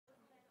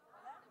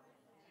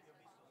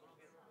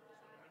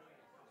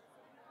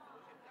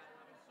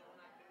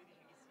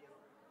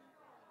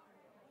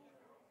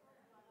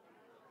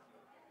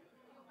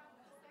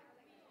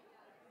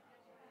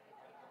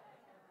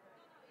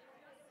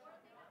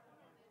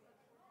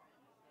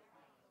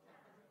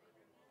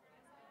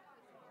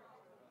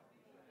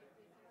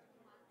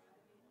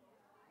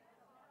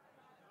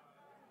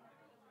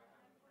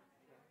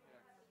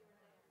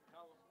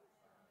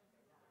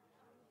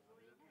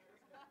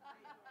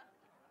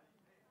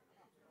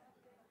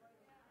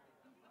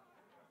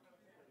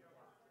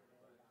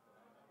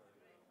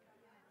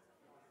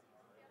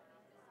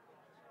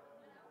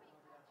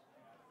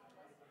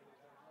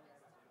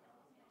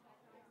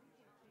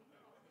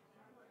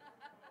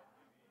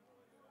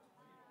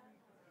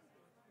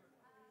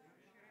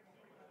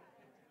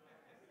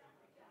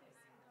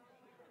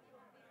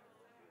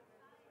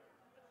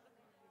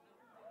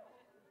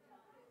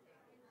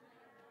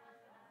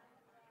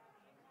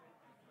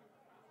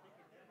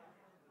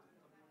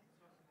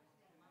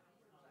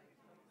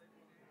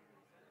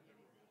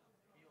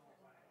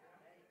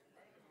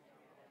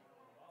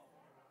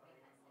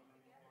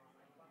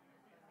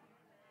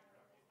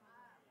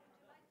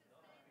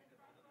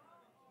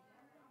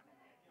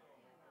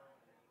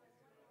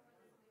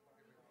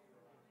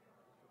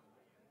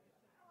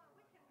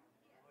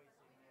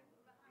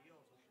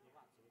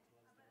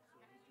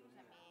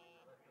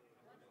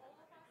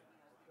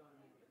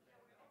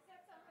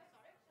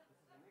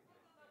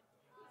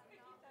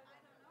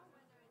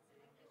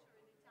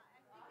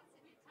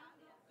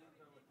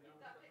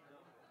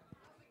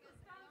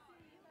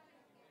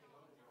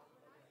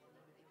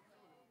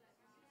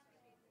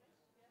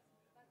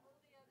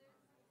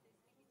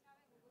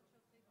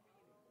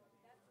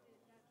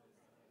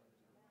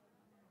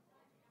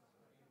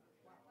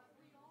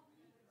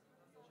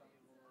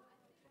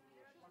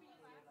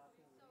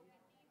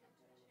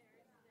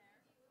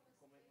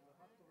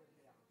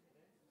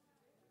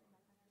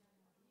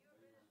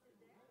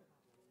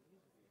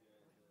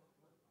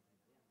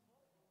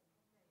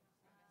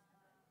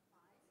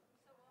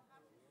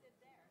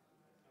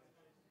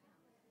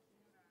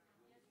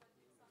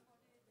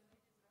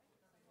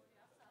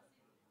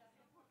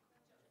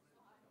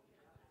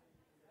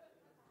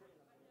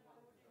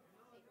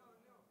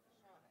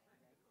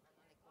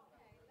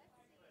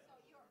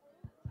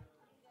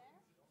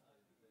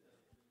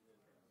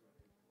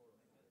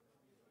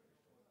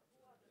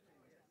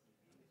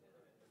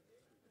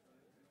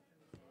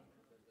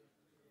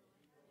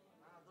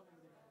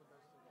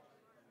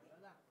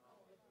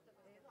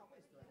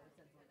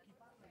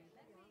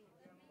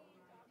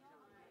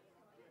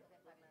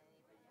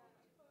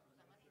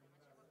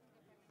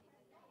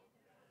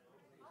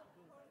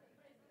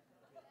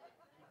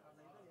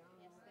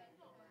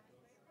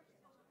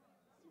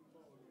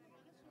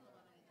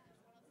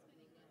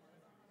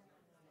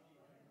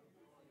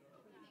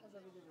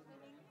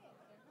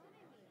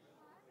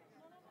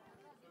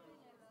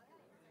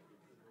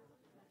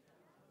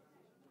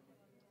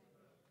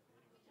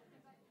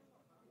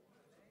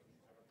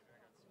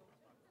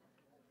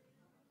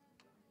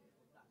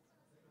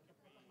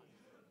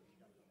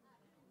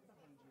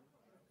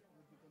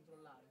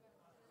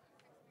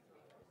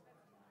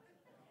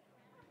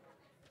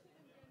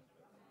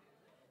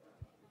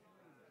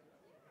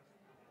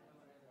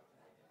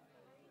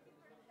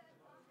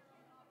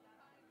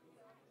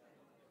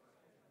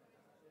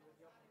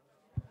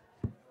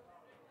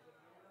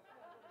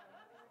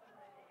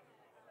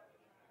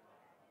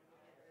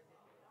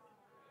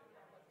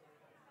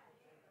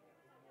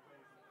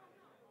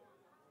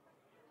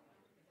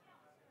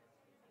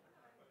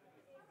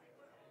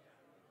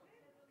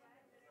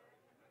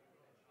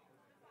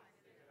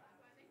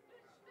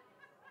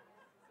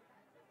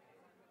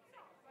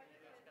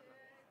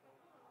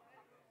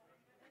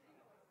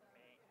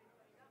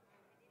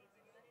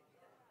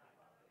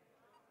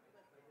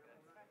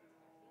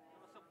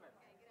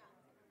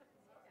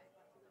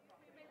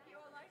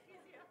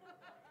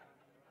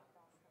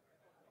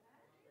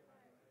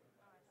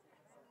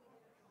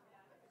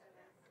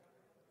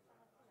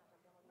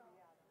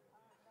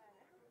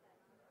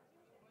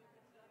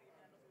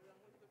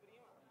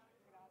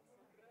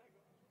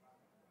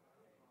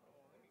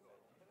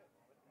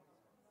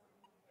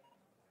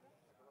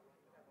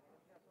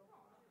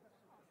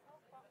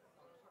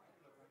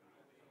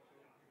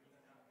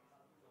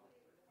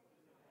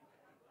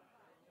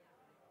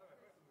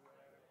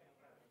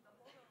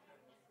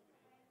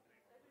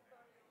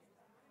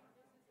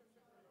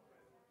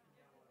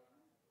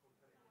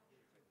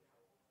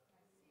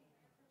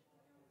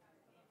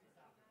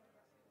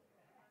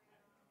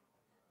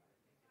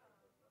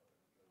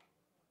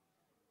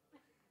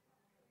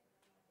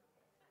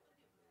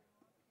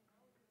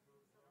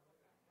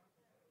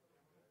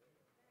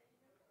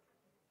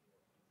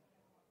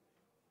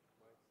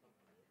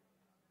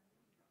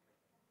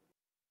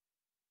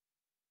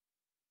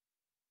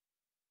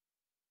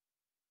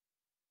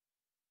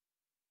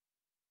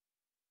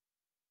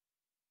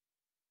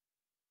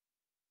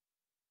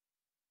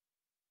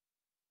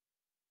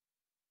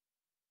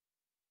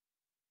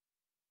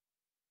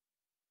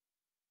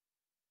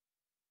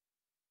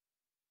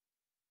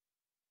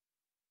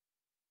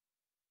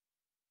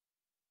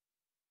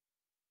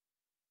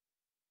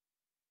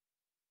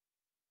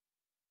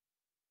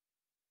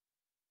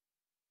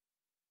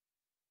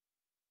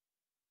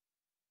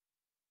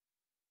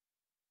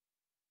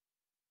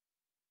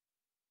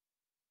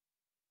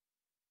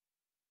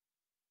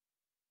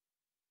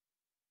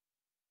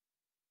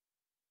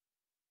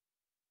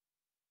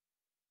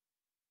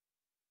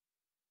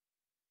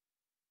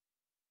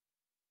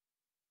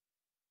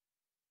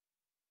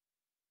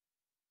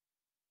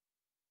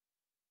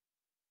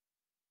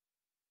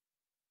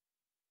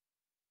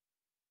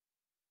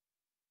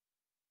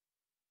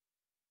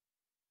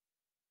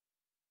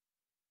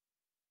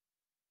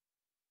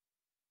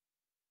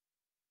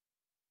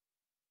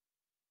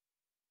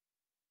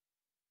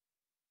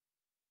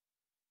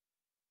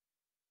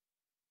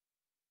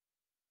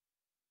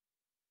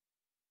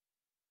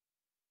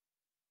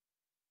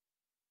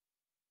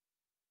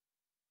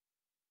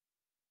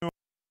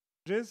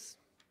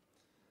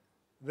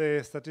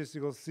The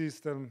statistical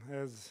system,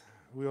 as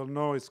we all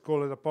know, is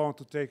called upon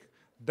to take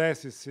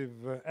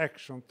decisive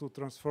action to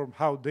transform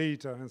how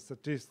data and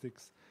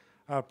statistics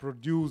are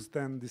produced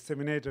and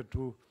disseminated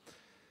to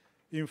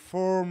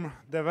inform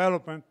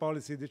development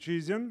policy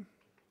decision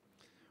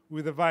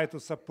with the vital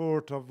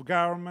support of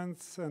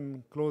governments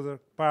and closer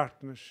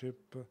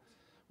partnership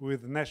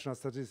with national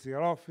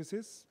statistical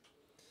offices,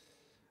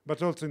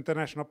 but also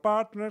international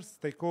partners,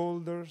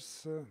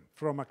 stakeholders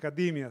from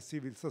academia,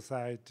 civil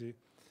society,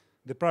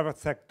 the private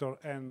sector,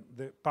 and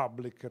the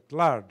public at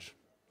large.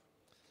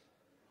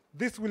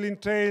 This will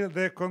entail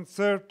the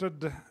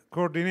concerted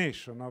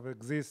coordination of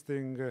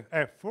existing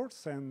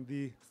efforts and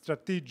the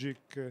strategic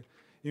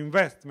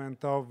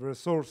investment of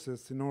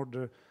resources in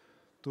order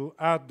to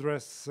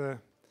address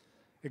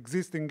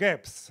existing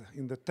gaps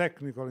in the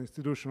technical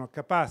institutional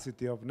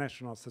capacity of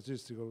national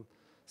statistical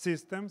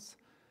systems,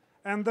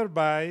 and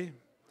thereby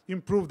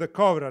improve the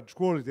coverage,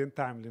 quality, and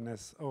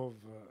timeliness of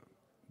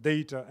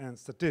data and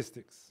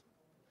statistics.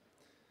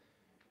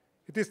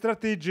 It is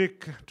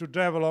strategic to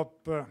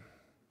develop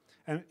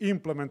and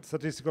implement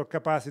statistical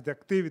capacity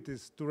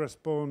activities to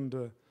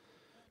respond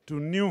to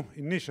new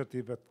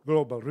initiatives at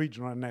global,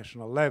 regional, and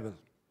national level.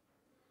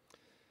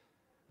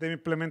 The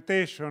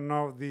implementation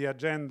of the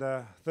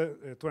Agenda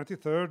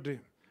 2030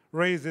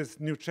 raises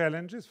new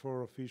challenges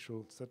for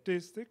official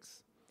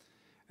statistics,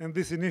 and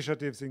these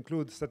initiatives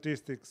include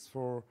statistics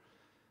for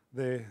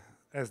the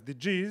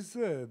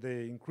SDGs,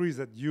 the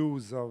increased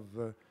use of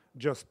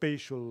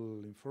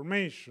geospatial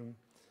information,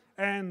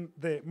 and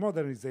the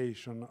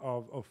modernization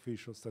of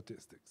official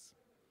statistics.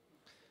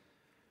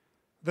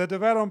 The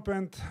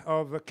development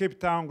of the Cape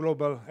Town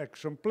Global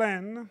Action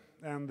Plan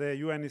and the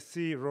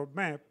UNEC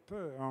roadmap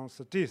on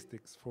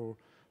statistics for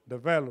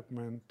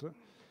development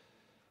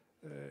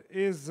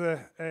is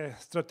a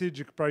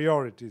strategic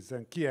priorities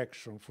and key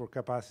action for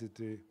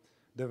capacity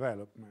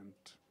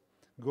development,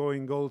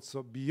 going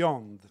also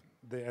beyond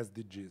the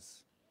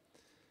SDGs.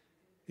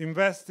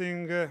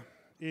 Investing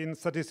in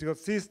statistical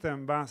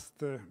system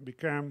must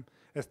become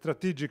a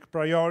strategic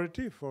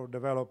priority for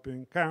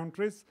developing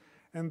countries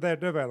and their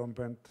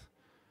development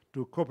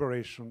to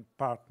cooperation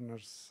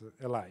partners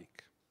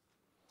alike.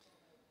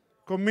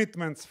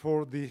 Commitments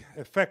for the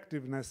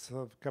effectiveness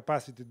of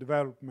capacity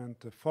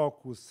development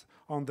focus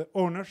on the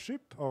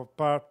ownership of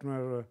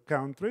partner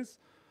countries,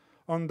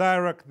 on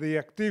direct the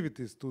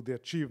activities to the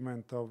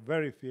achievement of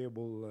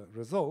verifiable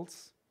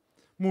results,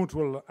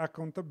 mutual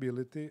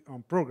accountability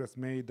on progress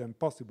made and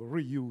possible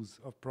reuse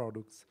of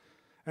products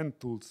and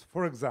tools,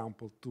 for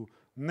example, to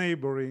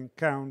neighboring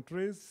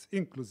countries,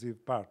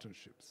 inclusive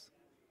partnerships.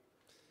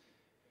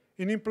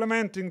 In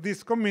implementing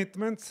these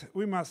commitments,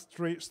 we must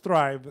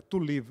strive to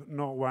leave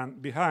no one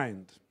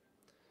behind.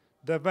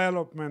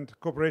 Development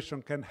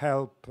cooperation can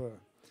help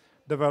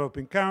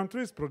developing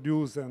countries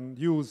produce and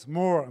use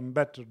more and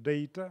better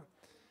data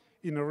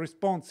in a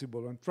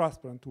responsible and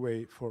transparent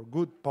way for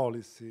good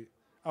policy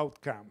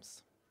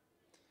outcomes.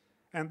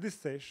 And this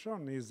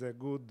session is a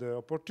good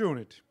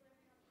opportunity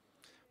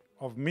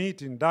of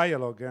meeting,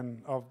 dialogue,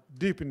 and of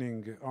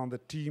deepening on the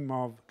theme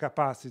of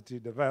capacity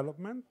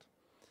development,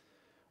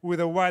 with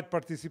a wide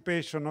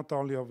participation not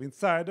only of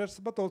insiders,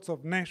 but also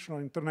of national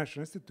and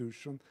international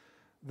institutions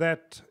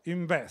that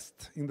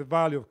invest in the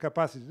value of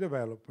capacity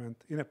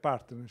development in a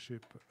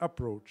partnership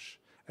approach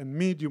and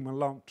medium and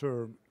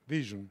long-term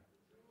vision.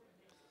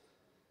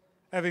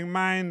 Having in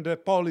mind the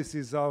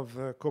policies of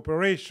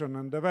cooperation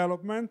and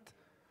development,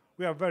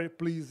 we are very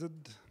pleased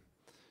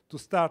to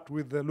start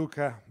with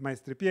Luca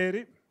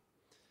Maestripieri,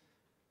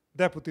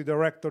 Deputy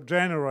Director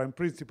General and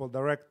Principal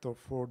Director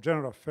for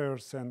General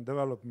Affairs and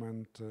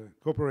Development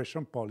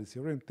Cooperation Policy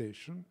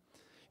Orientation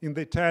in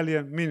the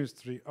Italian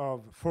Ministry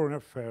of Foreign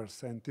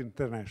Affairs and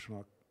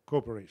International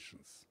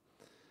Cooperations.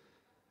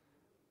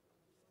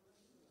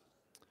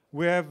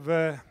 We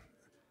have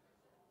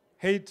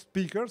 8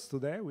 speakers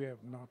today. We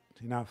have not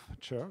enough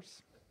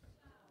chairs.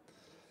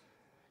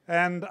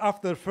 And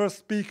after the first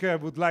speaker, I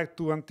would like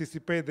to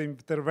anticipate the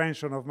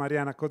intervention of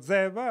Mariana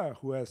Kotzeva,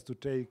 who has to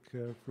take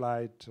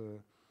flight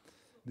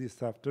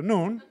this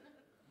afternoon.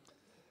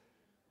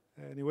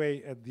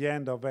 Anyway, at the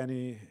end of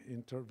any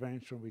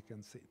intervention, we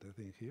can sit, I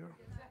think, here.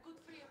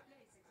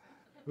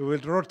 We will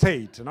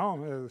rotate,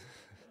 no?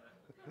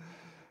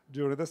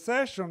 During the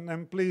session.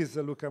 And please,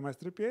 Luca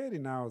Maestripieri,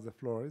 now the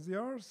floor is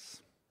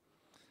yours.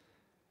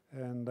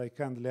 And I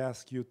kindly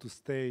ask you to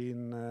stay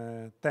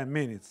in 10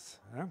 minutes.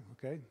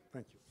 Okay,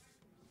 thank you.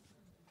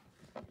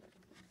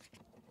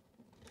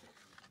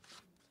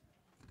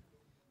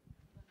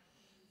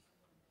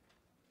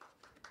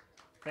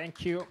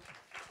 Thank you.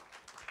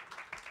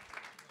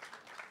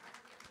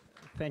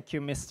 Thank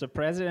you, Mr.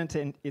 President,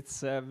 and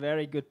it's a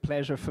very good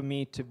pleasure for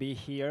me to be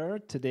here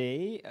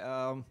today.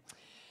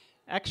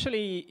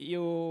 Actually,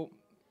 you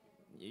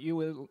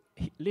will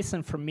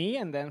listen from me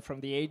and then from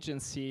the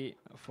Agency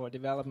for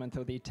Development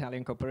of the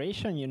Italian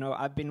Cooperation. You know,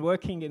 I've been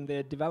working in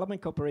the Development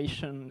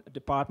Cooperation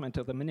Department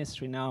of the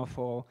Ministry now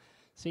for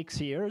 6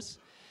 years.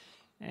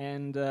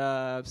 And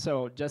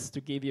so just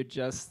to give you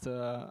just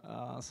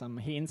some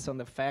hints on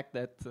the fact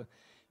that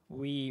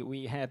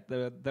we had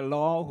the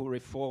law who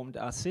reformed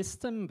our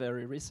system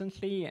very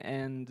recently,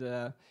 and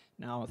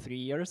now 3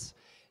 years.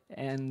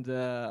 And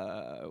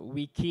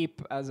we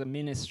keep, as a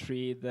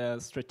ministry, the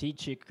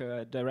strategic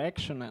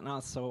direction and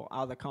also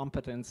other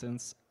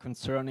competences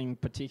concerning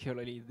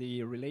particularly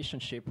the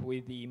relationship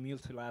with the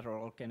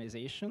multilateral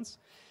organizations,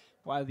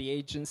 while the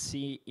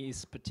agency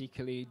is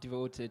particularly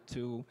devoted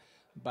to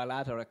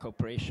bilateral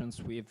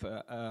cooperations with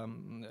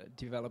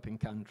developing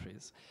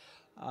countries.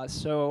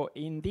 So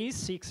in these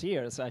 6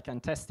 years, I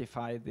can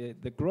testify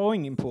the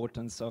growing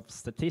importance of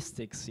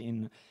statistics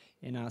in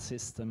our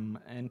system,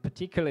 and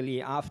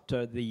particularly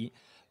after the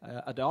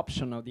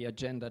adoption of the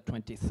Agenda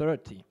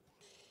 2030.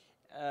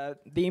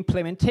 The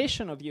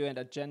implementation of UN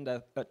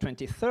Agenda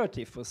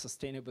 2030 for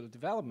Sustainable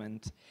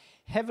Development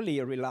heavily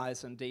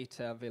relies on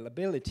data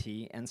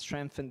availability and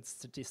strengthens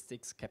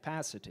statistics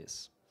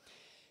capacities.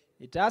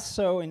 It does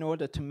so in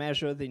order to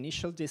measure the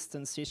initial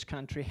distance each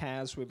country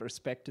has with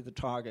respect to the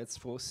targets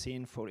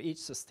foreseen for each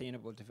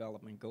Sustainable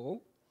Development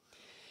Goal.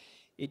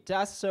 It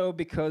does so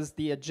because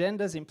the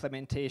agenda's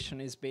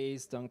implementation is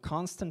based on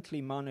constantly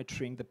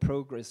monitoring the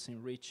progress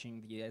in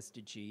reaching the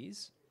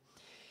SDGs.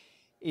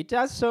 It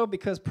does so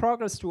because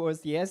progress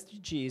towards the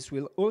SDGs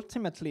will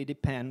ultimately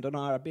depend on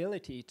our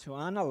ability to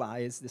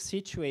analyze the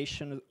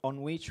situation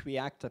on which we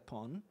act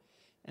upon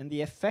and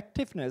the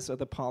effectiveness of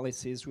the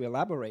policies we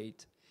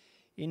elaborate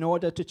in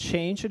order to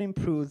change and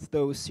improve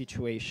those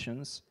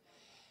situations.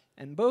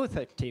 And both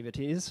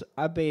activities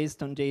are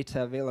based on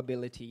data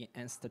availability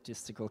and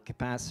statistical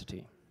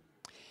capacity.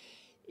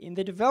 In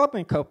the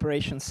development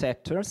cooperation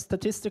sector,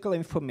 statistical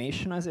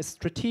information has a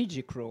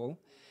strategic role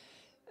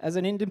as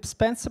an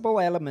indispensable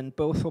element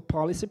both for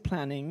policy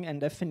planning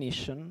and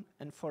definition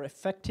and for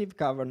effective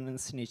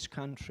governance in each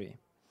country.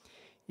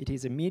 It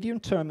is a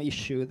medium-term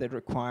issue that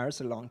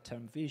requires a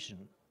long-term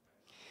vision.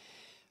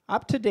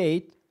 Up to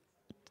date,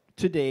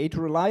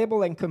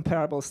 reliable and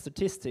comparable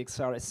statistics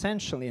are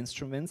essential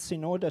instruments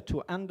in order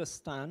to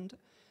understand,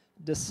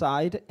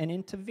 decide, and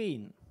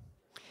intervene.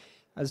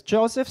 As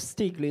Joseph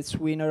Stiglitz,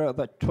 winner of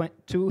the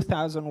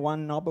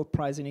 2001 Nobel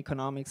Prize in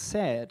Economics,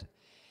 said,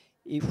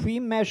 "If we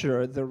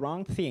measure the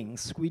wrong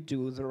things, we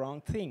do the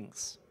wrong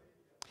things."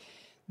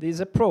 This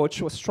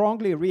approach was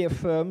strongly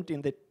reaffirmed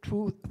in the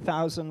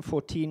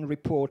 2014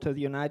 report of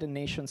the United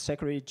Nations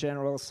Secretary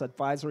General's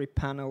Advisory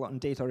Panel on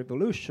Data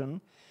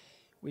Revolution,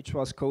 which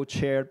was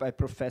co-chaired by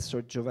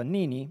Professor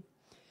Giovannini.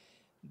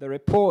 The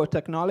report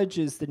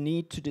acknowledges the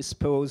need to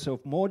dispose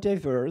of more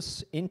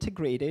diverse,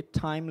 integrated,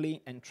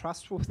 timely, and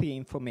trustworthy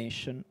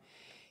information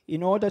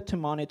in order to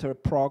monitor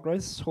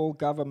progress, hold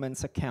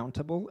governments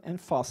accountable, and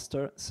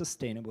foster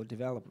sustainable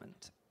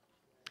development.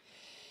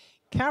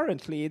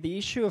 Currently, the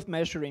issue of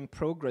measuring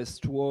progress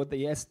toward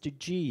the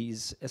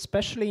SDGs,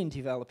 especially in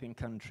developing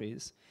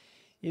countries,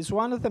 is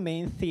one of the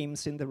main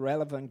themes in the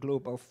relevant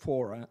global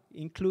fora,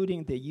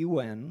 including the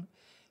UN,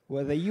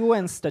 where the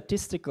UN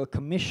Statistical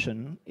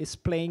Commission is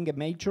playing a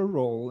major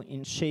role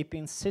in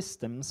shaping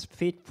systems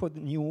fit for the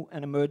new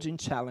and emerging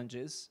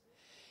challenges,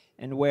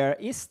 and where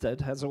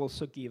Istat has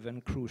also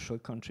given crucial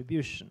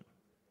contribution.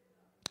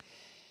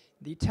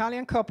 The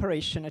Italian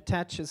cooperation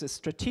attaches a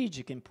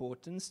strategic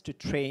importance to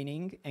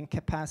training and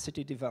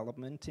capacity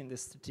development in the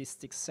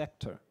statistics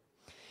sector,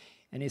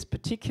 and is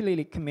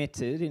particularly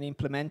committed in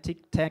implementing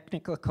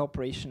technical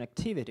cooperation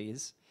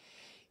activities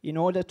in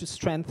order to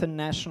strengthen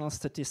national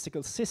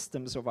statistical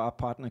systems of our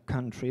partner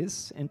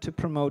countries and to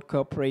promote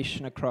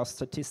cooperation across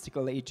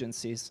statistical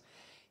agencies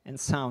and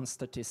sound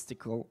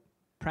statistical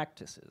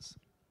practices.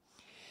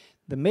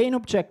 The main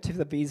objective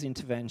of these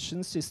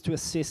interventions is to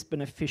assist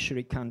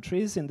beneficiary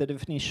countries in the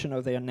definition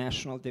of their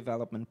national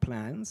development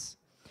plans,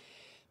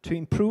 to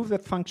improve the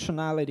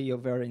functionality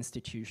of their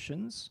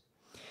institutions,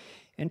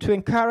 and to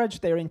encourage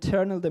their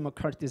internal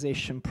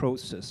democratization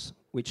process,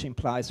 which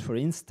implies, for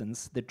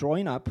instance, the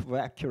drawing up of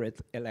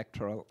accurate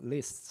electoral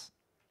lists.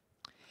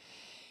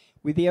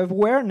 With the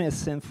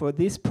awareness and for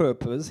this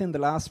purpose, in the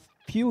last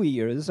few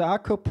years, our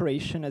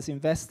cooperation has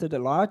invested a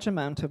large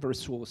amount of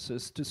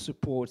resources to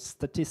support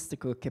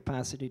statistical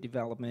capacity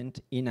development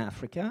in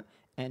Africa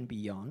and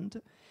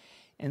beyond,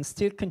 and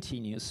still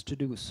continues to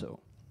do so.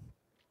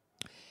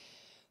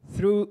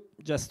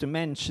 Just to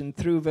mention,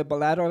 through the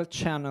bilateral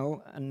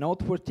channel, a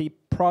noteworthy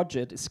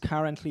project is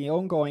currently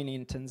ongoing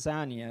in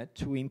Tanzania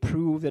to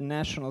improve the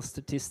national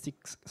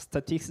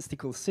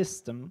statistical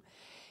system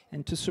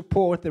and to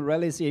support the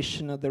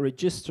realization of the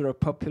Register of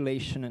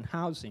Population and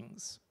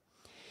Housings.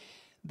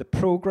 The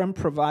program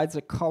provides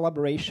a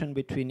collaboration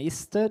between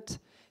Istat,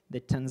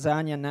 the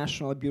Tanzania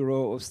National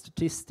Bureau of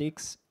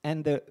Statistics,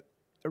 and the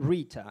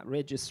RITA,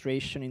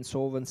 Registration,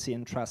 Insolvency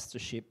and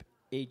Trusteeship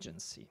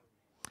Agency.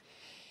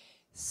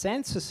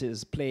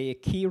 Censuses play a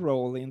key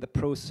role in the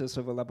process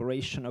of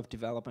elaboration of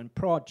development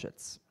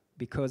projects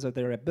because of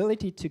their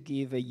ability to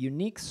give a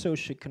unique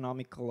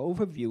socio-economical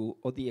overview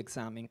of the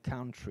examined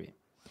country.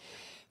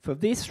 For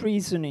this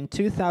reason, in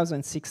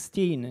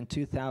 2016 and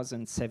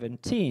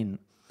 2017,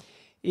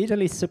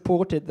 Italy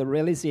supported the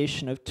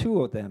realization of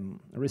two of them,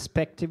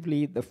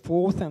 respectively the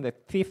fourth and the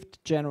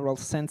fifth general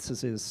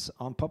censuses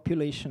on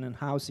population and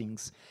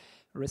housings,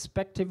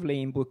 respectively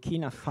in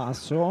Burkina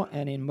Faso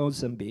and in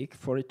Mozambique,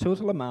 for a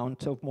total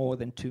amount of more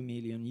than 2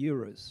 million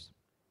euros.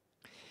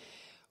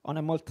 On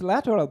a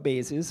multilateral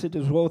basis, it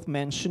is worth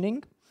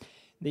mentioning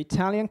the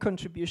Italian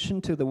contribution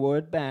to the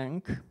World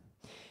Bank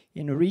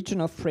in a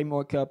regional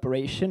framework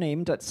cooperation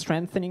aimed at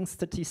strengthening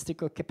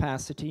statistical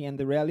capacity and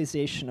the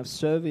realization of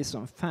surveys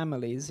on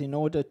families in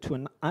order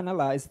to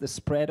analyze the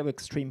spread of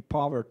extreme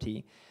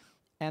poverty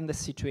and the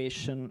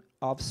situation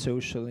of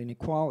social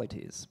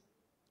inequalities.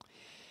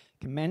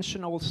 I can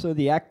mention also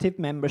the active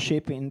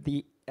membership in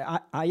the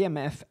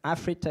IMF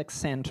Afritech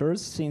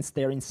centers since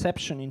their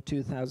inception in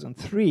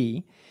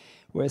 2003,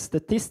 where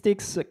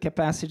statistics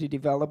capacity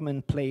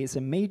development plays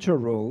a major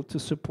role to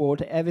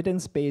support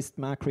evidence-based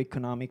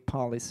macroeconomic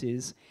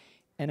policies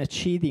and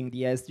achieving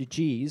the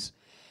SDGs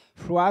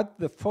throughout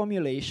the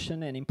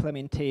formulation and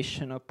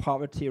implementation of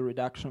poverty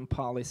reduction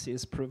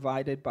policies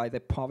provided by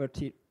the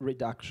Poverty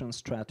Reduction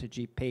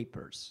Strategy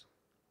papers.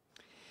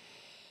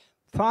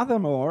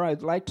 Furthermore,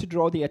 I'd like to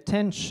draw the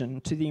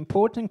attention to the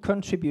important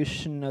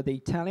contribution of the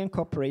Italian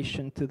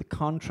cooperation to the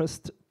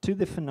contrast to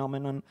the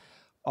phenomenon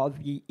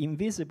of the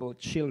invisible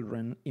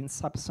children in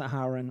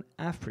sub-Saharan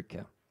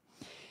Africa.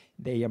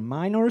 They are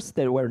minors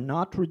that were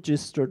not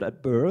registered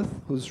at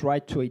birth, whose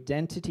right to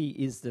identity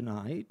is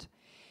denied,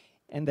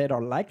 and that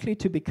are likely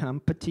to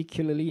become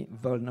particularly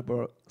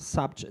vulnerable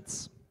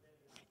subjects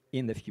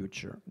in the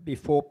future.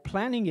 Before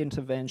planning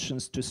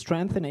interventions to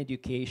strengthen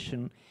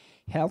education,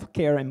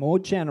 healthcare, and more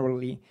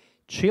generally,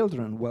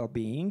 children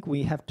well-being,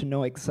 we have to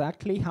know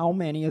exactly how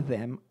many of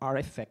them are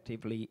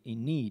effectively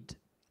in need.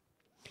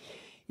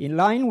 In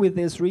line with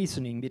this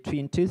reasoning,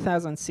 between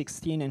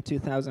 2016 and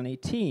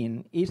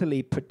 2018,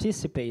 Italy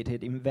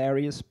participated in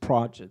various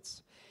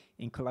projects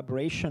in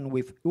collaboration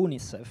with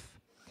UNICEF,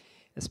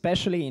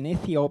 especially in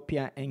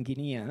Ethiopia and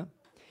Guinea,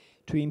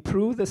 to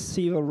improve the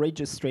civil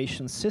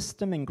registration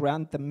system and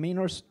grant the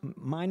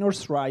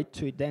minors' right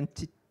to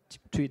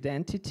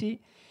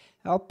identity,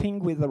 helping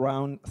with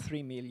around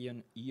 3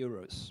 million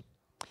euros.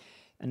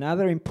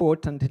 Another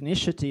important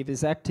initiative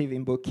is active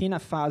in Burkina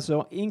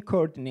Faso in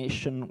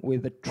coordination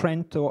with the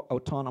Trento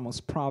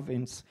Autonomous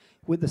Province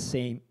with the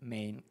same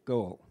main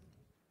goal.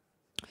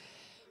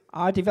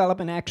 Our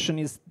development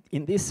action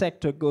in this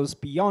sector goes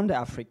beyond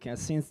Africa,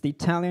 since the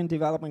Italian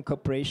Development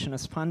Corporation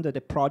has funded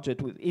a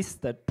project with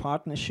Istat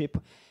partnership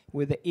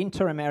with the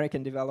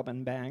Inter-American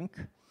Development Bank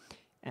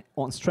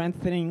on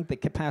strengthening the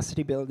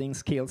capacity building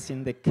skills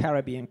in the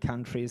Caribbean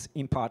countries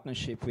in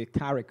partnership with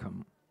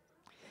CARICOM.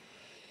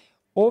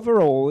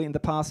 Overall, in the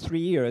past 3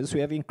 years,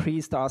 we have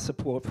increased our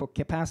support for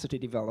capacity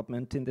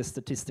development in the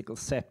statistical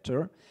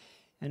sector,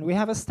 and we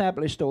have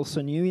established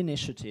also new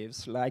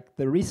initiatives like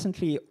the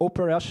recently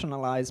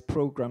operationalized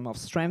program of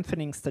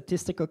strengthening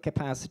statistical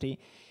capacity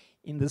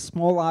in the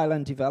small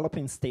island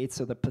developing states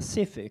of the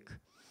Pacific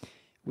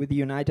with the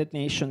United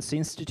Nations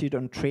Institute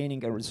on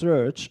Training and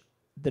Research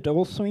that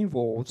also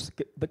involves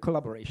the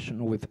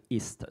collaboration with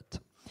Istat.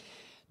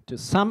 To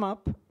sum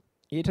up,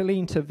 Italy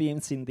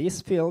intervenes in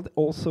this field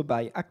also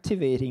by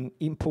activating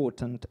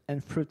important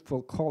and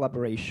fruitful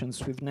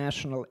collaborations with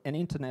national and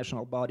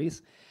international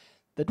bodies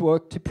that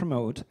work to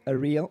promote a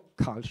real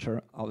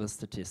culture of the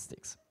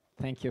statistics.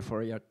 Thank you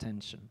for your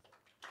attention.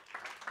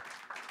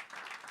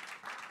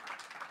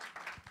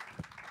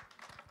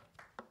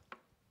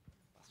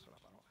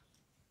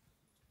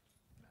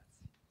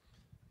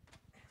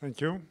 Thank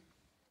you.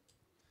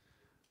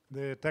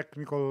 The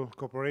technical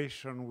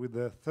cooperation with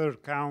the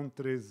third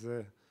countries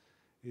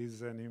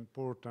is an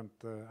important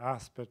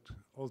aspect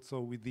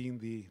also within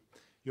the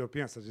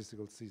European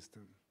statistical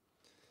system.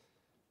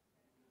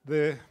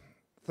 The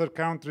third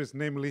countries,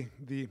 namely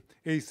the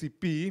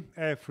ACP,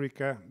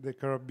 Africa, the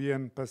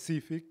Caribbean,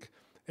 Pacific,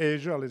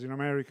 Asia, Latin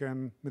America,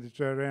 and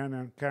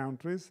Mediterranean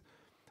countries,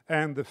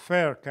 and the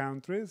fair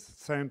countries,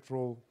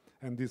 Central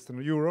and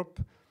Eastern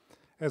Europe,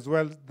 as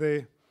well as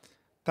the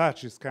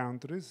touches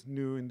countries,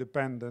 new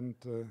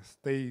independent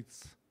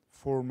states,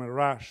 former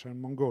Russia and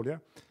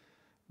Mongolia,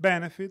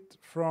 benefit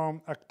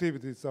from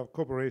activities of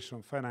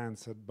cooperation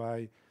financed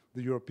by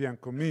the European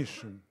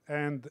Commission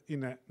and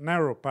in a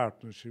narrow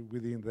partnership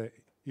within the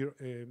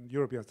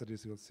European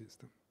statistical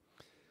system.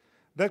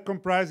 That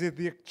comprises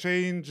the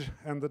exchange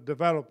and the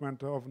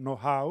development of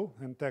know-how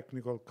and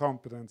technical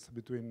competence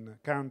between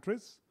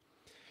countries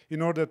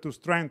in order to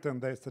strengthen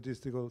their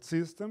statistical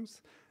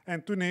systems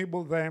and to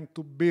enable them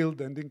to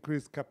build and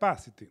increase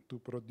capacity to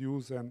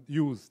produce and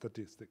use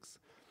statistics,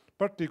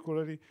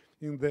 particularly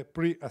in the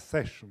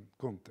pre-accession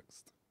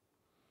context.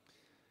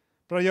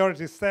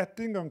 Priority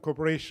setting on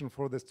cooperation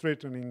for the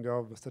strengthening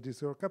of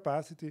statistical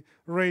capacity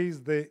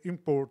raised the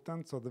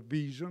importance of the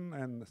vision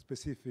and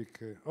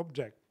specific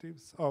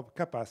objectives of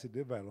capacity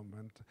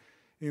development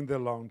in the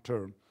long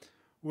term.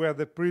 We have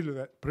the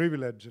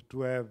privilege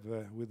to have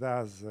with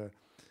us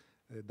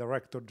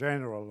Director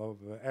General of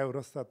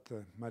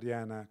Eurostat,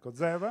 Mariana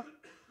Kotzeva.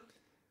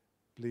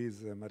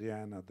 Please,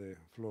 Mariana, the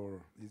floor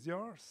is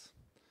yours.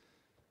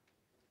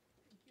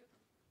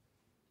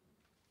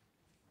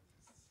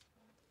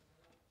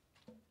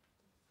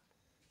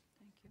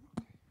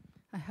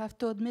 I have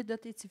to admit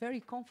that it's a very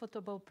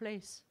comfortable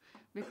place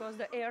because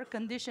the air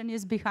condition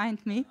is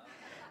behind me.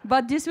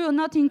 But this will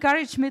not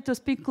encourage me to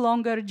speak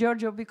longer,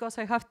 Giorgio, because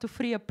I have to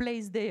free a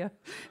place there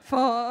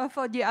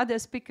for the other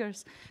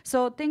speakers.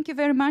 So thank you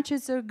very much.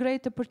 It's a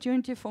great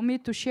opportunity for me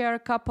to share a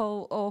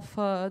couple of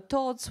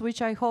thoughts,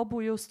 which I hope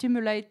will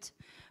stimulate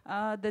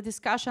the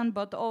discussion,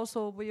 but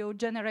also will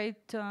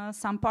generate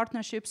some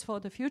partnerships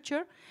for the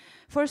future.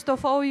 First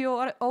of all, you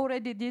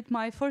already did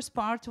my first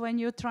part when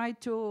you tried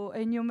to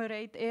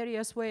enumerate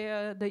areas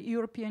where the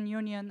European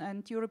Union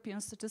and European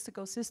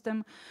statistical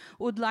system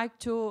would like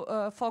to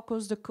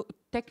focus the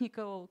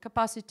technical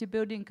capacity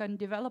building and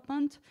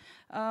development.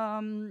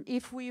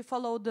 If we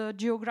follow the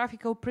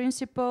geographical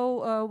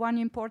principle, one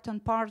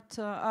important part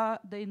are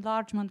the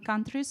enlargement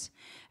countries.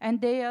 And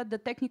there, the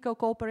technical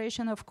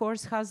cooperation, of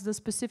course, has the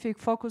specific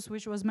focus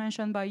which was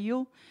mentioned by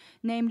you,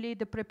 namely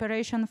the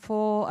preparation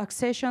for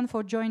accession,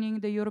 for joining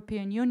the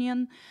European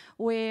Union,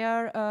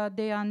 where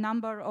there are a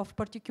number of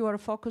particular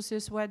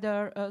focuses,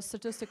 whether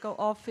statistical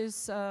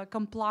office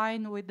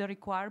complying with the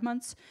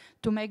requirements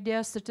to make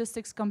their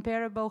statistics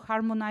comparable,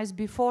 harmonized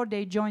before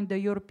they joined the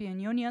European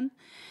Union.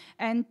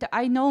 And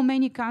I know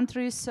many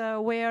countries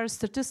where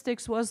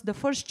statistics was the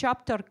first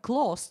chapter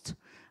closed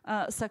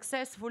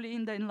successfully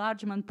in the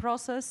enlargement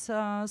process.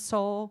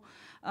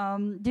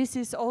 This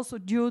is also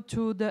due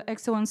to the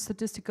excellent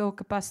statistical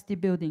capacity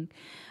building.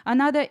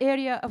 Another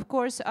area, of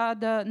course, are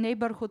the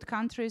neighborhood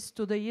countries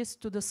to the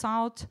east, to the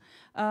south,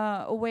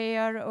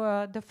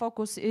 where the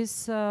focus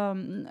is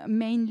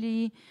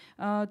mainly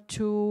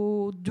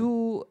to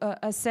do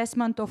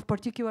assessment of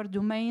particular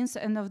domains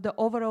and of the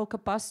overall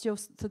capacity of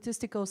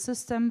statistical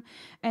system,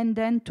 and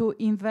then to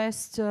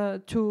invest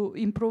to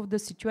improve the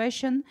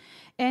situation.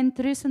 And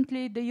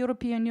recently, the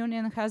European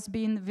Union has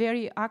been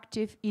very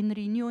active in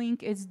renewing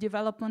its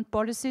development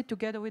policy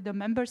together with the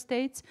member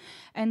states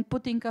and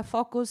putting a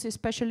focus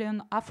especially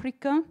on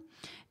Africa,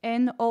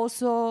 and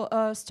also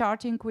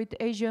starting with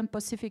Asian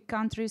Pacific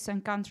countries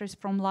and countries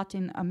from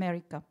Latin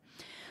America.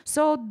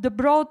 So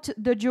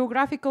the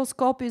geographical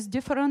scope is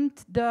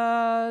different,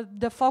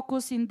 the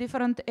focus in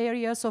different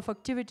areas of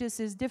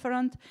activities is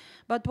different,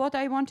 but what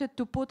I wanted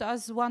to put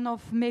as one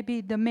of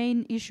maybe the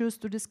main issues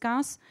to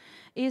discuss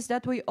is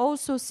that we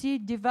also see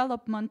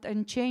development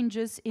and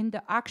changes in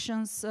the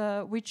actions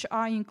which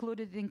are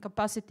included in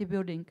capacity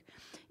building.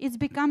 It's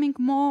becoming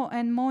more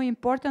and more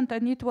important,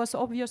 and it was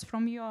obvious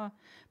from your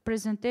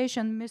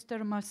presentation,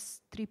 Mr.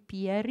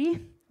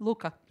 Maestripieri,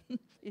 Luca.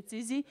 It's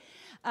easy,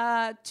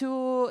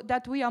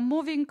 that we are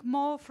moving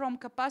more from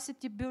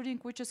capacity building,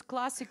 which is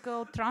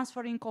classical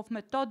transferring of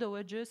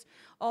methodologies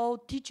or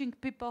teaching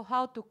people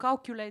how to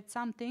calculate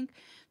something,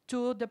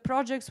 to the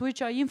projects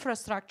which are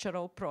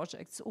infrastructural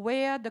projects,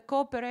 where the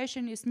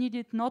cooperation is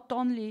needed not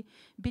only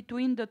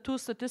between the two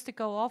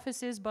statistical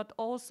offices, but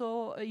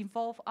also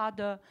involve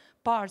other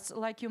parts.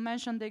 Like you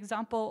mentioned the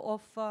example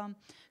of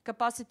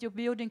capacity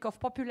building of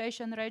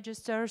population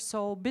registers,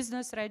 so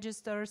business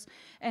registers,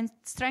 and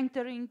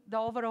strengthening the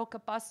overall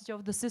capacity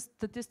of the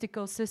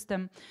statistical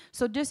system.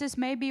 So this is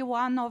maybe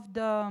one of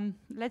the,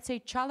 let's say,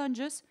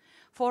 challenges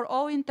for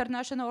all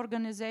international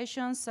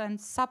organizations and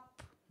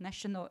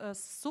supranational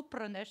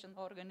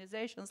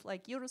organizations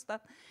like Eurostat,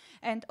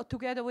 and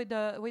together with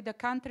the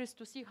countries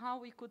to see how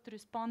we could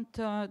respond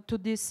to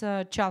this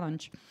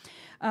challenge.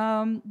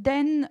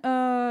 Then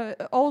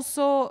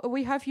also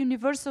we have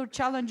universal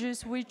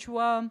challenges which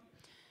were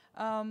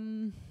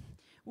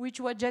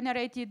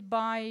generated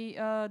by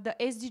the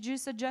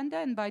SDGs agenda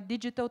and by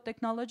digital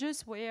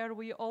technologies, where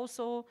we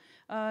also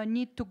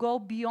need to go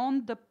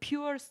beyond the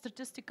pure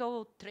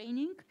statistical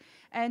training,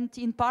 and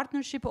in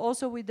partnership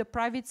also with the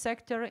private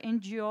sector,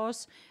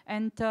 NGOs,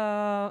 and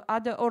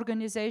other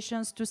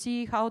organizations to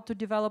see how to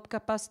develop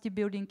capacity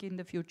building in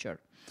the future.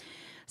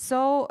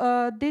 So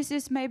this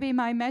is maybe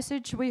my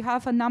message. We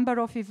have a number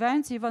of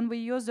events, even we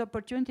use the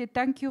opportunity.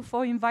 Thank you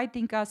for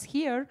inviting us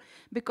here,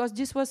 because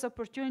this was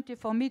opportunity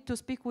for me to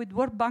speak with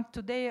World Bank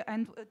today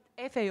and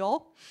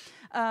FAO.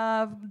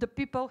 The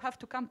people have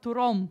to come to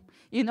Rome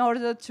in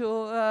order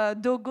to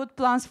do good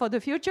plans for the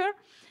future.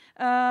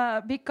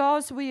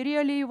 Because we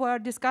really were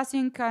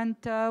discussing, and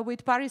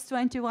with Paris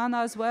 21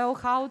 as well,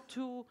 how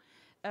to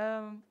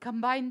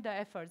combine the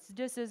efforts.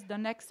 This is the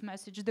next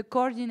message, the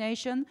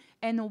coordination,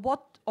 and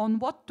on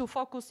what to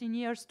focus in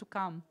years to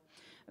come.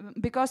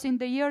 Because in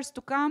the years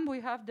to come,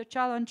 we have the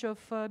challenge of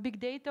big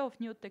data, of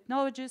new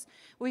technologies.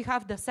 We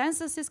have the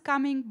censuses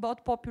coming,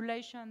 both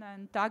population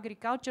and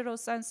agricultural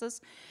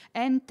census.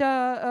 And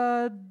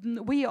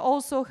we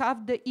also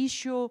have the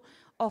issue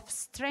of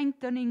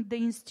strengthening the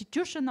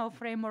institutional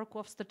framework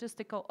of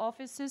statistical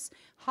offices,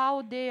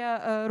 how they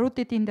are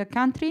rooted in the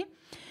country.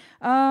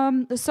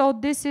 So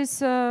this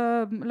is,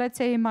 let's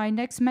say, my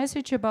next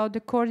message about the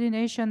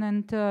coordination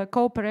and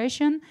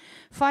cooperation.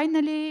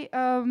 Finally,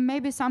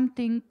 maybe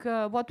something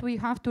what we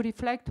have to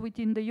reflect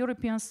within the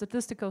European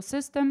statistical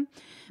system,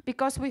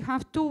 because we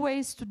have two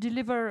ways to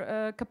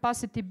deliver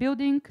capacity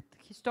building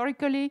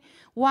historically.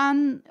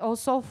 One, or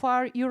so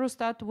far,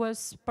 Eurostat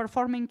was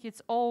performing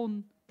its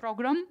own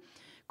program,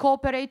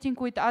 cooperating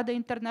with other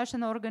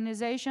international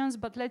organizations,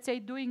 but let's say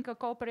doing a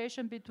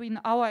cooperation between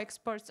our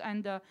experts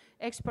and the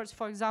experts,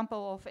 for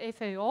example, of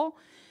FAO,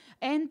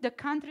 and the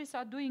countries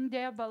are doing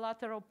their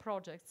bilateral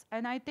projects.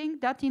 And I think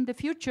that in the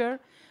future,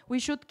 we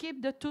should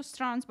keep the two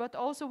strands, but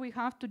also we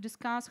have to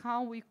discuss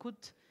how we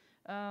could,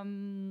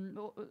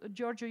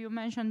 Giorgio, you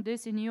mentioned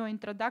this in your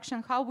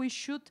introduction, how we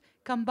should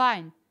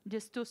combine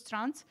these two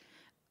strands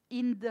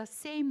in the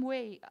same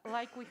way,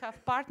 like we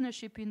have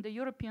partnership in the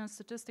European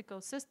statistical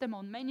system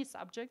on many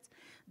subjects,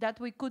 that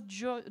we could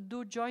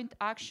do joint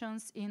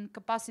actions in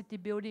capacity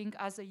building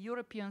as a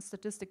European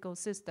statistical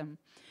system.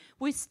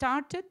 We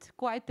started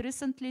quite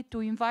recently to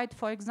invite,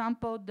 for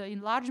example, the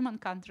enlargement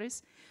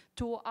countries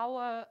to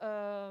our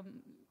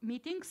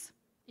meetings,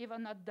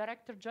 even at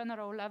Director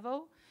General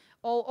level,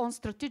 or on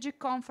strategic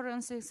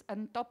conferences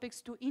and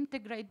topics to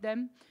integrate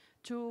them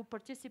to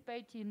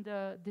participate in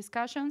the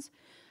discussions.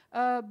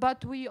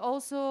 But we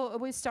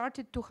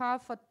started to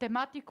have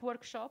thematic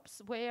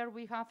workshops where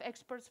we have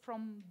experts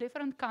from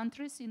different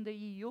countries in the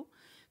EU,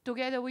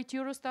 together with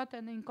Eurostat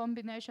and in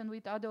combination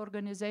with other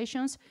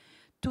organizations,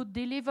 to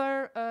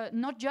deliver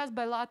not just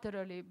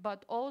bilaterally,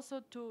 but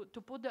also to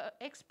put the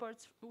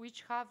experts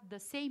which have the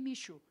same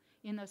issue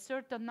in a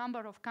certain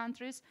number of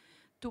countries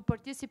to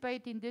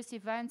participate in these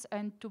events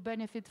and to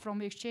benefit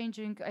from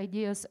exchanging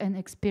ideas and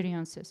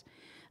experiences.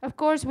 Of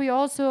course, we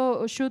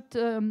also should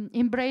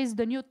embrace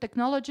the new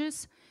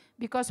technologies,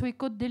 because we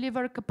could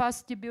deliver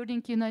capacity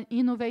building in an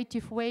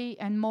innovative way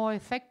and more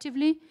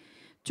effectively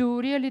to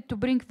really to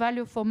bring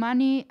value for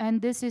money.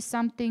 And this is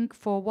something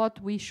for what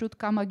we should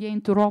come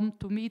again to Rome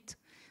to meet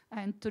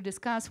and to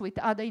discuss with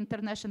other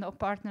international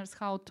partners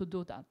how to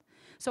do that.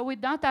 So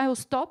with that, I will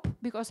stop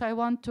because I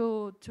want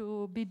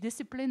to be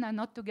disciplined and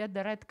not to get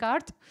the red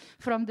card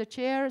from the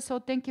chair. So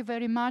thank you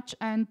very much.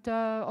 And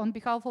on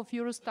behalf of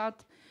Eurostat,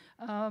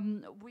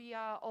 we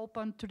are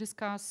open to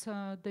discuss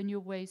the new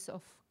ways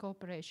of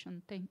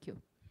cooperation. Thank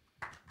you.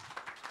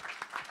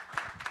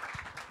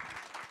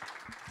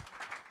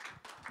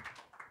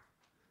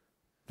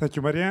 Thank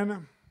you, Mariana.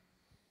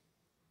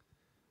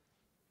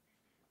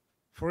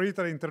 For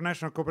Italy,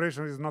 international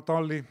cooperation is not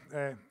only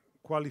a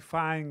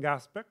qualifying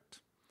aspect,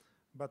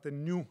 but a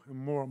new and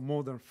more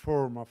modern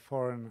form of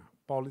foreign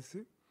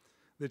policy.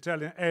 The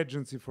Italian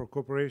Agency for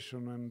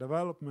Cooperation and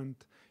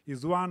Development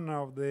is one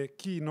of the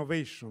key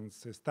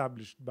innovations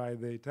established by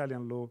the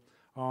Italian law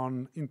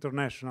on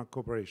international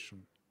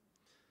cooperation.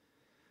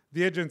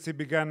 The agency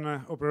began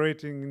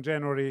operating in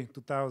January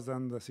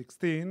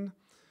 2016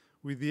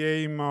 with the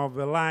aim of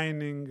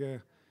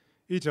aligning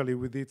Italy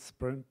with its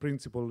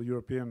principal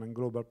European and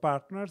global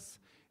partners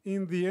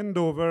in the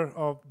endeavor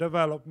of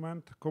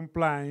development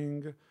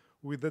complying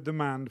with the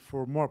demand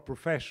for more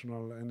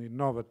professional and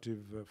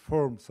innovative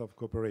forms of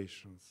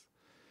cooperations,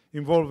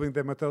 involving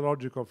the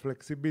methodological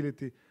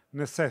flexibility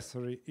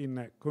necessary in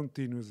a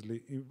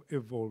continuously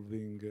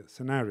evolving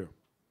scenario.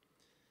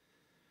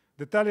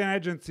 The Italian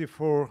Agency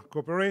for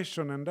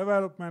Cooperation and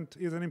Development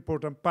is an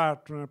important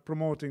partner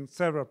promoting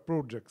several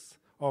projects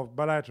of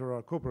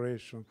bilateral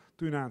cooperation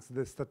to enhance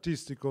the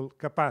statistical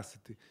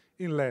capacity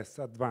in less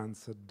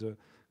advanced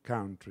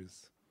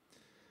countries.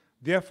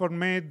 The effort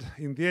made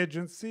in the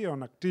agency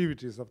on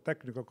activities of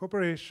technical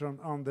cooperation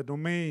on the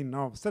domain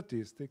of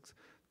statistics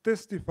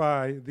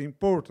testify the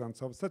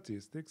importance of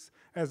statistics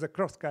as a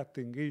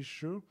cross-cutting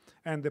issue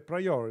and the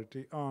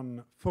priority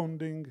on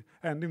funding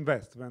and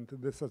investment in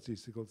the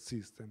statistical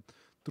system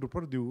to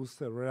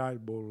produce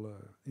reliable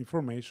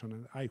information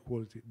and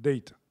high-quality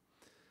data.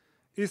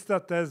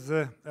 Istat has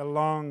a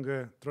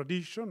long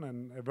tradition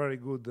and a very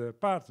good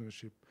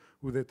partnership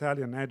with the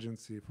Italian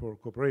Agency for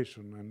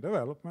Cooperation and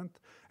Development,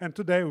 and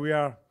today we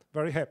are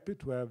very happy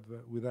to have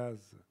with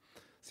us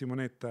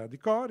Simonetta di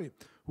Cori,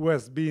 who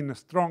has been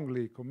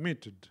strongly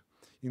committed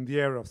in the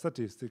area of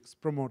statistics,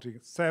 promoting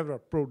several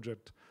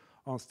projects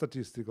on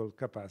statistical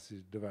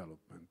capacity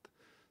development.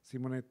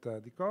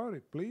 Simonetta di Cori,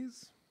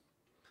 please.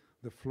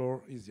 The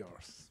floor is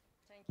yours.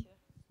 Thank you.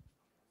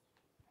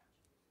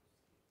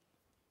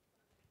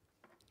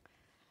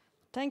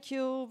 Thank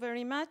you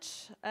very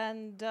much,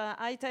 and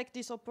I take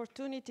this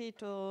opportunity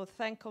to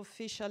thank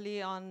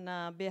officially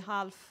on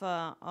behalf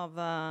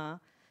of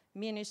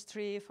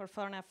Ministry for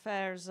Foreign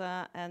Affairs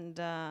and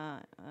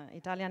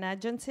Italian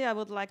Agency. I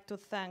would like to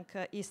thank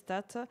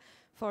Istat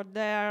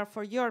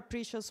for your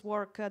precious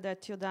work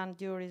that you've done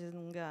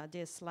during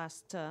this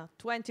last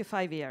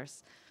 25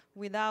 years.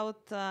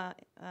 Without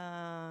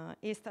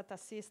Istat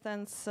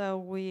assistance,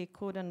 we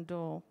couldn't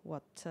do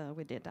what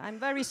we did. I'm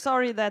very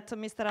sorry that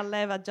Mr.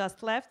 Alleva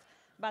just left,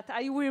 but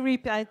I will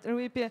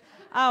repeat.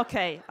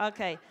 Okay.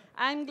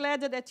 I'm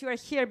glad that you are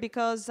here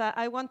because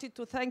I wanted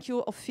to thank you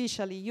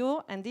officially,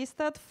 you and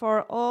Istat,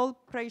 for all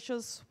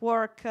precious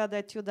work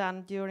that you've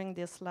done during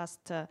this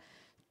last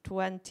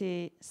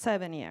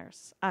 27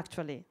 years,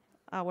 actually,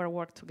 our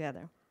work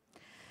together.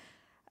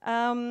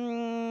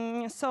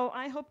 So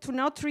I hope to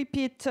not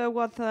repeat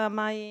what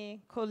my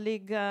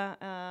colleague,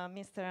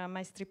 Mr.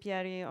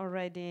 Maestripieri,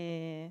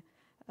 already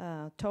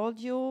told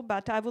you,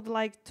 but I would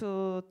like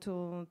to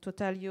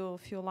tell you a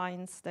few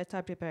lines that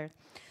I prepared.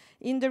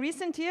 In the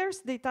recent years,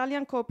 the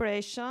Italian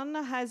cooperation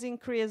has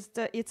increased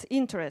its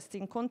interest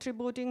in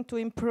contributing to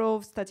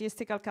improve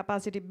statistical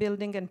capacity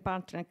building in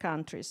partner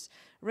countries,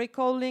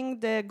 recalling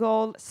the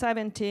goal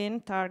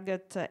 17,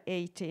 target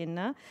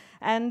 18,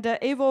 and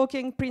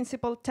evoking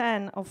principle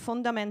 10 of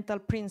fundamental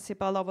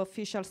principle of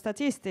official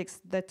statistics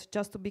that,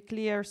 just to be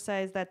clear,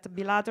 says that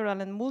bilateral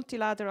and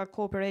multilateral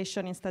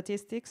cooperation in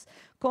statistics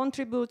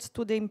contributes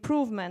to the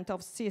improvement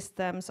of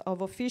systems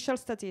of official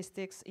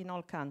statistics in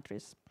all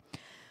countries.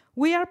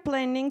 We are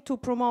planning to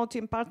promote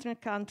in partner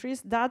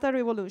countries data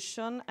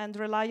revolution and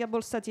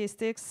reliable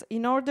statistics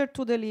in order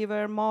to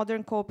deliver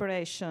modern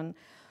cooperation,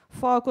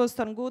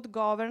 focused on good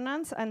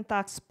governance and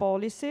tax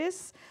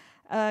policies,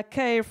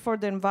 care for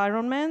the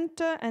environment,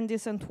 and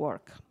decent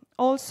work.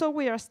 Also,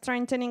 we are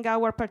strengthening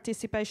our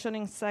participation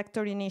in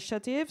sector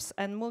initiatives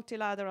and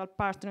multilateral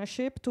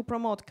partnership to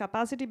promote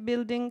capacity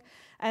building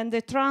and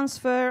the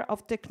transfer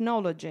of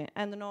technology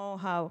and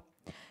know-how,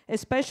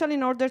 especially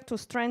in order to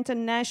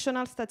strengthen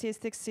national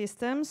statistics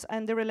systems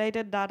and the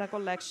related data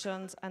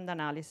collections and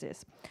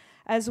analysis,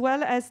 as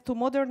well as to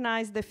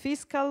modernize the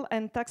fiscal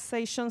and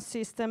taxation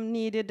system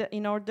needed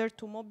in order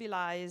to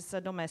mobilize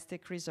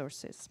domestic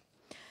resources.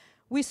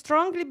 We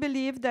strongly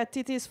believe that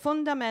it is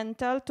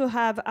fundamental to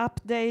have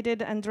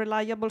updated and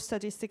reliable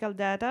statistical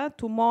data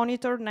to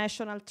monitor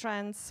national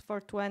trends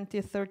for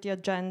 2030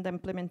 agenda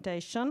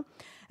implementation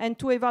and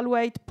to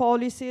evaluate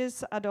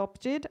policies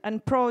adopted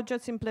and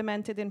projects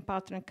implemented in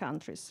partner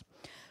countries.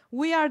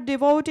 We are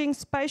devoting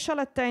special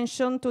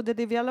attention to the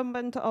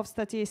development of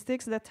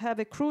statistics that have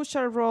a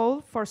crucial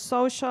role for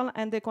social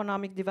and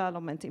economic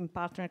development in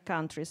partner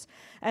countries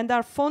and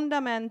are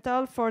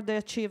fundamental for the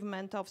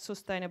achievement of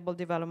sustainable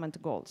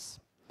development goals.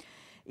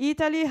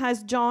 Italy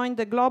has joined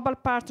the Global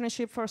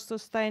Partnership for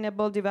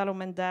Sustainable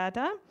Development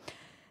Data.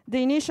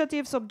 The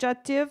initiative's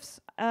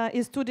objectives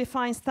is to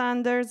define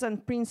standards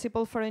and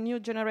principles for a new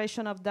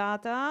generation of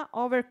data,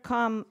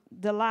 overcome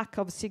the lack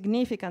of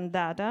significant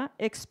data,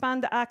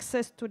 expand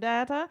access to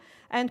data,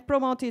 and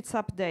promote its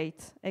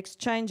update,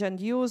 exchange and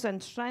use,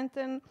 and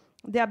strengthen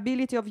the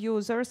ability of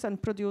users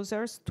and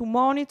producers to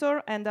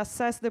monitor and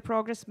assess the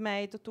progress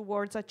made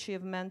towards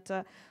achievement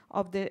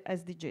of the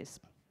SDGs.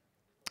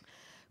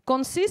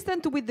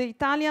 Consistent with the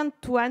Italian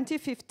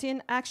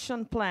 2015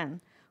 action plan,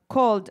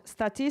 called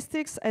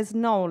Statistics as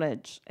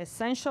Knowledge,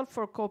 Essential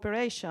for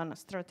Cooperation,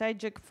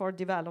 Strategic for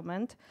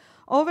Development,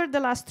 over the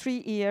last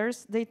 3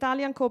 years, the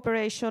Italian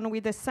cooperation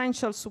with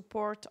essential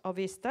support of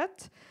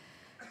Istat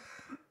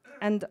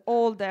and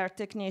all their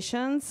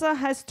technicians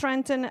has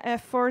strengthened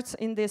efforts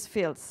in these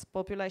fields: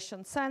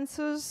 population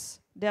census,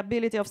 the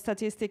ability of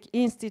statistic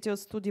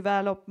institutes to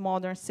develop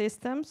modern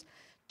systems,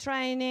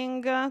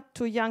 training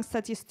to young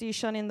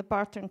statisticians in the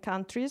partner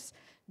countries,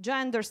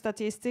 gender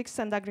statistics,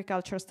 and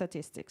agriculture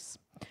statistics.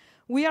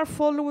 We are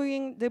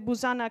following the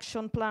Busan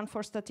Action Plan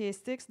for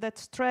Statistics that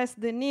stress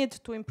the need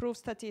to improve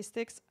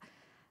statistics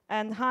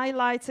and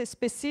highlights a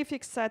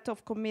specific set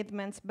of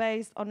commitments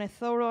based on a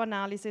thorough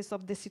analysis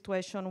of the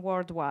situation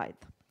worldwide.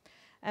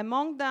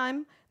 Among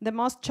them, the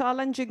most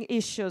challenging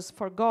issues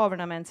for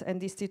governments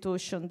and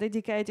institutions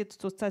dedicated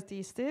to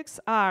statistics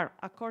are,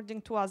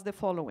 according to us, the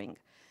following: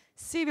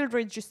 civil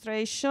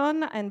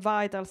registration and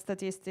vital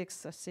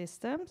statistics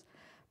systems,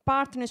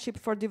 partnership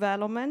for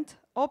development,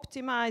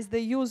 optimize the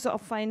use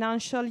of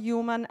financial,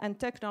 human, and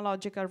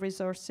technological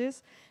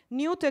resources,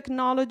 new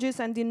technologies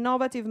and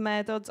innovative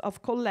methods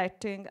of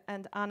collecting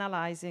and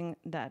analyzing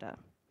data.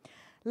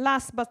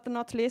 Last but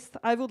not least,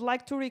 I would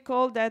like to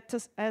recall that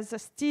as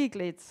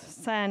Stiglitz,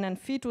 Sen, and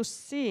Fetus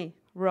C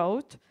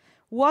wrote,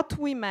 what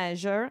we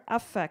measure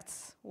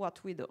affects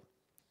what we do.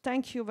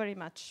 Thank you very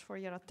much for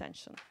your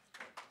attention.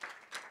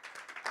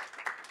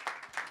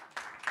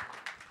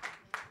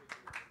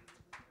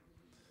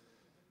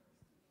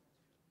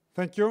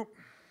 Thank you.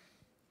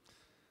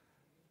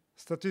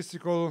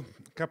 Statistical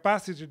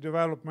capacity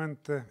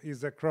development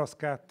is a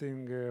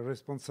cross-cutting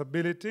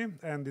responsibility,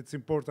 and it's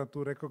important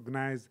to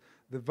recognize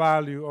the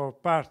value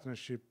of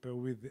partnership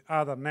with the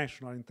other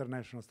national and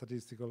international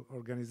statistical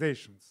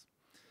organizations.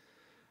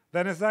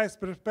 The NSI's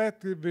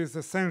perspective is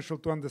essential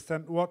to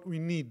understand what we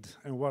need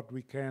and what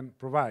we can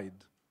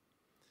provide.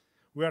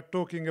 We are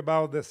talking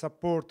about the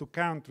support to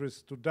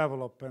countries to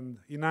develop and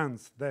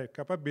enhance their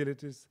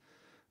capabilities.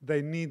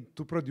 They need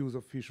to produce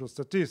official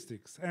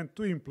statistics and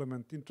to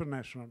implement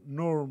international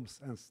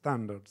norms and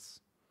standards.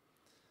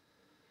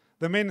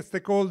 The main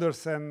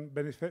stakeholders and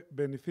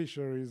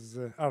beneficiaries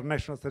are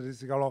national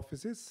statistical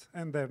offices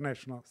and their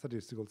national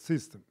statistical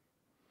system.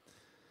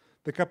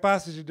 The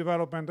capacity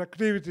development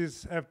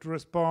activities have to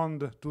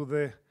respond to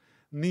the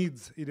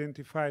needs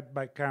identified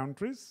by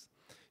countries,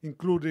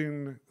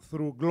 including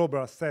through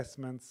global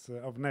assessments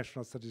of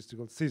national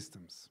statistical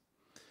systems.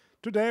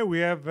 Today we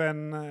have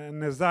an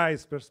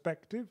NSI's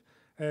perspective,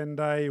 and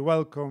I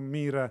welcome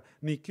Mira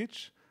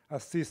Nikić,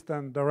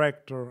 Assistant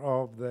Director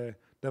of the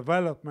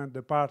Development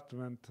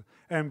Department,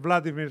 and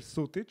Vladimir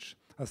Sutic,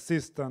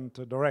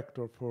 Assistant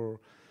Director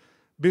for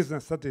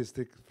Business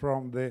Statistics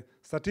from the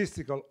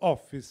Statistical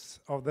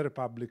Office of the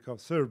Republic of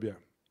Serbia.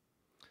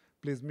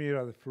 Please,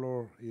 Mira, the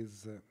floor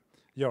is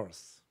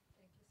yours.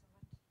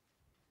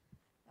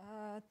 Thank you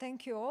so much.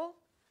 Thank you all.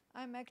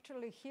 I'm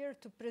actually here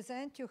to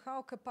present you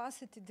how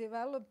capacity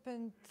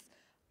development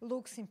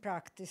looks in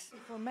practice.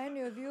 For many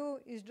of you,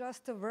 it's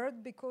just a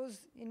word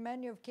because in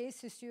many of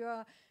cases you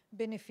are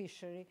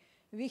beneficiary.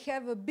 We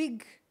have a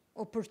big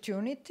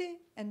opportunity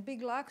and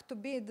big luck to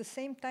be at the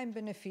same time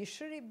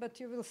beneficiary, but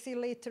you will see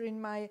later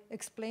in my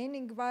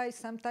explaining why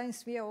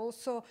sometimes we are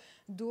also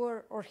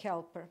doer or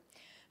helper.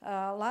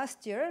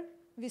 Last year,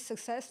 we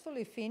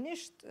successfully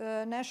finished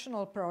a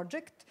national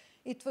project.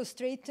 It was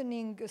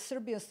strengthening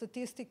Serbia's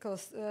statistical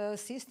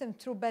system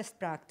through best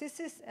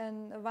practices,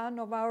 and one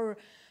of our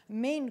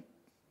main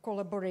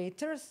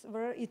collaborators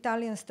were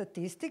Italian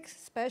statistics,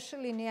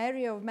 especially in the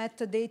area of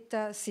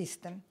metadata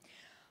system.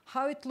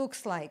 How it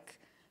looks like.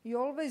 You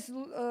always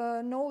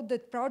know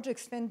that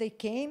projects, when they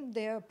came,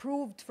 they are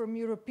approved from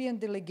European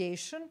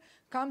delegation,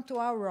 come to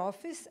our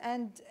office,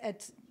 and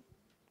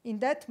in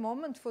that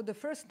moment, for the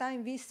first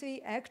time, we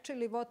see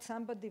actually what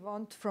somebody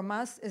wants from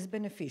us as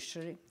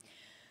beneficiary.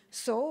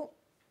 So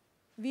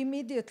we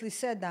immediately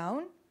sat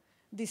down,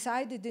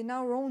 decided in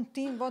our own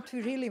team what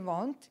we really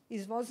want.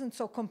 It wasn't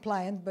so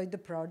compliant by the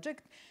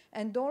project,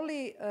 and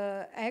only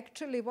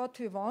actually what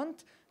we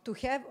want to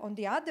have on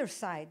the other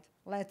side,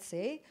 let's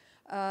say,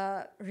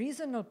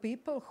 reasonable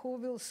people who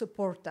will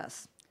support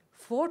us.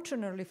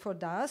 Fortunately for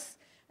us,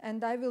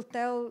 and I will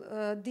tell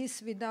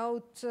this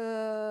without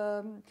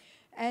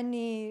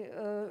any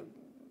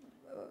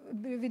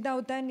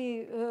without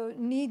any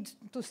need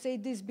to say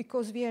this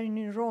because we are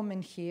in Rome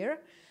and here,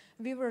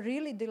 we were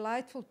really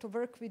delightful to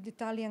work with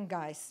Italian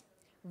guys.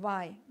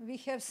 Why? We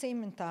have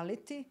same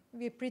mentality.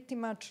 We're pretty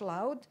much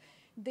loud.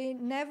 They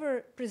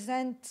never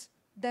present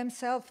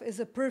themselves as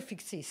a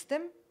perfect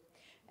system,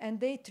 and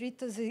they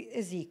treat us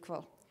as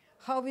equal.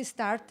 How we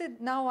started?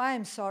 Now I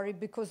am sorry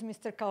because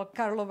Mr.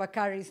 Carlo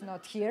Vaccari is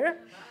not here.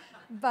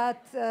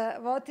 But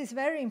what is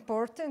very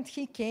important,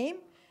 he came,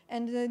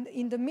 and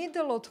in the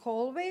middle of the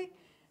hallway,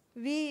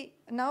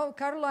 now,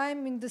 Carlo,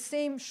 I'm in the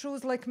same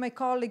shoes like my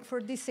colleague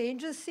for this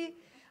agency.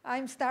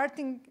 I'm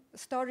starting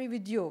story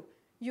with you.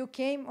 You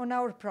came on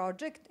our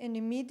project, and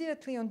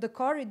immediately on the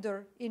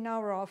corridor in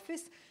our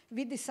office,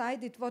 we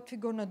decided what we're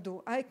going to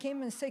do. I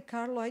came and said,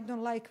 Carlo, I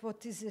don't like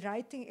what is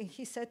writing. And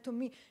he said to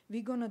me,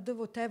 we're going to do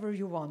whatever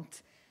you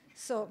want.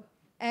 So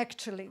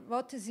actually,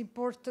 what is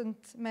important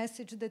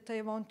message that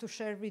I want to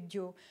share with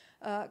you?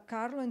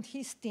 Carlo and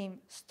his team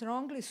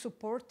strongly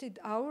supported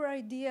our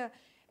idea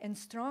and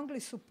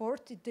strongly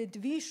supported that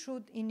we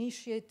should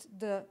initiate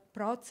the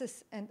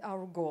process and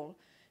our goal.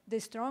 They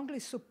strongly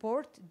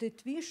support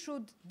that we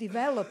should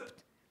develop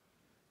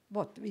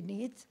what we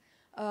need,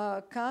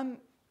 come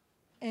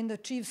and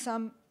achieve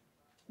some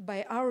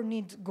by our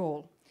need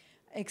goal.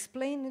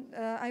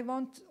 I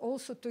want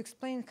also to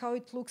explain how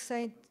it looks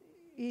like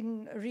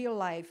in real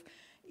life.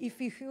 If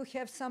you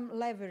have some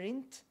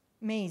labyrinth,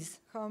 maze,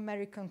 how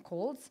American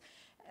calls,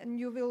 and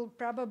you will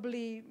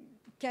probably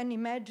can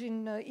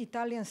imagine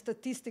Italian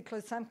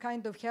statistical, some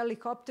kind of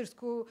helicopters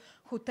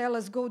who tell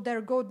us, go there,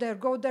 go there,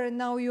 go there, and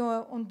now you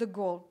are on the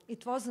goal.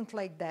 It wasn't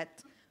like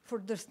that. For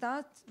the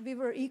start, we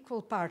were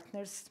equal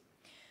partners.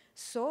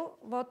 So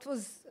what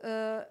was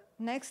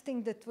next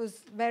thing that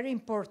was very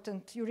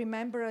important? You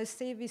remember I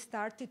say we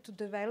started to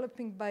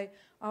developing by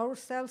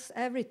ourselves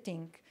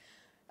everything.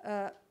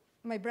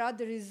 My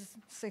brother is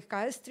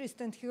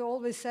psychiatrist, and he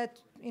always said,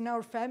 in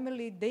our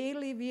family,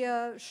 daily we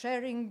are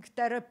sharing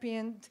therapy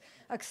and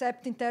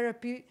accepting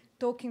therapy,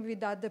 talking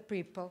with other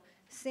people.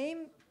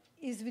 Same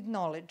is with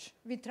knowledge.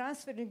 We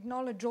transfer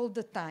knowledge all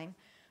the time.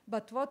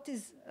 But what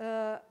is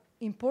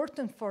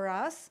important for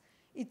us,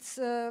 it's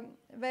a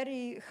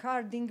very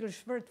hard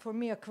English word for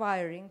me,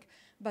 acquiring.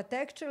 But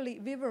actually,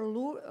 we were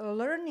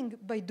learning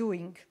by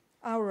doing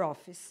our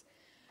office.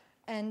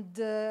 And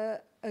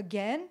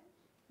again,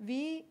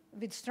 we,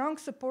 with strong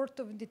support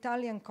of the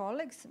Italian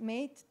colleagues,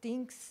 made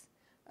things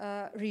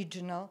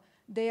regional.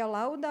 They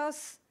allowed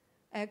us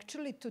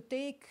actually to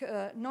take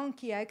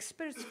non-key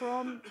experts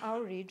from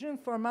our region,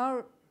 from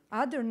our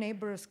other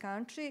neighbors'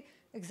 country,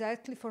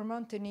 exactly for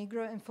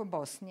Montenegro and for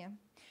Bosnia.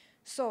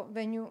 So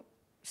when you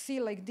see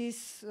like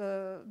this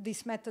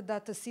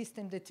metadata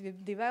system that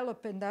we've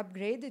developed and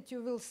upgraded,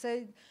 you will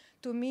say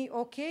to me,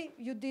 okay,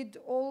 you did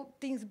all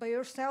things by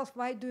yourself,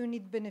 why do you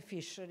need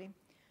beneficiary?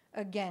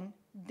 Again,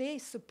 they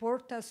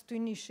support us to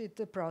initiate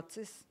the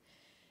process.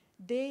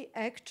 They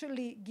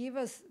actually give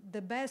us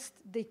the best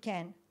they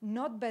can,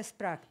 not best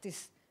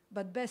practice,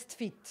 but best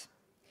fit.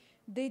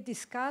 They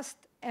discussed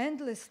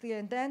endlessly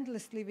and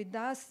endlessly with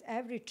us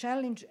every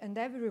challenge and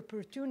every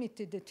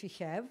opportunity that we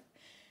have.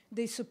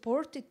 They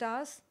supported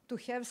us to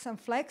have some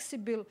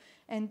flexible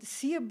and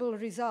seeable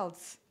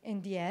results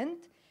in the end.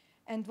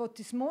 And what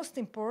is most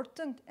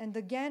important, and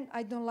again,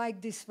 I don't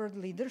like this word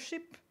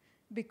leadership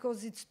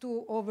because it's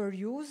too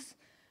overused.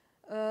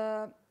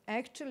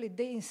 Actually,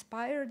 they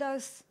inspired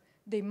us,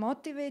 they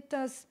motivate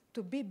us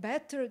to be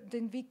better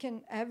than we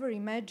can ever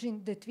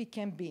imagine that we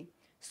can be.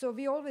 So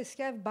we always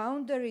have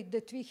boundary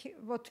that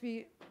what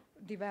we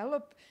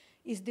develop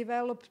is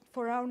developed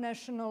for our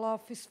national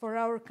office, for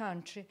our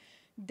country.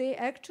 They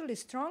actually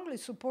strongly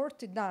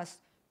supported us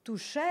to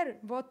share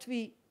what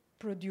we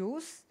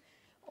produce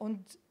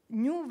on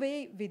new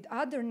way with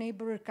other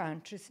neighbor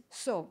countries.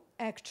 So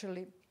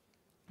actually,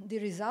 the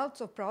results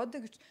of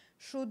products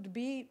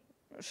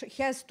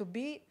has to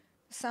be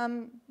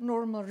some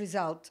normal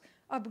result.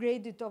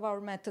 Upgraded of our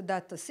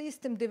metadata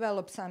system,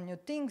 develop some new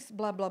things,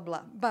 blah, blah,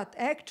 blah. But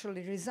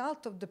actually,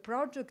 result of the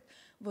project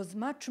was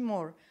much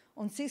more.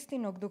 On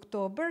 16th of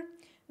October,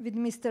 with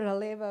Mr.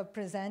 Alleva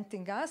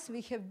presenting us,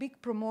 we have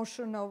big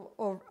promotion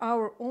of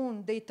our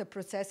own data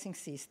processing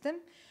system.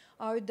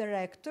 Our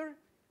director,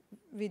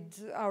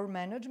 with our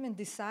management,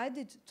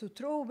 decided to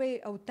throw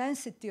away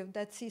authenticity of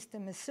that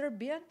system as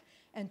Serbian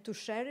and to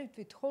share it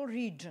with whole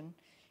region.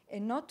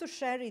 And not to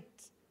share it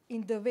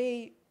in the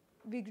way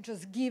we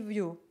just give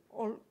you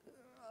or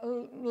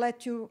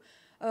let you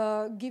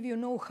give you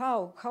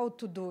know-how, how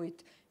to do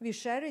it. We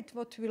share it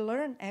what we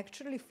learn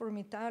actually from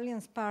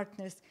Italian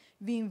partners.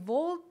 We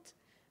involved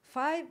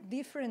 5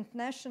 different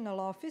national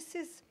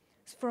offices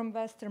from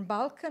Western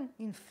Balkan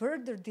in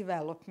further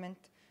development.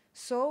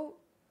 So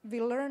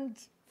we learned,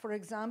 for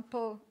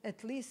example,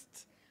 at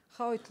least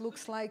how it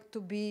looks like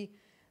to be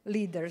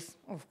leaders,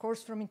 of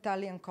course, from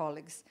Italian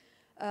colleagues.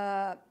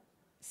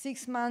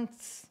 6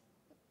 months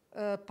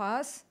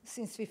pass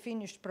since we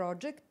finished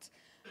project.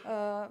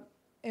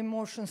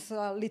 Emotions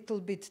a little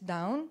bit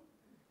down,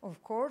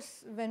 of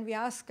course. When we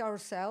ask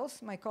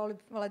ourselves, my colleague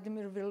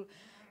Vladimir will,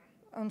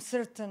 I'm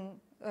certain,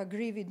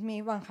 agree with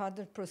me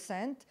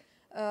 100%.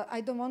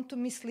 I don't want to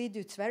mislead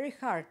you. It's very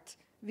hard.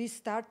 We're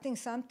starting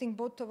something,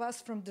 both of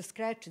us, from the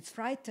scratch. It's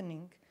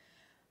frightening.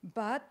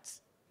 But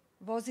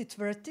was it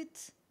worth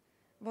it?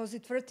 Was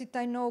it worth it?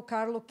 I know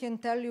Carlo can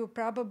tell you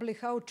probably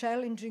how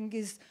challenging it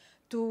is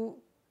to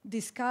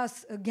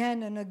discuss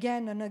again and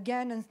again and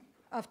again, and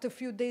after a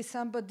few days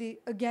somebody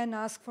again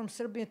asks from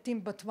Serbian team,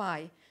 but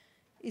why?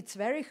 It's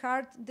very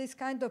hard, this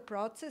kind of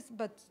process,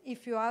 but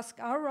if you ask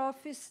our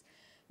office,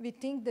 we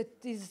think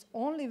that is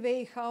only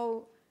way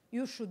how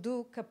you should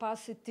do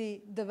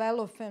capacity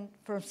development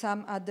for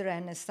some other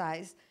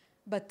NSIs.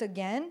 But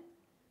again,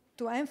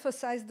 to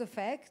emphasize the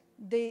fact,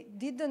 they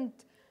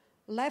didn't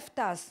left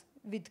us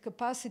with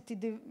capacity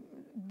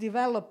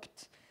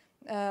developed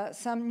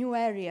some new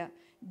area.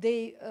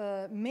 They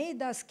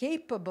made us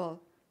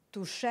capable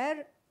to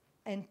share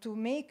and to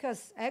make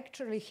us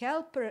actually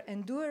helper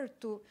and doer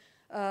to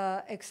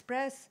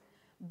express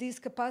this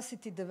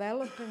capacity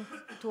development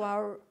to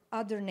our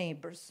other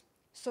neighbors.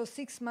 So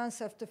 6 months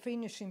after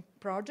finishing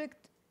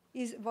project,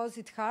 was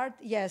it hard?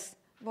 Yes.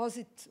 Was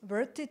it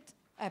worth it?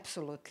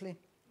 Absolutely.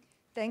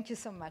 Thank you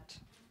so much.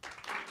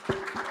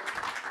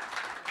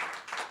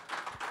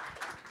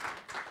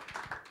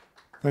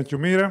 Thank you,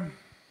 Mira.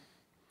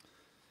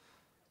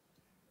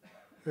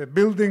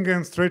 Building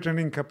and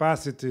strengthening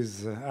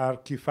capacities are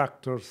key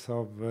factors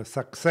of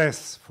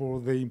success for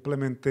the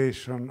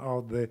implementation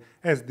of the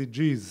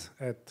SDGs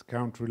at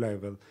country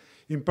level,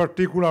 in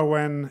particular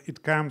when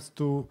it comes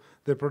to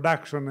the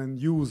production and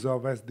use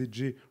of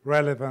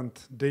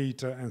SDG-relevant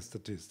data and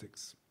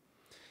statistics.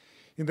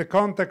 In the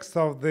context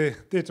of the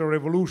data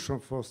revolution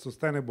for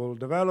sustainable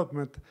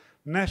development,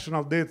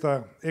 national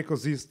data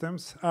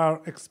ecosystems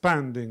are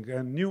expanding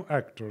and new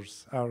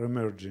actors are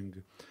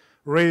emerging,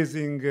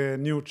 raising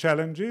new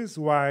challenges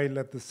while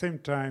at the same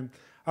time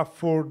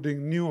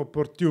affording new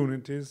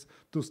opportunities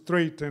to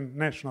strengthen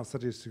national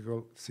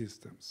statistical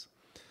systems.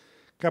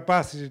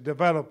 Capacity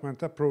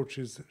development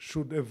approaches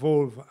should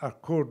evolve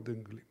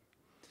accordingly.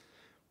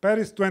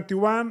 Paris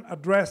 21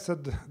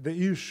 addressed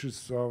the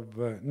issues of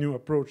new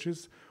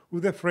approaches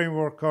with a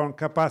framework on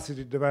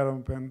capacity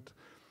development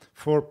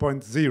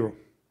 4.0.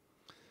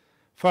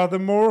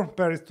 Furthermore,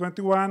 Paris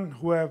 21,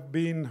 who have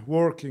been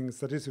working in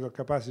statistical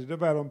capacity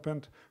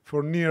development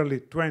for nearly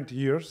 20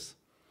 years,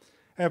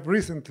 have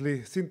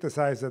recently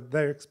synthesized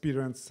their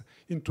experience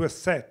into a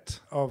set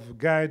of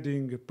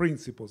guiding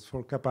principles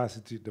for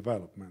capacity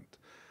development.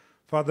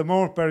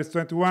 Furthermore, Paris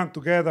 21,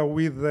 together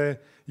with the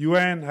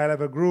UN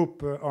High-Level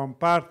Group on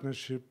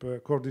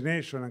Partnership,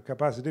 Coordination and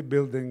Capacity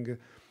Building,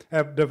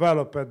 have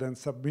developed and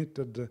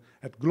submitted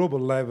at global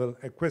level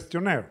a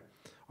questionnaire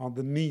on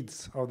the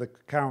needs of the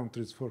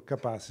countries for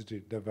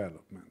capacity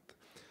development.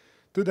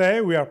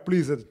 Today, we are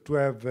pleased to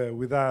have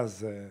with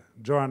us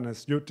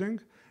Johannes Jutting,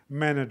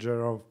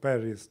 manager of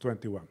Paris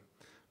 21.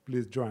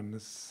 Please,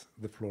 Johannes,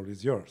 the floor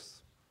is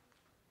yours.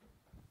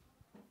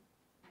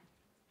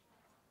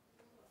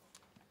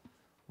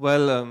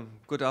 Well,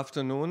 good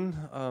afternoon.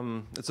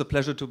 It's a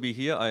pleasure to be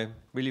here. I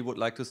really would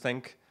like to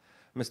thank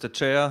Mr.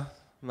 Chair,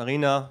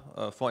 Marina,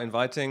 for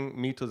inviting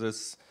me to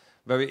this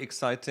very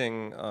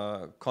exciting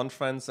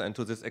conference and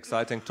to this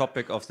exciting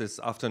topic of this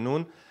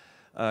afternoon,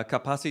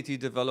 capacity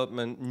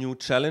development, new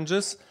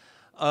challenges.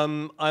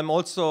 I'm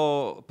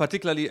also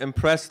particularly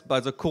impressed by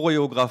the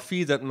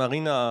choreography that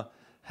Marina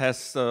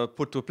has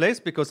put to place,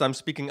 because I'm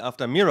speaking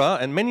after Mira,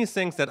 and many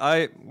things that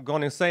I'm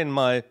going to say in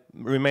my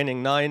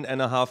remaining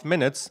 9.5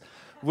 minutes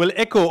will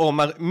echo, or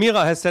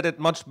Mira has said it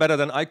much better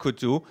than I could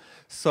do.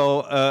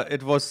 So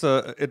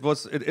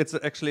it's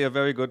actually a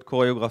very good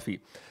choreography.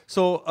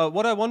 So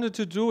what I wanted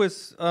to do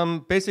is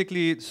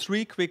basically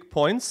 3 quick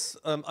points.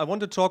 I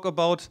want to talk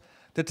about,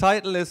 the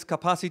title is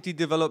Capacity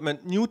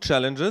Development, New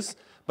Challenges,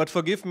 but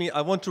forgive me,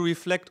 I want to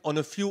reflect on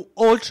a few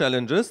old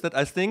challenges that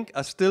I think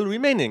are still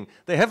remaining.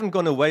 They haven't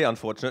gone away,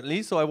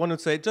 unfortunately, so I want to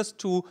say just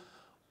 2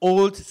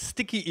 old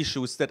sticky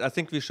issues that I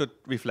think we should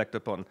reflect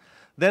upon.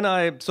 Then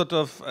I sort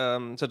of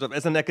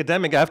as an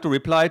academic, I have to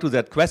reply to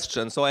that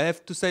question. So I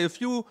have to say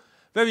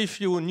very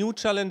few new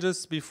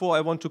challenges before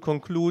I want to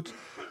conclude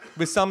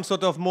with some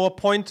sort of more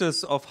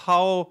pointers of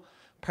how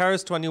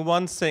Paris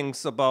 21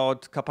 thinks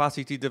about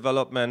capacity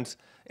development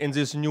in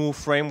this new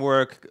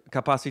framework,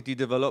 Capacity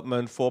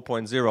Development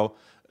 4.0.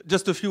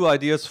 Just a few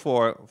ideas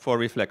for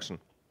reflection.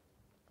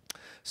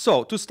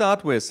 So to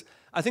start with,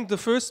 I think the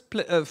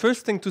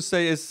first thing to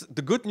say is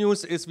the good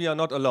news is we are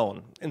not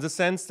alone, in the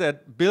sense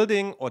that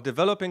building or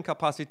developing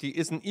capacity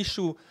is an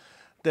issue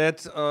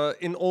that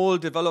in all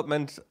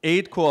development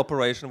aid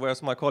cooperation,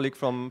 whereas my colleague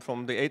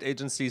from the aid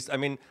agencies, I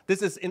mean,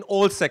 this is in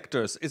all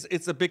sectors.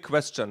 It's a big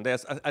question.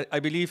 I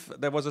believe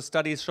there was a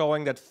study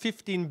showing that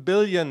 $15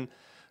 billion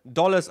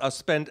are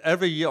spent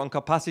every year on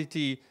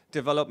capacity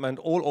development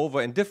all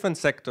over in different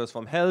sectors,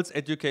 from health,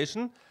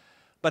 education.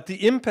 But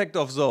the impact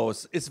of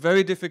those is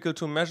very difficult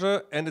to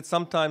measure, and it's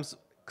sometimes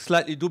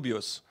slightly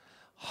dubious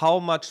how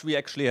much we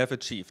actually have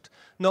achieved.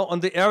 Now,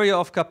 on the area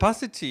of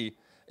capacity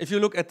If you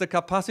look at the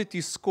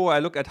capacity score, I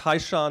look at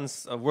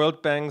Haishan's,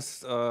 World Bank's,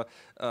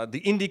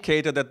 the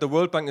indicator that the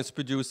World Bank is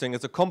producing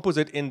is a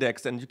composite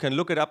index, and you can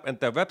look it up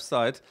at their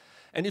website.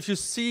 And if you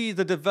see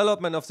the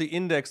development of the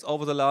index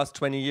over the last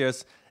 20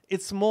 years,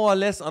 it's more or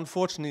less,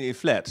 unfortunately,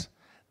 flat.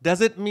 Does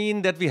it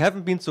mean that we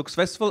haven't been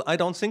successful? I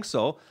don't think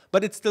so.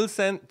 But it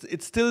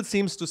still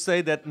seems to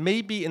say that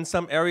maybe in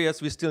some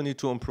areas we still need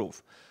to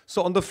improve.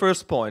 So on the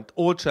first point,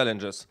 all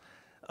challenges.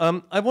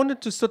 I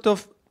wanted to sort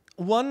of,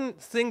 one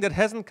thing that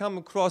hasn't come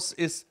across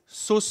is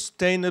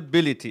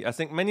sustainability. I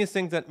think many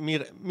things that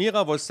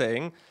Mira was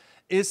saying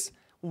is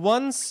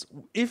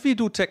if we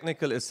do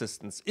technical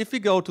assistance, if we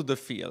go to the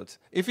field,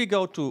 if we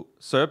go to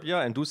Serbia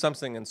and do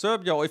something in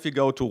Serbia, or if we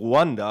go to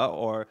Rwanda,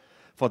 or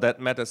for that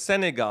matter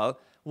Senegal,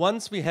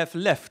 once we have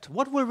left,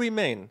 what will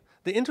remain?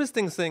 The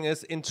interesting thing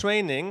is in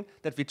training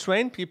that we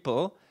train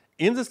people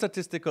in the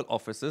statistical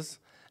offices,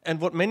 and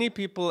what many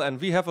people,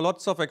 and we have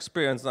lots of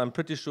experience, I'm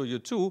pretty sure you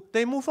too,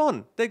 they move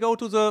on. They go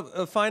to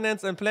the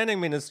finance and planning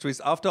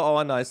ministries after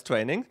our nice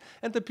training,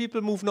 and the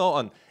people move now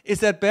on. Is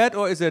that bad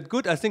or is that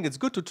good? I think it's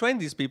good to train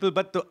these people,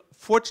 but the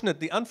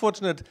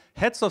unfortunate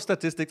heads of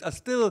statistics are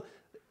still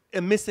a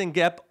missing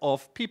gap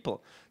of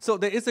people. So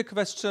there is a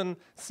question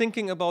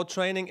thinking about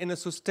training in a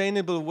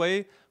sustainable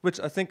way, which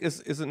I think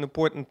is an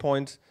important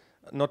point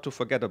not to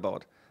forget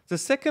about. The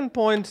second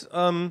point,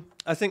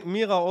 I think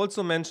Mira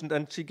also mentioned,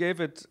 and she gave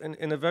it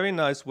in a very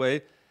nice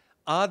way,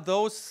 are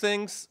those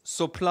things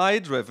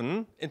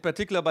supply-driven, in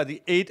particular by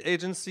the aid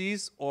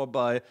agencies or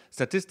by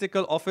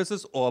statistical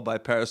offices or by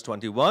Paris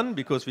 21,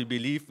 because we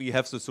believe we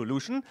have the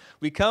solution.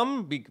 We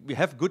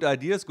have good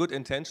ideas, good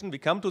intention. We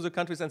come to the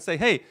countries and say,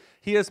 hey,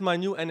 here's my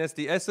new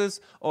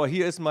NSDSs, or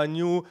here is my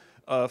new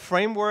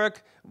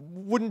framework.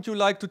 Wouldn't you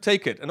like to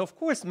take it? And of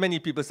course, many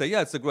people say,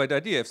 yeah, it's a great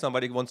idea. If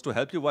somebody wants to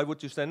help you, why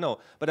would you say no?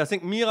 But I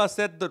think Mira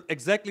said that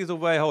exactly the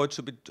way how it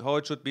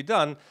should be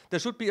done. There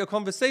should be a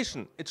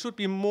conversation. It should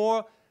be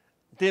more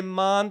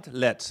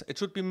demand-led. It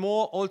should be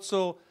more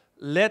also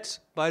led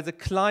by the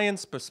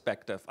client's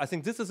perspective. I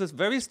think this is a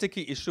very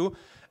sticky issue,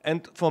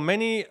 and for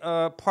many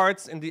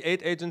parts in the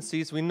aid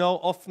agencies, we know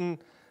often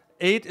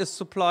aid is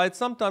supplied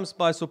sometimes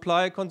by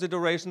supplier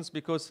considerations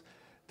because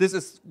this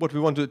is what we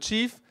want to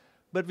achieve,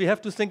 but we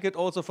have to think it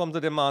also from the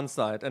demand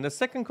side. And the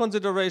second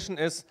consideration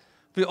is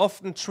our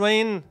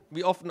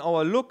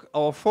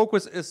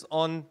focus is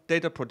on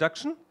data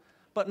production,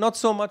 but not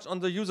so much on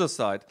the user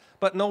side.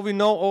 But now we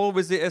know all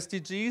with the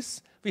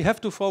SDGs, we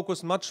have to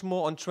focus much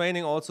more on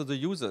training also the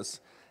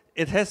users.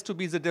 It has to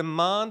be the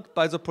demand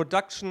by the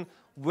production,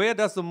 where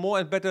does the more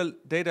and better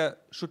data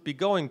should be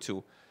going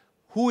to?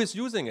 Who is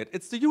using it?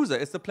 It's the user,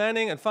 it's the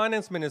planning and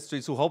finance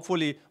ministries who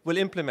hopefully will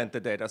implement the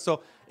data.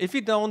 So if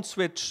we don't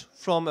switch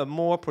from a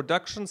more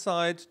production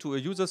side to a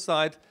user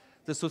side,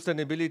 the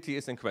sustainability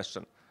is in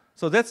question.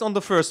 So that's on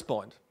the first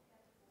point.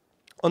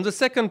 On the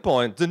second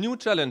point, the new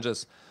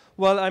challenges.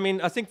 Well, I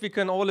mean, I think we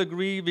can all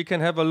agree we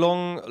can have a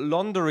long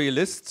laundry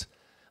list.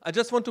 I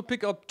just want to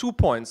pick up 2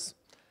 points.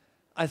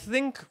 I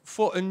think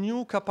for a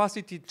new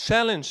capacity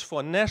challenge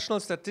for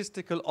national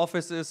statistical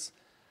offices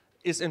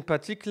is in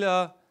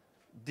particular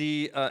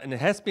and it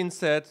has been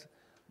said,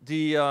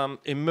 the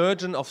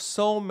emergence of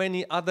so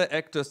many other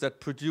actors that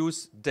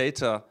produce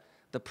data.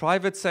 The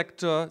private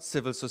sector,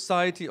 civil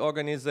society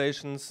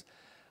organizations,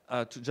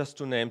 just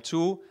to name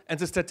 2. And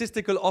the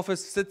statistical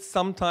office sits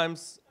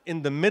sometimes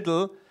in the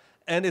middle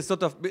and is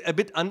sort of a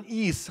bit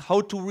unease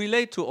how to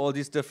relate to all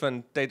these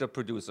different data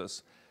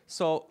producers.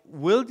 So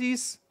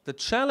the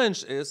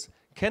challenge is,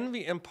 can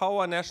we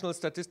empower national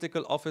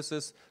statistical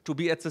offices to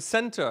be at the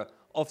center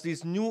of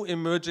this new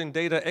emerging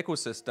data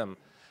ecosystem?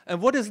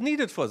 And what is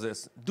needed for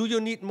this? Do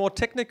you need more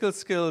technical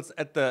skills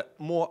at the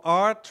more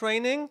R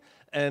training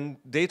and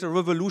Data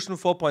Revolution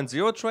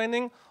 4.0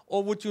 training?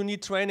 Or would you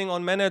need training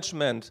on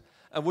management?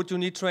 And would you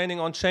need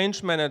training on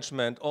change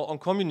management or on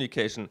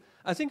communication?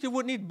 I think you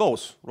would need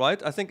both,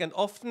 right? I think, and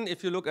often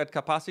if you look at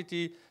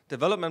capacity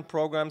development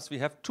programs, we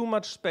have too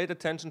much paid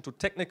attention to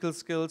technical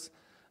skills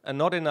and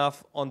not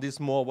enough on these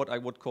more what I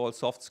would call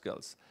soft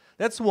skills.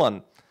 That's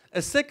one.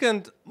 A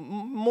second,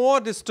 more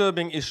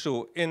disturbing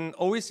issue in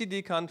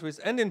OECD countries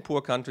and in poor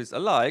countries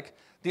alike,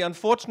 the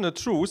unfortunate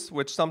truth,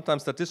 which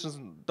sometimes statisticians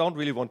don't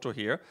really want to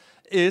hear,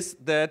 is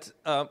that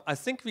I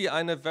think we are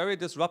in a very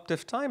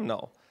disruptive time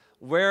now,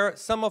 where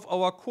some of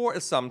our core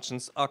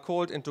assumptions are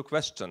called into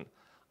question.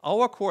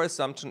 Our core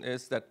assumption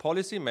is that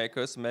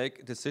policymakers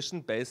make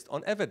decisions based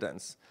on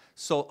evidence.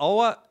 So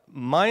our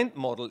mind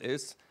model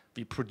is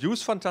we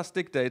produce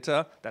fantastic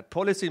data, that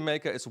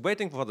policymaker is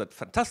waiting for that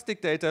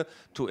fantastic data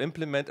to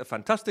implement a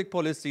fantastic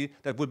policy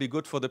that will be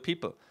good for the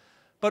people.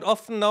 But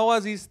often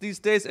nowadays, these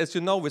days, as you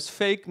know, with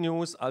fake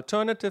news,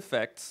 alternative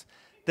facts,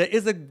 there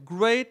is a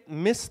great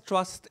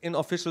mistrust in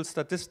official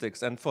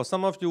statistics. And for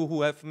some of you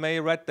who may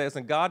read, there's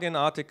a Guardian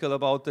article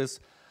about this,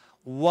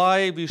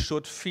 why we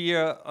should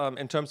fear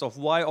in terms of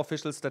why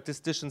official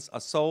statisticians are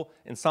so,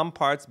 in some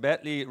parts,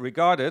 badly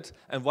regarded,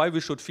 and why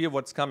we should fear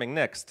what's coming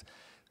next.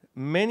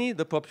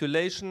 The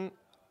population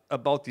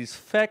about these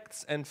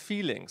facts and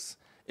feelings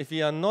if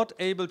we are not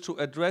able to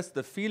address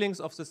the feelings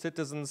of the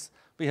citizens,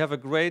 we have a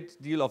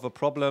great deal of a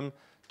problem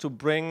to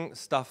bring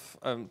stuff,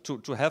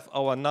 to have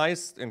our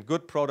nice and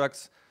good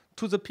products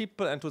to the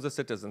people and to the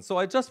citizens. So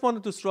I just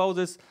wanted to throw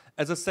this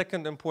as a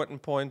second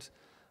important point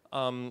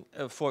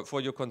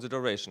for your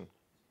consideration.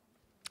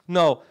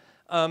 Now,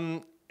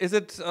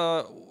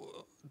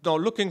 now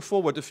looking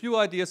forward, a few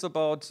ideas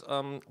about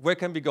where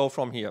can we go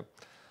from here.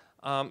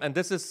 And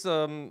this is,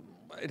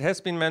 it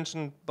has been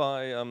mentioned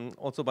by,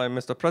 also by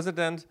Mr.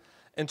 President,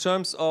 in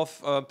terms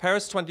of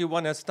Paris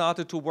 21 has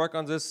started to work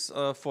on this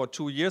for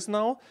 2 years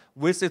now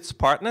with its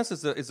partners.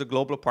 It's a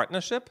global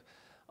partnership,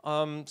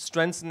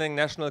 strengthening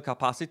national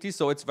capacity.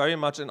 So it's very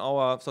much in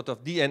our sort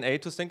of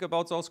DNA to think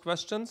about those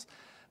questions.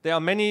 There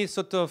are many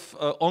sort of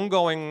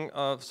ongoing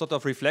sort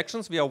of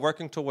reflections. We are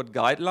working toward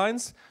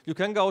guidelines. You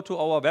can go to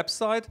our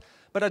website,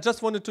 but I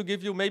just wanted to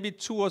give you maybe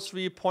 2 or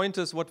 3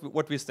 pointers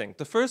what we think.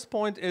 The first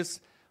point is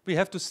we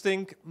have to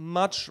think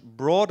much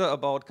broader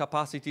about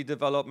capacity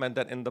development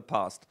than in the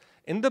past.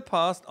 In the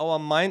past, our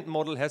mind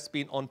model has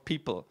been on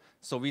people.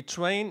 So we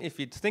train, if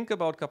we think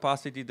about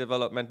capacity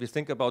development, we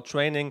think about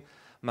training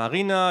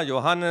Marina,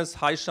 Johannes,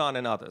 Haishan,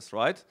 and others,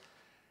 right?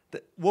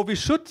 What we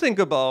should think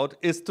about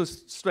is to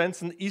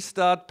strengthen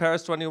Istat,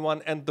 Paris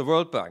 21, and the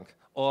World Bank,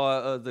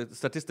 or the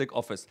Statistic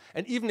Office.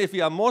 And even if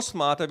we are more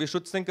smarter, we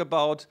should think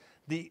about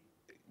the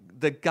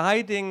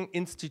guiding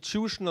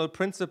institutional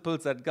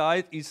principles that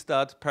guide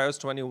Istat, Paris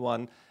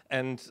 21,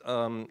 and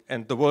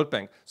the World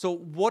Bank. So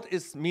what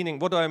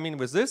do I mean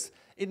with this?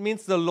 It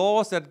means the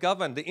laws that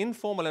govern, the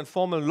informal and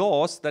formal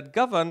laws that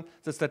govern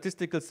the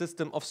statistical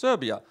system of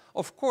Serbia.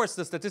 Of course,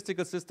 the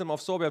statistical system of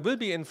Serbia will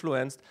be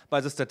influenced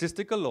by the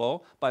statistical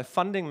law, by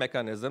funding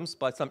mechanisms,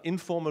 by some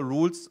informal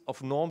rules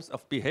of norms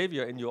of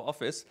behavior in your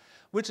office,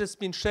 which has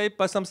been shaped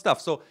by some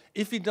stuff. So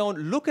if we don't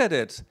look at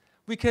it,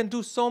 we can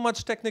do so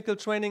much technical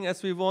training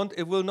as we want,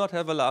 it will not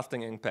have a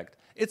lasting impact.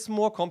 It's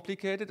more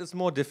complicated, it's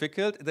more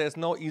difficult, there's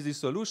no easy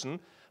solution,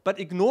 but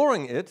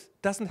ignoring it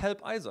doesn't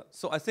help either.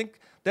 So I think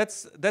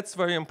that's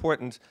very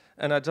important,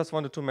 and I just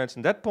wanted to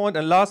mention that point.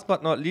 And last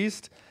but not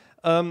least,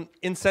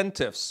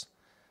 incentives.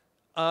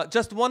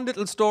 Just one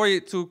little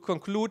story to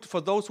conclude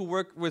for those who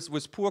work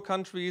with poor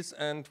countries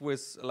and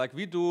with, like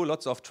we do,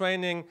 lots of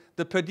training,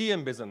 the per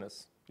diem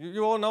business.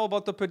 You all know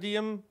about the per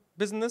diem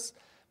business?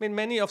 I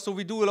mean, so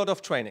we do a lot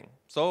of training.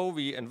 So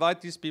we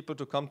invite these people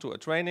to come to a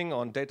training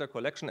on data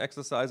collection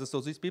exercises. So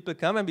these people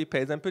come and we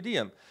pay them per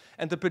diem.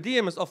 And the per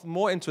diem is often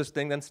more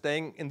interesting than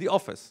staying in the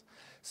office.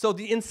 So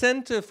the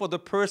incentive for the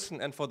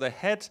person and for the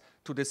head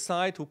to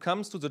decide who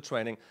comes to the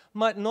training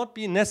might not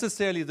be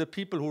necessarily the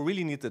people who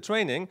really need the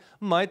training,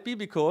 might be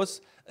because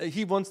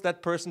he wants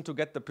that person to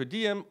get the per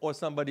diem, or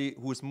somebody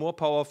who is more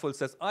powerful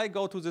says, I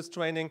go to this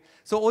training.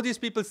 So all these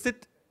people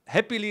sit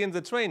happily in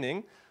the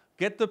training,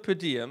 get the per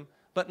diem,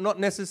 but not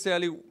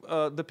necessarily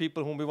the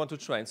people whom we want to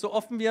train. So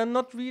often we are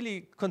not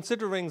really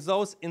considering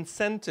those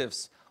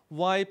incentives,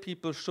 why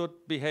people should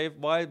behave,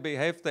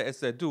 as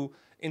they do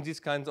in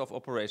these kinds of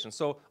operations.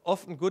 So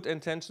often good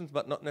intentions,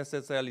 but not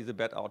necessarily the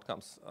bad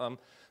outcomes,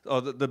 or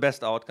the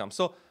best outcomes.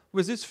 So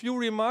with these few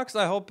remarks,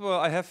 I hope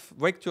I have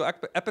waked your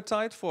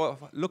appetite for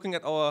looking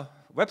at our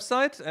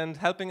website and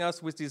helping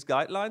us with these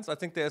guidelines. I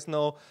think there's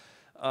no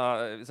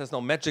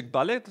magic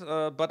bullet,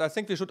 but I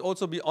think we should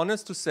also be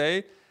honest to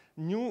say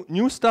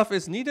new stuff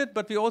is needed,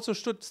 but we also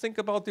should think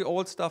about the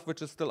old stuff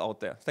which is still out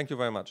there. Thank you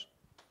very much.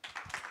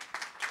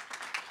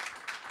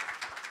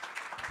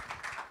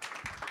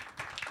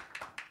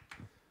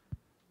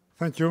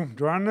 Thank you,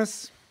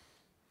 Johannes.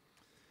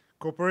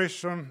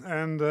 Cooperation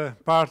and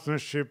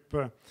partnership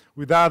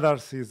with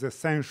others is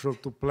essential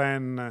to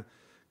plan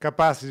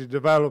capacity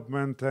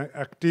development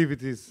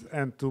activities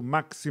and to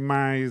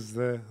maximize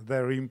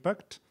their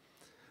impact.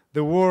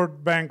 The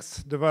World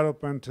Bank's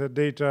Development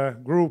Data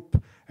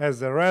Group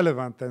has a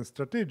relevant and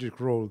strategic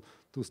role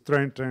to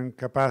strengthen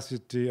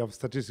capacity of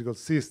statistical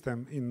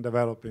system in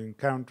developing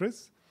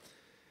countries.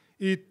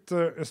 It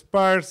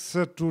aspires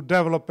to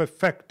develop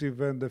effective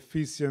and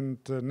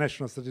efficient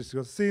national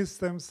statistical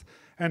systems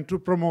and to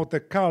promote a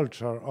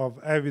culture of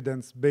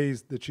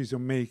evidence-based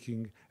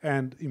decision-making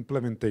and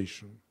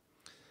implementation.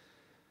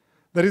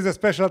 There is a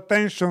special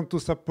attention to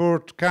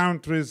support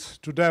countries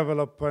to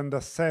develop and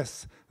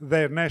assess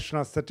their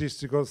national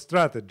statistical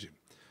strategy,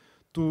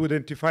 to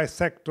identify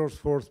sectors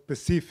for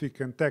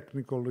specific and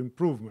technical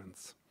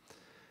improvements.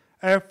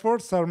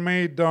 Efforts are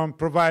made on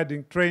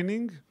providing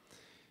training,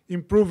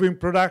 improving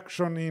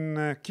production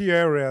in key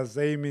areas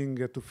aiming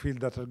to fill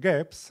data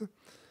gaps,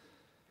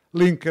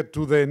 linked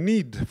to the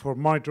need for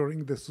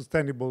monitoring the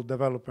Sustainable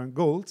Development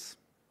Goals,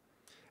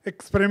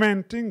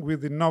 experimenting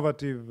with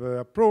innovative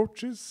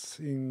approaches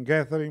in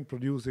gathering,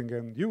 producing,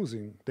 and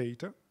using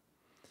data,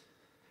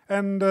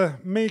 and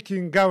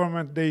making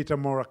government data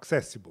more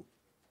accessible.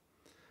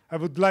 I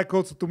would like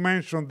also to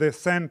mention the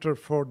Center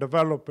for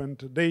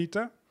Development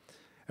Data,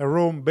 a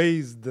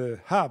Rome-based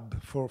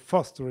hub for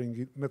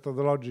fostering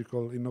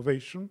methodological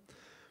innovation,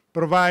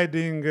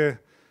 providing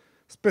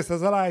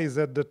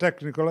specialized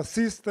technical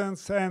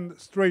assistance and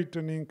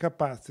strengthening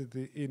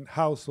capacity in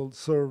household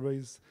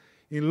surveys,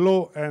 in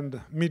low and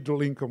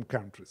middle income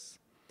countries.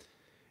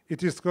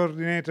 It is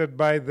coordinated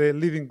by the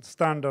Living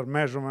Standard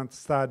Measurement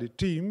Study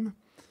team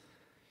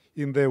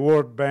in the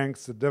World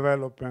Bank's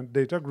Development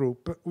Data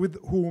Group, with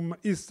whom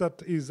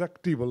Istat is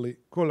actively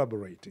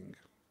collaborating.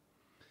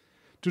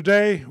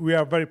 Today, we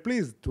are very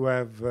pleased to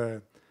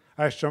have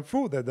Aishan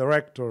Fu, the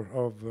director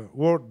of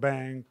World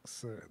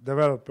Bank's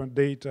Development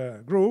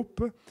Data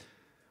Group,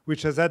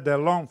 which has had a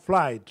long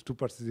flight to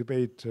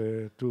participate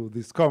to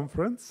this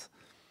conference.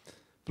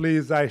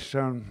 Please,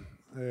 Aishan,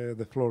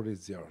 the floor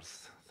is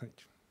yours. Thank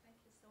you. Thank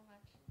you so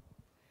much.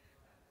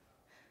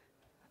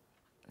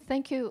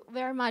 Thank you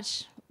very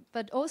much,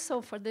 but also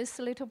for this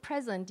little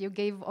present you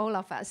gave all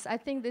of us. I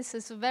think this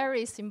is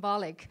very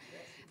symbolic. Yes.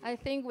 I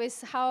think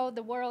with how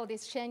the world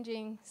is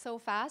changing so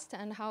fast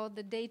and how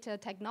the data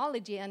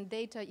technology and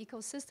data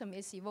ecosystem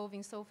is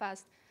evolving so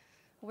fast,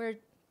 we're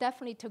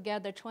definitely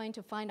together trying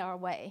to find our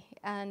way.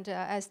 And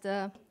as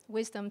the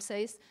wisdom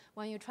says,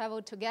 when you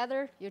travel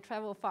together, you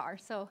travel far.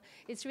 So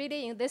it's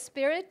really in this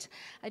spirit.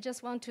 I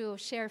just want to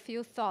share a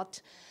few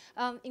thoughts.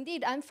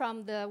 Indeed, I'm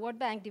from the World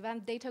Bank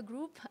Development Data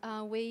Group.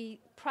 We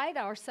pride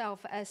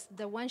ourselves as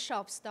the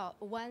one-stop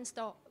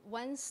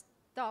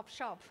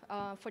shop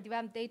for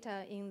development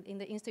data in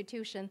the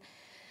institution,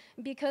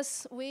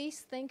 because we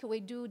think we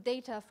do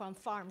data from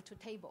farm to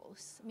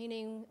tables,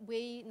 meaning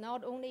we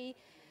not only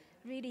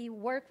really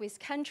work with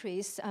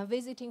countries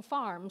visiting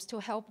farms to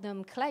help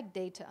them collect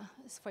data,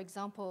 for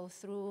example,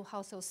 through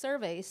household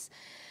surveys,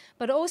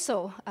 but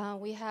also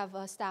we have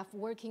staff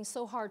working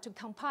so hard to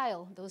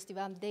compile those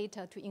development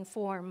data to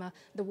inform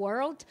the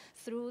world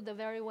through the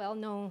very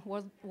well-known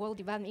World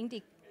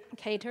Development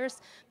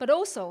Indicators, but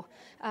also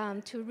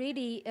to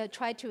really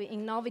try to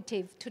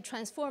innovative to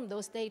transform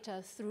those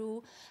data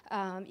through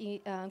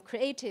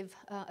creative,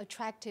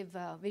 attractive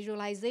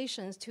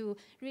visualizations to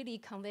really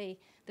convey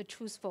the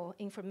truthful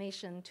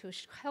information to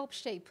help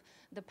shape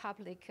the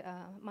public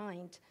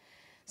mind.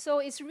 So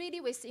it's really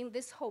within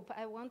this hope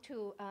I want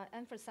to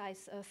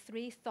emphasize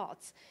three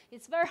thoughts.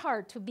 It's very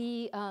hard to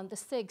be the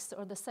sixth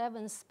or the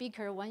seventh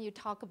speaker when you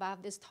talk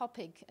about this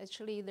topic.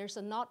 Actually, there's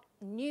a not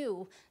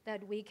new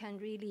that we can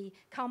really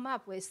come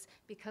up with,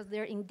 because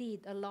there are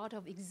indeed a lot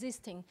of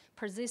existing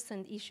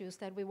persistent issues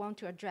that we want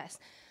to address.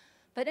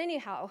 But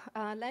anyhow,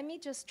 let me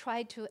just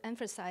try to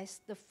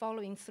emphasize the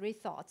following three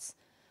thoughts.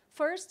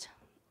 First,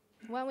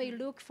 when we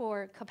look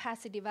for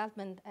capacity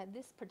development at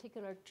this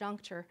particular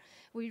juncture,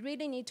 we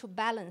really need to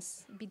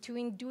balance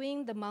between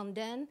doing the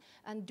mundane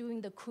and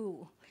doing the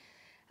cool.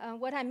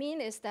 What I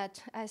mean is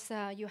that, as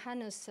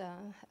Johannes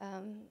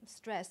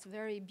stressed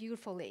very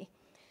beautifully,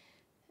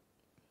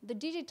 the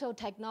digital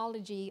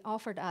technology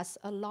offered us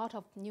a lot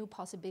of new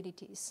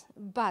possibilities,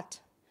 but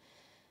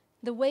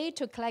the way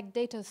to collect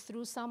data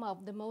through some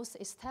of the most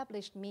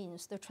established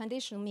means, the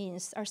traditional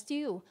means, are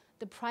still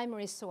the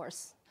primary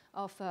source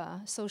of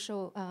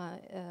social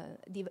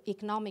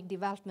economic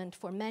development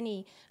for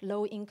many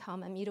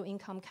low-income and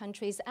middle-income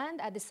countries, and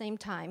at the same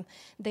time,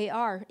 they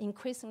are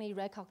increasingly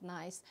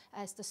recognized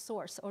as the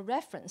source or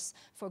reference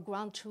for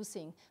ground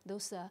truthing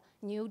those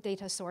new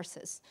data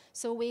sources.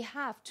 So we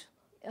have to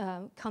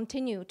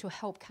continue to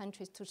help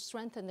countries to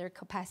strengthen their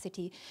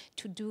capacity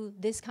to do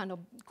this kind of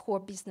core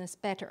business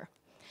better.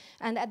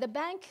 And at the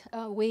bank,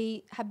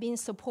 we have been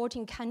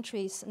supporting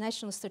countries'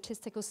 national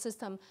statistical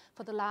system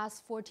for the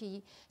last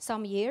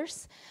 40-some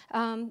years.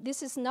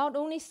 This is not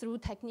only through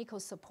technical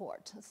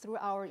support, through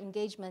our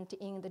engagement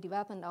in the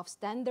development of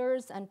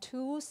standards and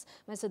tools,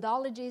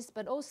 methodologies,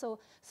 but also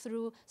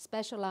through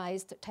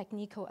specialized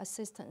technical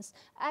assistance.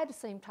 At the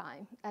same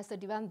time, as the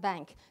development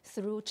bank,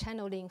 through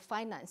channeling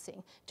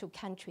financing to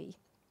country.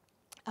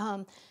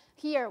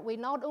 Here, we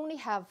not only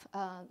have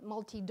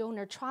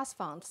multi-donor trust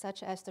funds,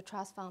 such as the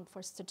Trust Fund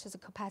for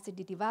Statistical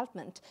Capacity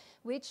Development,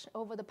 which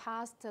over the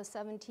past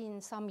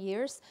 17-some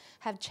years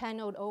have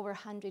channeled over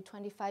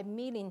 $125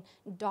 million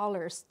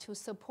to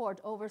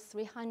support over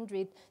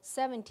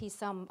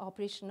 370-some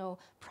operational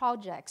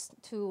projects,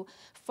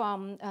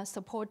 from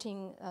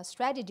supporting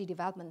strategy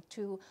development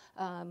to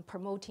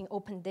promoting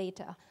open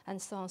data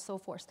and so on and so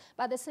forth.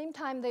 But at the same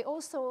time, they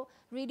also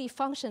really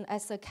function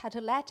as a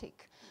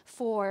catalytic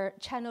for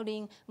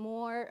channeling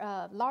more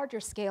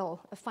larger scale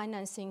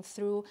financing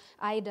through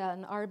IDA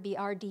and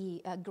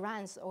RBRD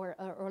grants or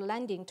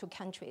lending to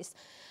countries.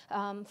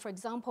 For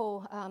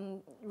example,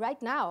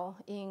 right now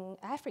in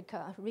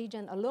Africa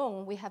region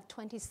alone, we have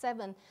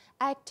 27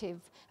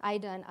 active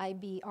IDA and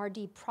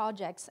IBRD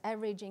projects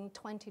averaging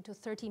 $20 to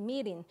 $30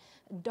 million.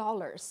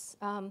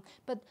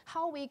 But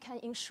how we can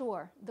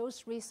ensure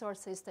those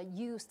resources are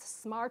used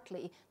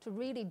smartly to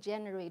really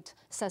generate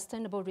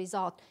sustainable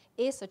results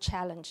is a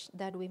challenge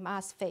that we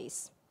must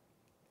face.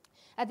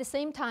 At the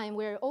same time,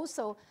 we're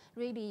also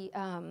really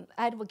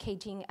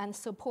advocating and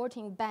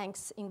supporting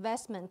banks'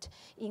 investment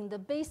in the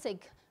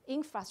basic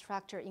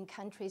infrastructure in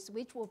countries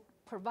which will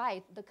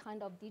provide the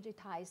kind of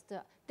digitized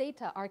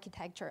data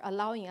architecture,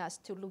 allowing us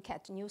to look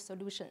at new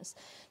solutions.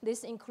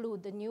 This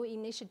includes the new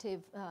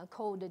initiative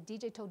called the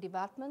Digital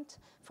Development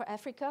for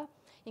Africa,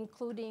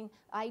 including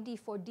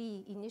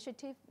ID4D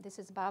initiative. This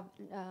is about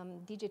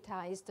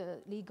digitized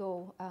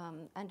legal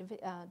and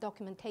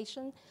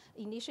documentation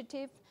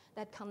initiative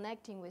that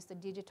connecting with the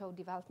digital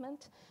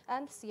development,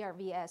 and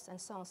CRVS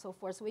and so on and so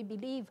forth. So we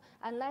believe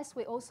unless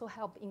we also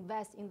help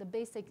invest in the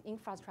basic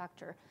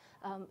infrastructure,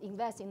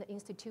 invest in the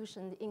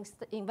institution,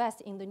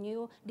 invest in the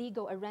new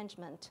legal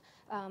arrangement,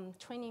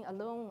 training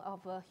alone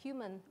of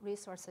human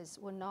resources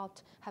will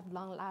not have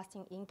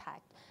long-lasting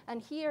impact. And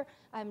here,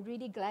 I'm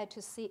really glad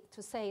to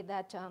say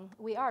that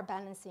we are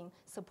balancing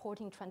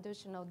supporting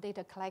traditional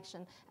data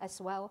collection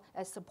as well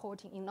as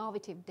supporting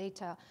innovative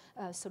data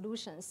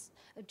solutions.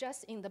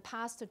 Just in the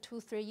past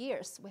 2-3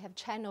 years, we have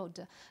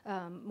channeled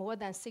more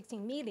than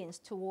 16 million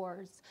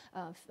towards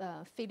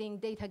filling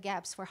data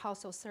gaps for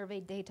household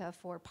survey data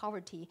for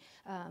poverty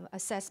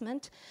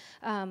assessment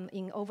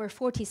in over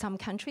 40-some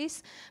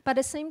countries. But at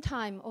the same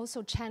time,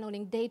 also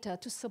channeling data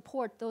to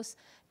support those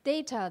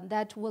data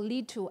that will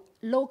lead to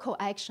local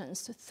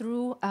actions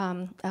through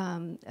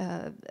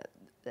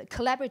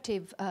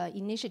collaborative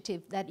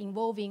initiative that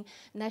involving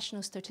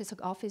national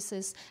statistical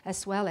offices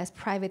as well as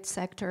private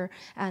sector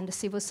and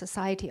civil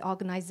society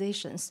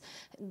organizations.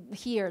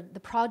 Here, the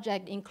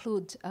project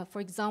includes, for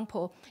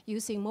example,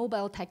 using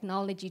mobile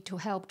technology to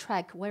help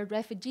track where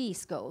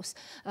refugees go,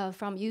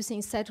 from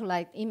using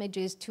satellite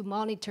images to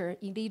monitor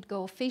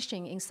illegal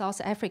fishing in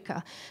South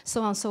Africa, so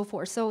on and so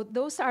forth. So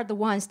those are the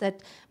ones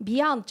that,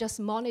 beyond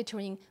just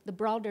monitoring the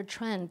broader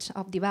trend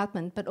of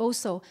development, but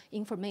also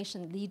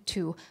information lead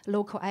to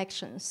local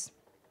actions.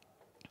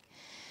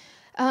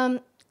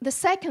 The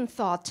second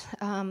thought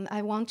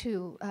I want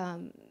to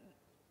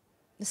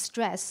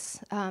stress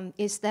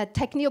is that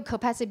technical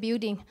capacity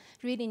building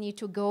really need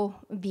to go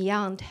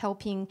beyond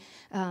helping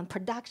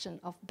production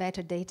of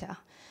better data.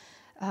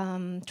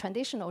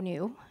 Traditional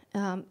new,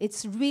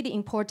 it's really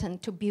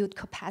important to build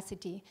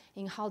capacity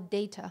in how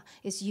data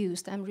is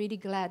used. I'm really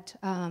glad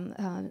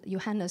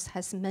Johannes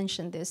has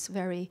mentioned this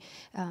very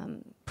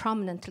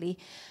prominently.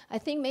 I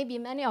think maybe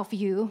many of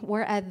you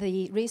were at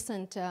the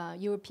recent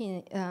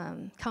European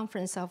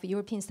Conference of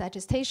European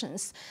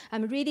Statisticians.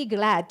 I'm really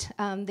glad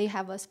they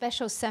have a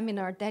special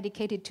seminar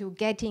dedicated to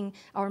getting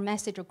our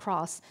message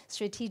across,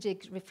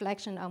 strategic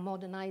reflection on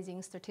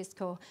modernizing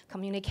statistical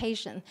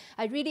communication.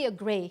 I really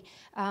agree,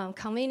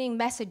 convening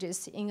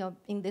messages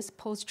in this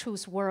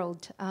post-truth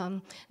world,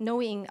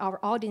 knowing our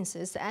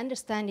audiences,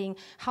 understanding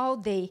how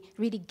they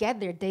really get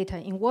their data,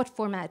 in what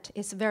format,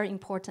 is very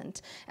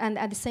important. And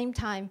at the same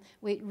time,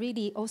 we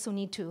really also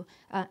need to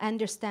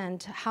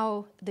understand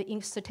how the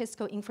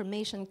statistical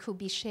information could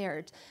be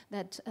shared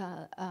that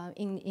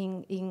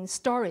in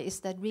stories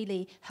that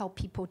really help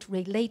people to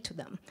relate to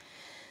them.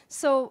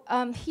 So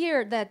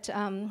here that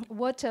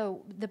what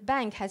the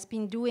bank has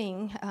been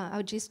doing,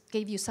 I'll just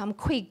give you some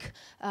quick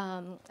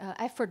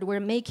effort we're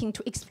making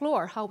to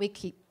explore how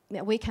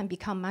we can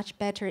become much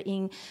better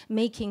in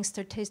making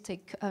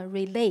statistics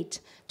relate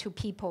to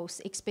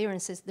people's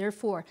experiences,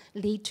 therefore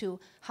lead to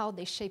how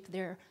they shape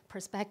their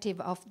perspective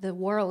of the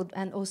world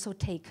and also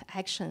take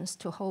actions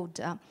to hold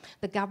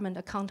the government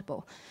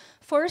accountable.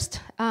 First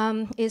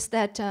is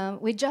that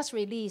we just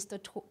released the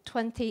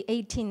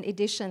 2018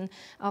 edition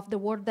of the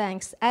World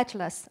Bank's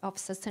Atlas of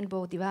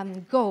Sustainable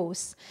Development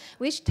Goals,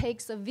 which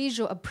takes a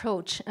visual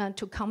approach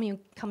to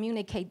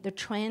communicate the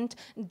trend,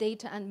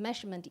 data, and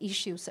measurement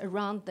issues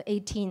around the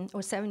 18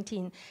 or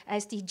 17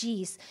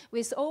 SDGs,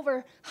 with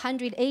over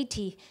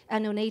 180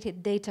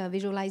 annotated data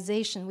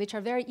visualization, which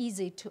are very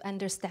easy to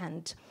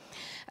understand.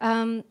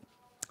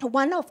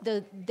 One of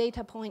the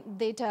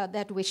data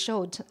that we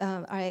showed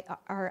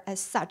are as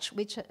such,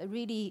 which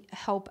really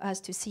help us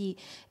to see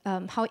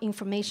how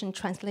information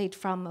translates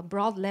from a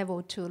broad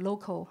level to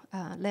local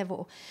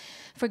level.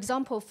 For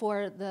example,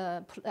 for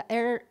the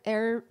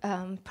air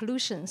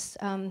pollutions,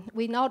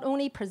 we not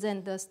only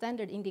present the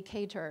standard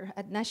indicator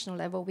at national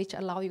level, which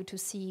allow you to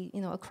see,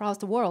 across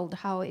the world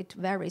how it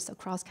varies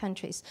across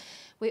countries.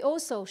 We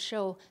also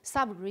show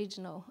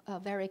sub-regional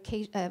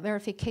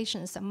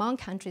verifications among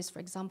countries, for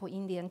example,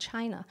 India and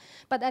China.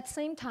 But at the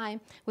same time,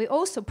 we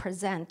also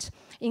present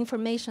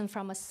information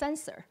from a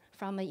sensor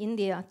from an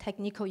India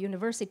Technical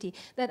University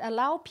that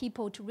allow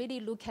people to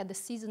really look at the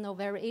seasonal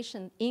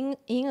variation in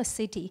a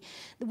city,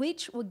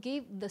 which will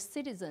give the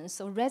citizens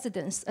or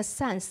residents a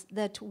sense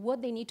that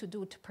what they need to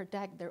do to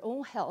protect their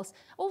own health,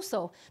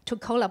 also to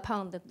call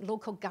upon the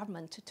local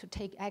government to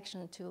take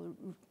action to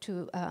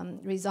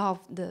resolve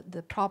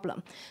the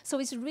problem. So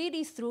it's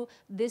really through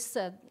this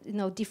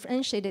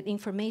differentiated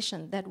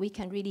information that we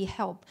can really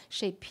help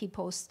shape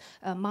people's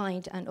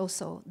mind and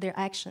also their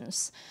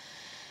actions.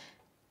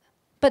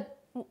 But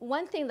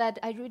one thing that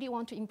I really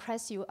want to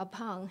impress you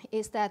upon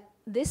is that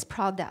this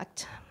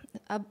product,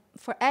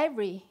 for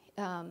every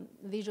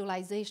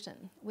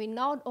visualization, we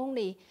not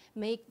only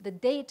make the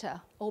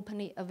data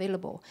openly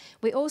available,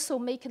 we also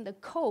make the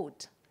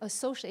code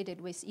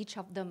associated with each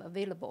of them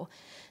available,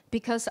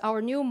 because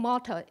our new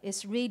motto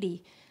is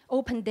really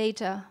open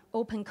data,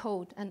 open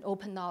code and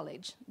open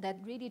knowledge that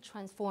really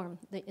transform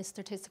the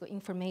statistical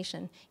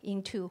information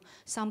into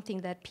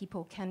something that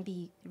people can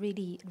be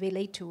really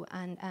relate to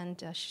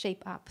and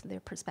shape up their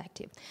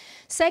perspective.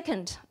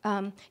 Second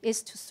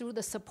is through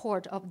the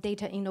support of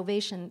data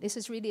innovation. This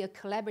is really a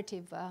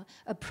collaborative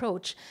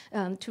approach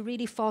to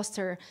really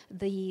foster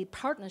the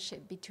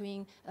partnership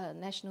between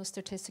national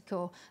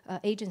statistical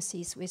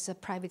agencies with the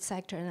private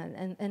sector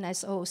and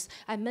NSOs.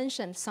 I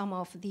mentioned some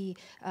of the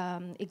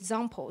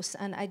examples,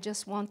 and I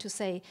just want to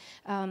say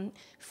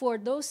for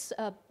those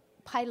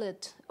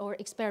pilot or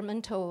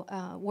experimental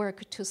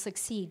work to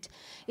succeed,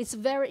 it's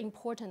very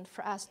important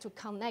for us to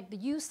connect the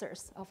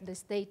users of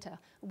this data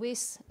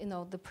with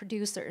the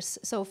producers.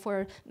 So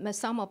for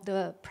some of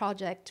the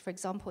project, for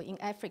example, in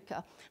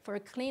Africa, for a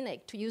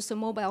clinic to use the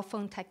mobile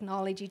phone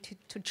technology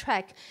to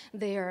track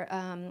their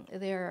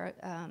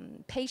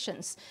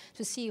patients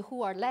to see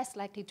who are less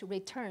likely to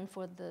return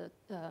for the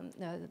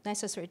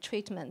necessary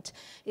treatment,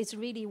 it's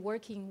really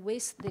working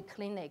with the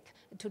clinic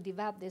to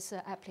develop this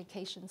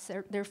application.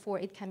 So therefore,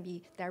 it can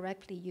be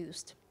directly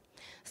used.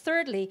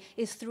 Thirdly,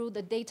 is through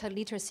the data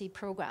literacy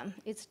program.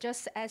 It's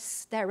just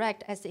as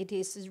direct as it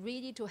is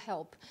really to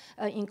help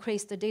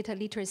increase the data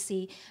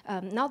literacy,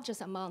 not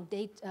just among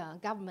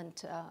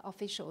government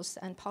officials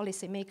and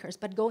policymakers,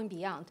 but going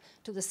beyond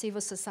to the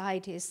civil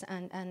societies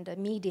and the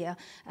media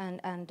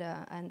and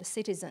the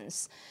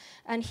citizens.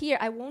 And here,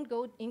 I won't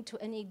go into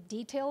any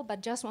detail,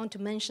 but just want to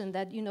mention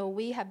that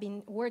we have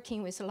been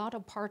working with a lot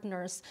of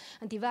partners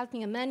and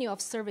developing a menu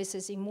of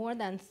services in more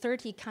than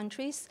 30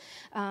 countries.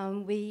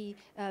 We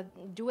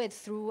do it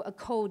through a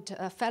code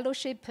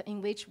fellowship in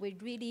which we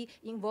really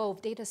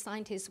involve data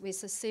scientists with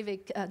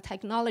civic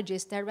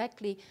technologists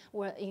directly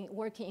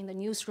working in the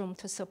newsroom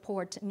to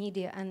support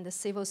media and the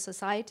civil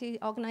society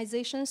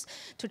organizations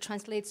to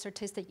translate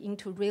statistics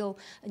into real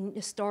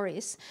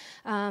stories.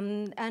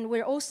 And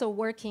we're also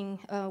working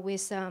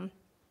with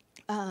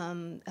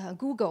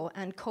Google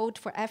and Code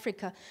for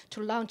Africa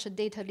to launch a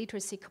data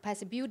literacy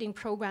capacity building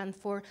program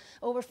for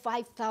over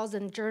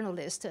 5,000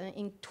 journalists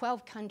in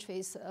 12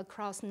 countries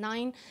across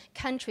 9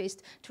 countries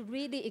to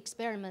really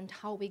experiment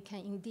how we can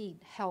indeed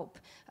help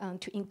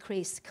to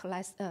increase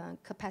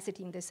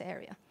capacity in this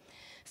area.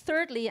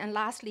 Thirdly and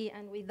lastly,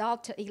 and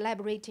without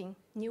elaborating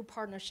new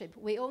partnership,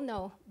 we all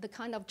know the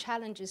kind of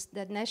challenges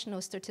that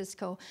national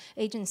statistical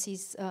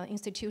agencies,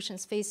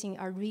 institutions facing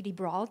are really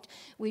broad.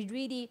 We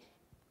really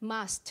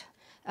must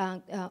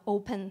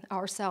open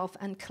ourselves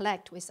and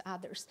collect with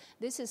others.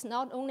 This is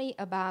not only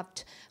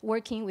about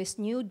working with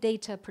new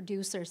data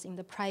producers in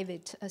the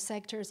private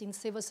sectors, in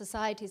civil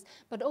societies,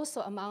 but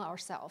also among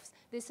ourselves.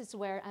 This is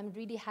where I'm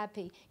really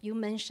happy you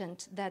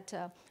mentioned that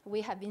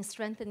we have been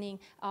strengthening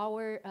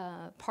our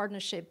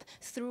partnership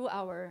through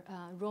our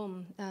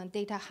Rome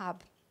Data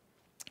Hub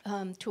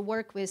to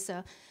work with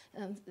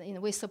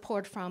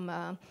support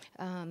from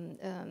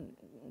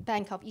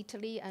Bank of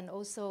Italy and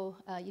also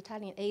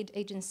Italian aid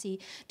agency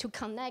to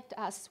connect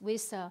us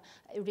with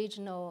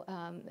regional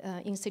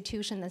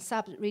institutions and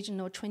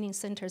sub-regional training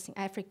centers in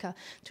Africa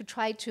to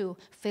try to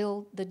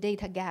fill the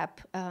data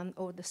gap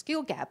or the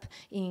skill gap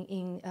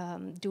in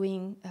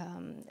doing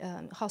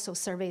household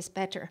surveys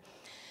better.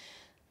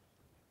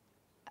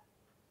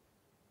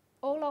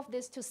 All of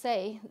this to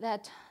say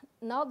that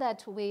now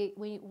that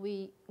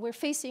we're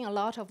facing a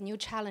lot of new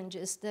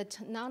challenges that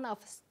none of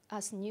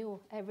us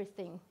knew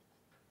everything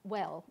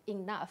well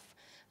enough.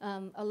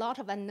 A lot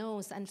of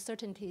unknowns,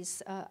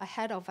 uncertainties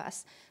ahead of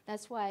us.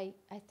 That's why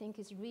I think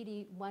it's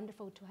really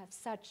wonderful to have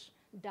such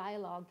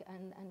dialogue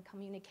and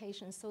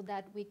communication so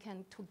that we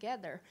can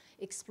together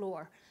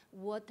explore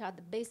what are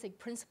the basic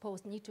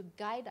principles need to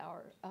guide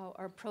our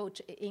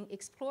approach in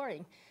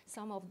exploring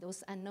some of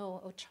those unknown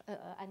or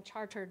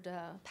uncharted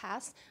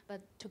paths, but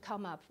to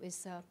come up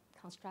with a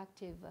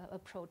constructive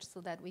approach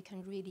so that we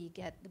can really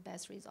get the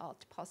best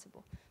result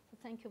possible. So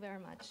thank you very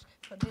much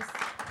for this.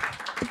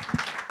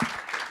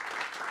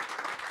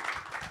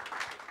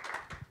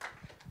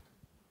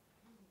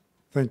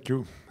 Thank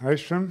you,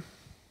 Aisha.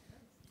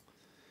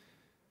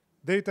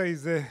 Data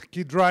is a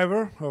key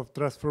driver of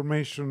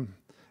transformation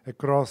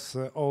across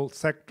all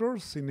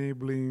sectors,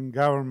 enabling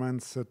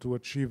governments to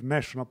achieve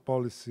national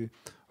policy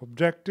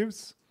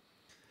objectives.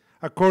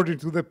 According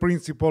to the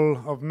principle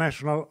of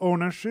national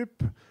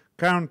ownership,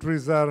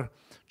 countries are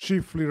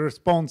chiefly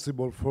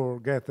responsible for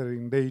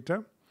gathering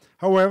data.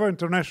 However,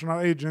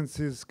 international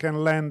agencies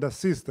can lend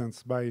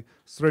assistance by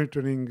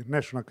strengthening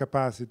national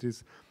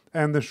capacities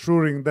and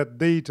ensuring that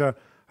data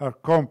are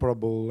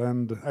comparable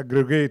and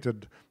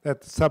aggregated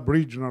at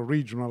sub-regional,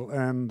 regional,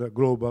 and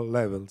global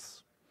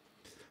levels.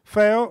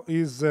 FAO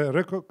is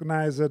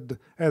recognized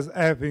as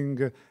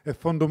having a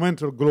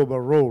fundamental global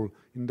role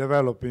in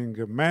developing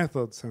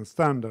methods and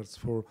standards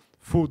for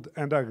food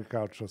and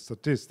agriculture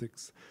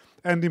statistics,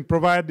 and in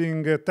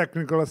providing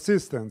technical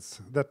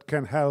assistance that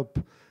can help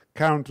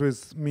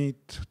countries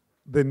meet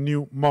the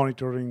new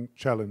monitoring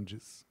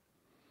challenges.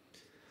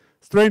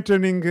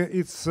 Strengthening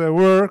its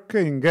work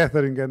in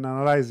gathering and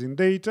analyzing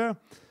data,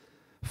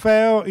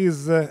 FAO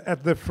is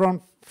at the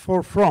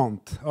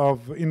forefront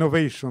of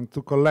innovation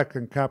to collect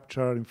and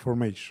capture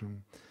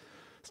information,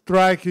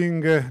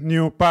 striking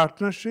new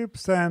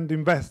partnerships and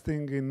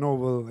investing in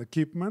novel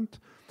equipment,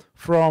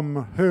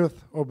 from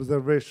Earth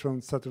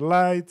observation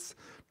satellites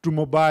to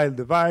mobile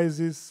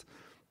devices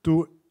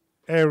to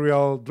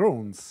aerial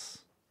drones.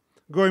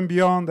 Going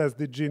beyond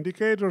SDG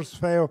indicators,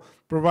 FAO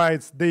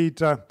provides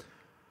data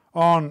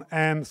on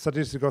and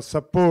statistical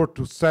support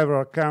to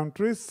several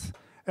countries,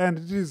 and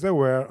it is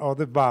aware of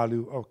the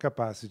value of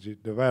capacity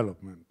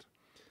development.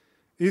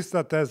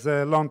 Istat has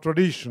a long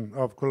tradition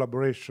of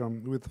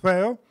collaboration with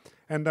FAO,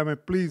 and I'm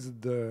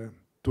pleased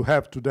to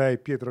have today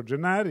Pietro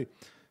Gennari,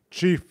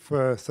 Chief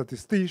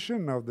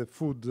Statistician of the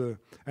Food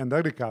and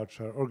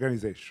Agriculture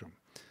Organization.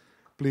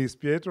 Please,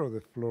 Pietro,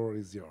 the floor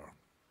is yours.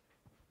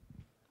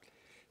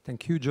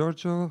 Thank you,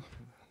 Giorgio.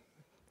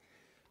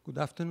 Good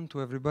afternoon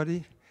to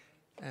everybody.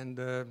 And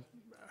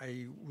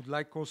I would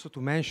like also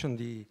to mention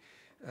the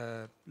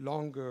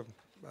long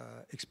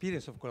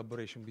experience of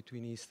collaboration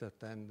between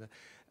Istat and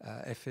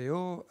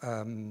FAO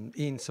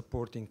in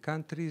supporting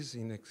countries,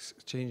 in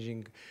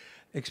exchanging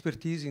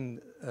expertise, in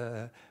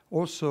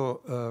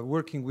also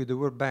working with the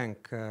World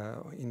Bank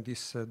in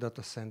this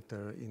data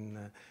center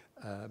in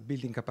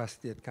building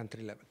capacity at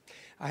country level.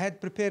 I had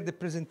prepared the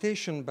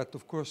presentation, but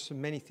of course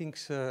many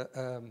things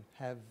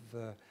have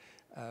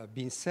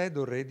been said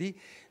already.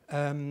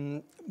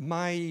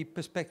 My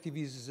perspective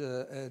is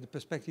the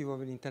perspective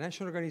of an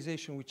international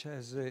organization which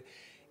has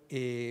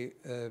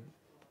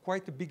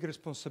quite a big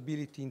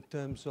responsibility in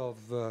terms of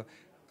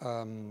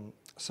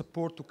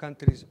support to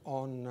countries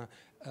on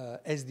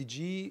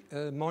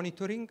SDG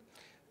monitoring.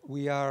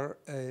 We are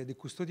the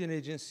custodian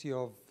agency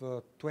of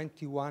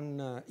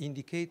 21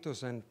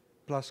 indicators and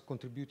plus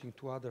contributing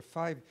to other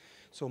 5.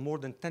 So more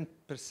than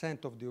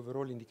 10% of the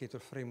overall indicator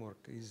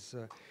framework is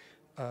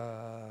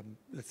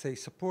let's say,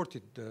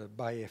 supported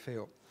by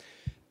FAO.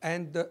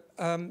 And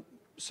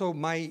so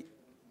my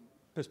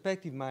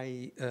perspective,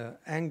 my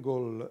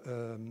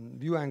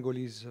view angle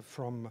is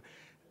from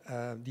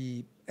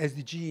the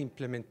SDG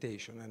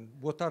implementation and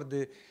what are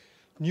the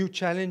new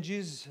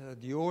challenges,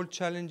 the old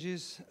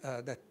challenges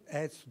that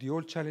adds to the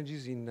old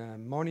challenges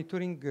in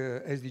monitoring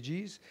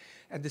SDGs.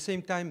 At the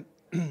same time,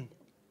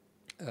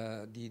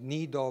 the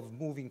need of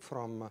moving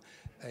from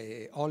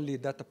only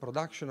data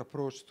production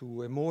approach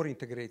to a more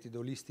integrated,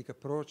 holistic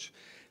approach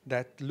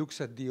that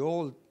looks at the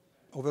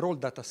overall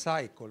data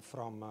cycle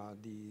from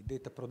the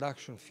data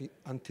production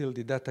until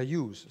the data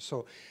use.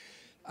 So,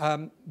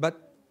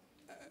 but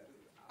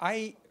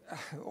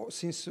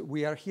since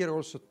we are here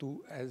also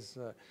as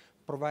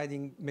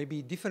providing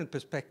maybe different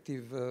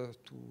perspective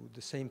to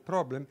the same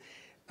problem,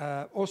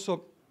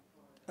 also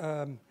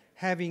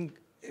having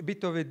a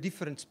bit of a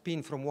different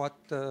spin from what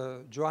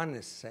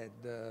Johannes said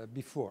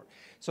before.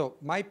 So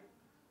my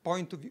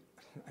point of view,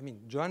 I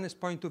mean, Johannes'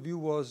 point of view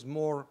was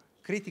more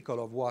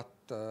critical of what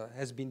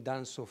has been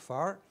done so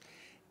far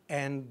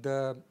and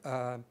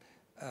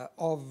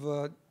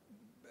of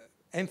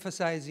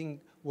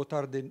emphasizing what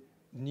are the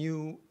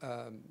new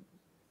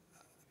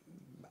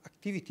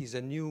activities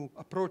and new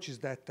approaches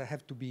that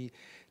have to be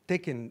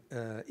taken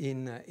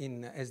in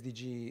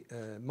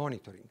SDG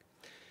monitoring.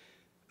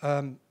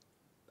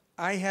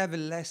 I have a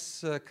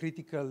less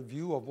critical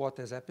view of what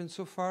has happened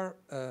so far.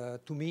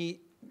 To me,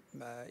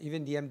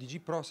 even the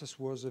MDG process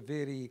was a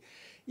very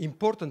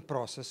important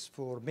process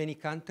for many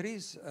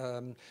countries.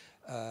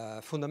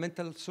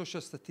 Fundamental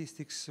social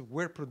statistics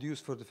were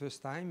produced for the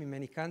first time in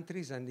many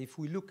countries, and if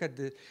we look at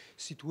the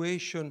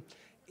situation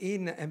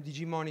in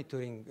MDG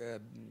monitoring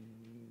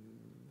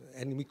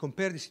and we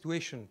compare the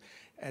situation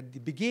at the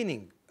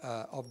beginning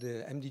of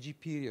the MDG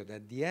period,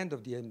 at the end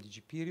of the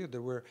MDG period,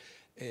 there were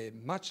a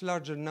much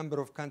larger number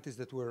of countries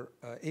that were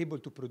able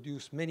to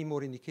produce many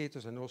more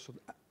indicators and also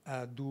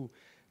do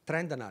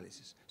trend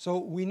analysis. So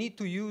we need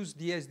to use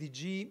the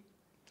SDG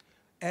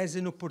as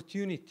an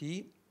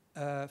opportunity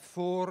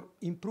for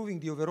improving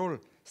the overall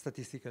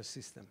statistical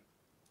system.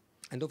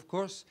 And of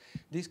course,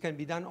 this can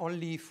be done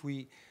only if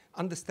we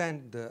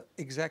understand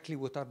exactly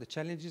what are the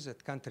challenges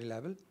at country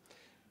level.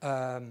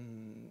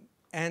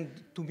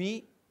 And to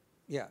me,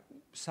 yeah,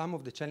 some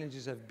of the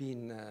challenges have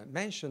been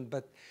mentioned,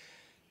 but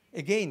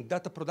again,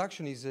 data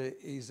production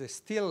is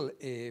still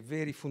a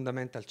very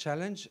fundamental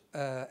challenge.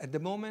 At the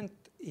moment,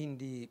 in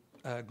the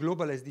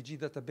global SDG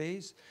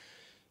database,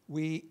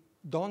 we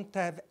don't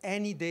have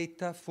any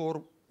data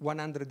for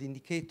 100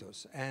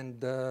 indicators. And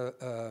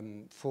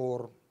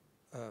for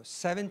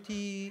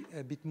 70,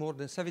 a bit more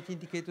than 70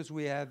 indicators,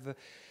 we have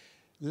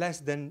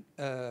less than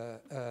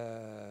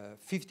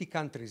 50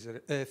 countries,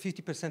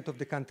 50% of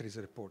the countries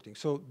reporting.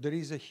 So there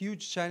is a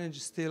huge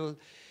challenge still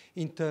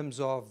in terms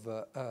of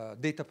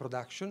data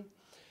production.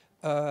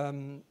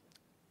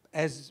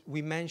 As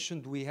we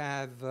mentioned, we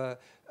have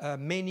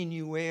many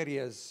new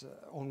areas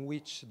on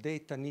which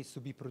data needs to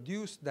be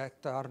produced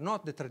that are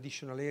not the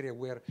traditional area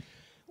where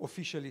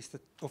official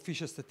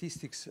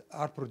statistics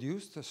are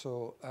produced.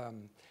 So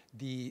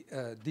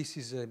this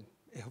is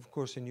of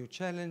course, a new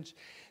challenge.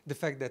 The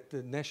fact that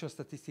the National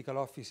Statistical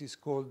Office is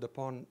called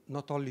upon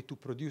not only to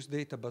produce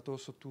data, but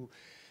also to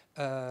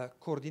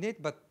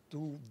coordinate, but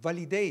to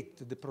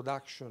validate the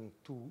production,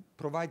 to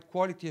provide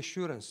quality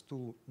assurance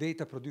to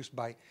data produced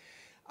by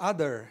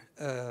other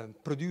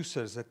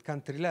producers at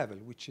country level,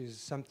 which is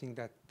something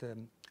that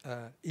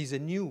is a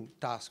new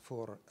task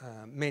for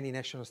many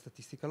national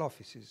statistical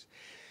offices.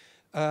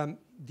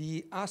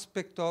 The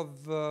aspect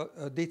of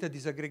data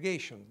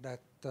disaggregation,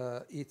 that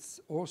it's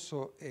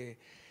also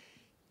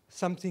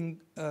something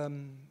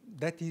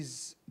that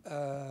is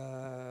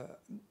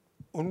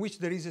on which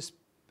there is a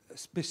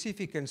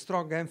specific and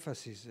strong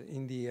emphasis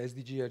in the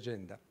SDG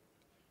agenda.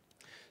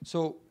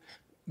 So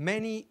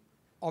many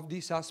of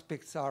these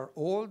aspects are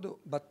old,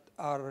 but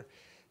are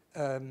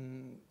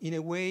in a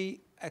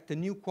way at a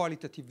new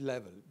qualitative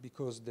level,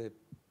 because the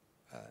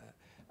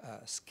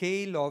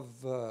scale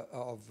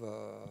of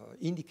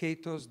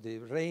indicators, the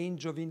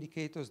range of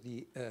indicators,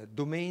 the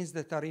domains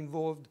that are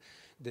involved,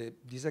 the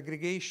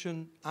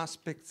disaggregation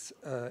aspects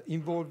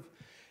involve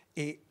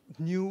a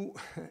new,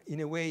 in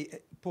a way,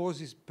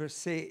 poses per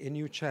se a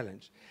new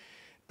challenge.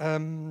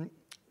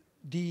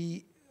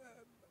 The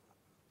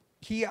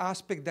key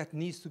aspect that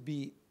needs to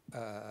be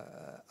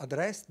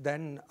addressed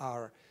then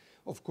are,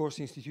 of course,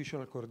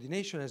 institutional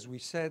coordination, as we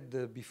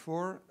said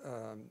before,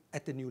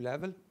 at a new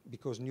level,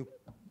 because new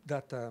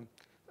data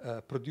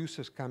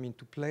producers come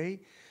into play.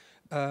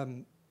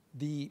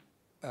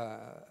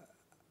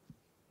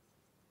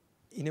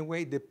 In a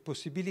way, the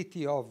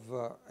possibility of,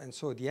 and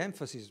so the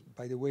emphasis,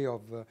 by the way,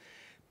 of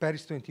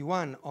Paris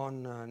 21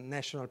 on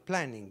national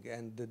planning,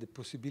 and the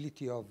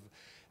possibility of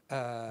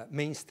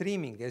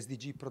mainstreaming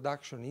SDG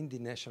production in the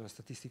national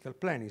statistical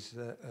plan is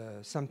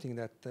something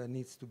that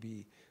needs to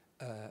be,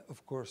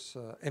 of course,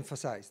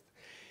 emphasized.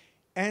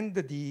 And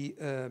the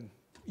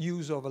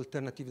use of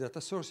alternative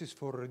data sources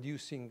for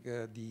reducing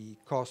the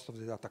cost of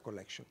the data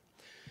collection.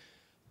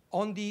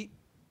 On the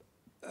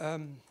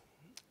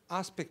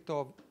aspect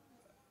of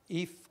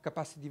if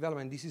capacity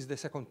development, this is the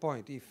second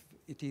point, if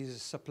it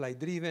is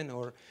supply-driven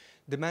or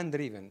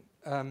demand-driven.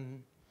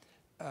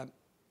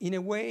 In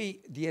a way,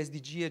 the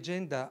SDG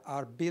agenda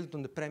are built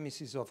on the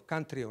premises of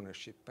country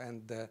ownership,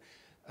 and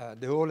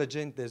the whole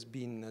agenda has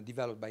been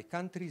developed by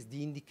countries.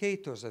 The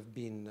indicators have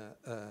been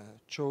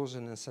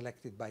chosen and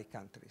selected by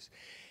countries.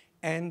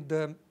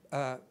 And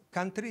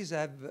countries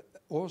have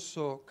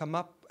also come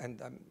up,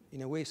 and I'm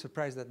in a way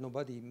surprised that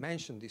nobody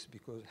mentioned this,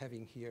 because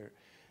having here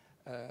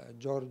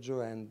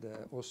Giorgio and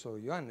also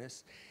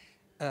Johannes,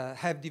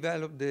 have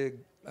developed the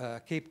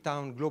Cape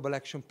Town Global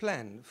Action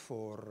Plan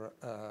for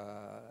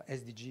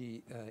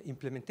SDG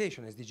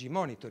implementation, SDG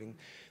monitoring,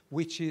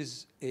 which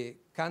is a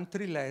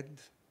country-led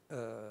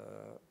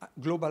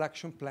global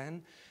action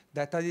plan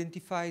that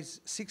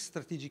identifies 6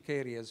 strategic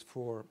areas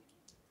for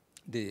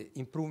the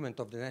improvement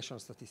of the national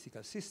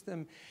statistical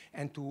system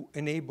and to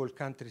enable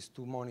countries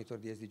to monitor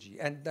the SDG.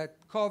 And that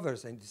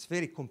covers, and it's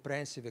very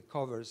comprehensive, it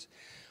covers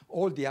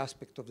all the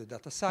aspects of the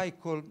data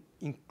cycle,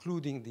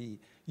 including the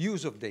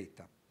use of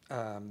data.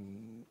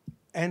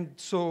 And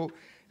so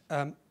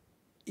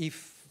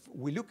if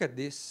we look at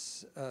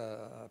this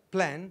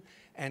plan,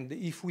 and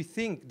if we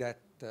think that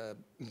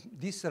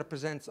this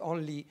represents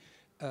only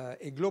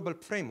a global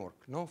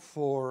framework, no,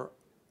 for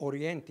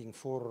orienting,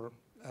 for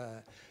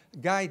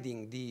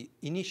guiding the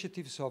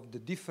initiatives of the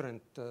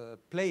different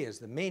players,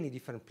 the many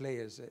different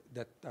players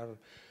that are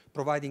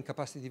providing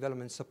capacity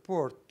development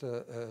support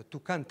to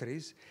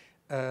countries,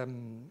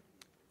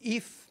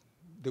 if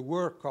the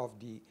work of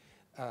the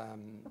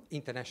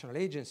international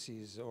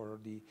agencies or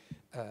the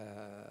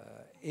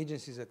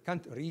agencies at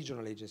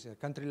regional agencies at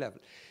country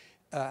level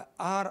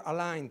are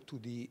aligned to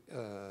the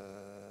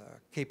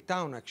Cape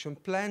Town Action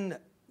Plan,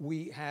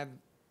 we have,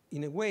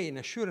 in a way, an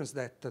assurance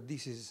that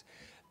this is,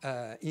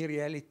 in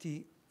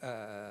reality,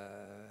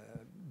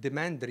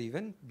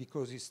 demand-driven,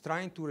 because it's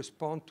trying to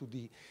respond to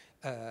the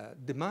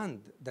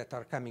demand that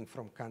are coming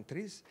from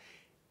countries,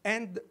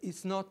 and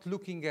it's not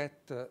looking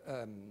at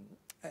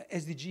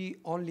SDG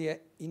only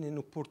in an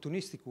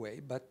opportunistic way,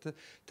 but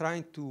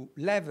trying to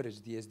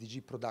leverage the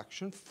SDG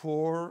production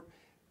for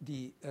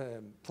the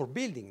for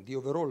building the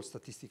overall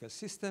statistical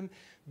system,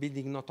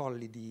 building not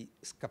only the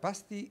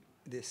capacity,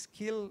 the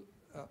skill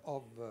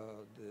of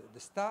the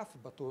staff,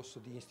 but also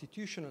the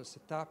institutional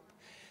setup,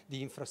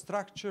 the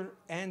infrastructure,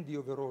 and the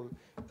overall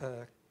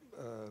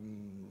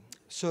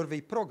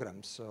survey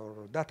programs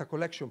or data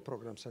collection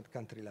programs at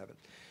country level.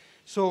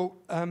 So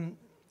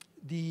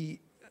the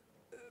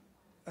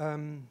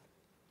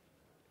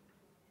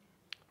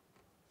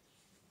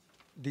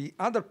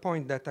other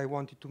point that I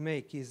wanted to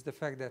make is the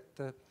fact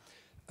that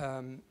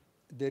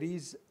there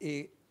is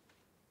a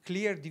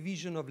clear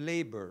division of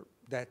labor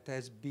that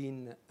has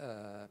been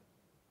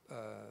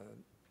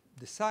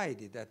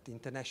decided at the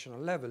international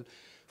level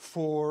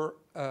for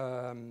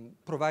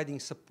providing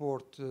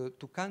support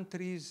to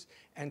countries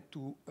and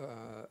to,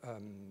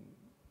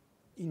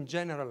 in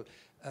general,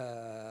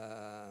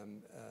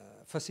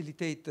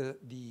 facilitate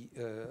the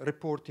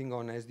reporting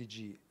on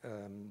SDG.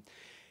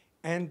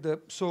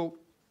 So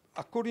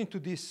according to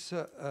this,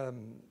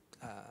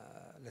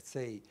 let's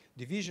say,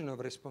 division of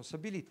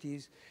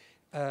responsibilities,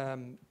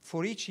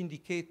 for each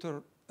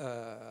indicator,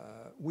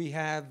 we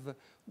have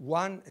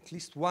at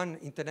least one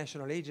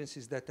international agency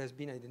that has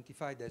been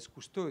identified as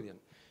custodian,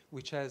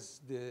 which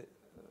has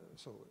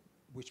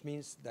which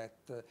means that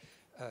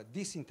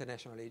this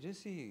international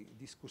agency,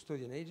 this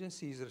custodian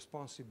agency, is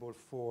responsible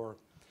for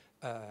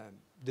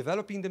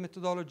developing the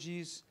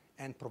methodologies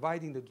and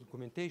providing the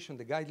documentation,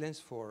 the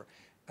guidelines for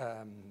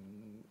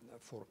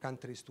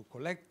countries to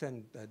collect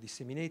and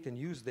disseminate and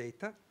use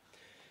data,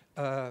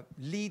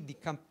 lead the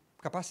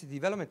capacity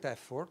development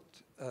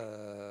effort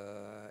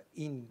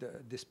in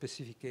the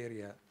specific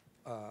area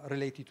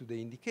related to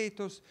the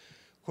indicators,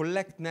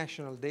 collect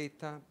national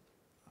data,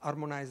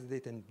 harmonize the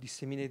data and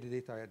disseminate the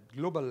data at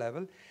global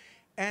level,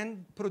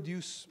 and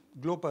produce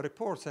global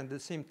reports, and at the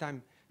same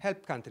time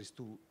help countries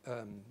to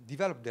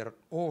develop their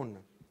own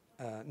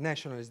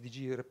national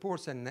SDG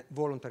reports and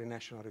voluntary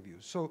national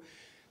reviews. So,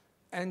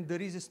 and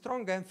there is a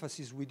strong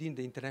emphasis within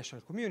the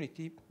international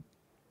community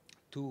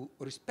to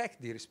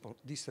respect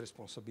this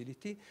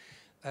responsibility.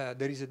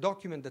 There is a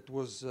document that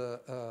was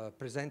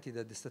presented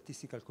at the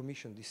Statistical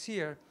Commission this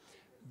year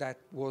that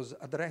was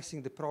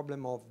addressing the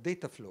problem of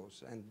data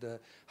flows and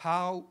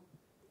how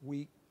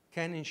we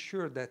can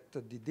ensure that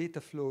the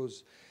data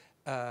flows,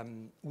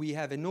 we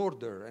have an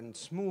order and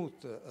smooth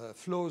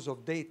flows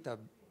of data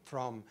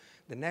from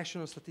the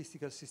national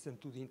statistical system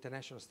to the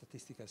international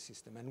statistical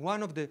system. And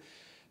one of the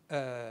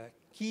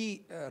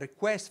key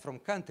requests from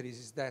countries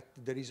is that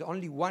there is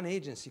only one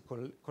agency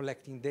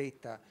collecting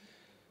data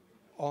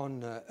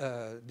on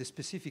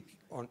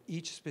on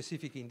each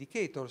specific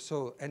indicator.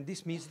 So, and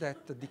this means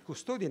that the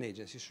custodian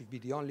agency should be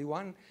the only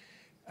one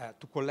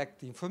to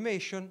collect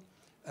information,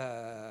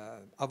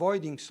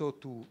 avoiding so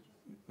to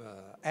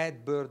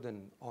add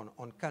burden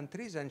on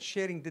countries, and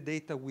sharing the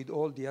data with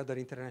all the other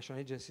international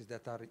agencies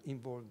that are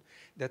involved,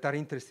 that are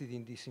interested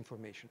in this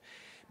information.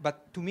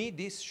 But to me,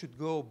 this should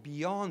go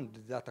beyond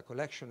the data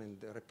collection and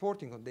the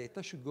reporting on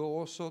data, should go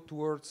also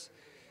towards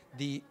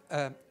the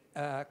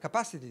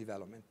capacity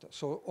development.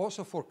 So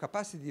also for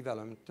capacity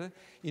development,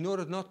 in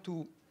order not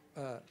to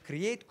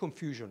create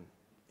confusion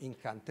in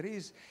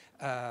countries,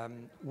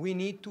 we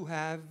need to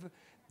have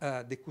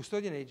the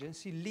custodian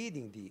agency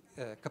leading the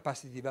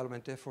capacity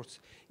development efforts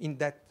in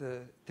that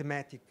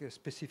thematic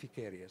specific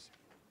areas.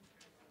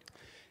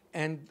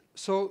 And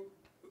so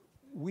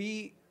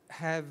we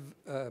have,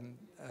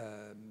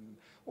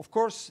 of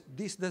course,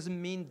 this doesn't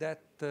mean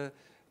that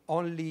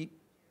only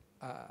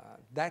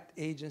that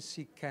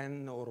agency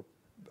can or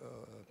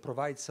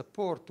provide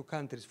support to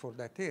countries for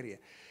that area.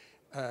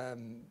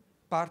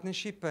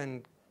 Partnership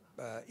and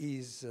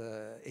is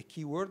a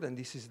key word, and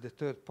this is the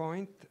third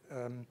point.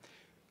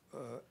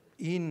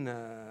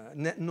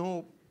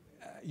 No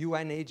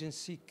UN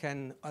agency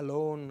can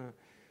alone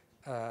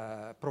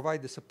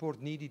provide the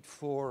support needed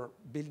for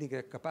building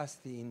a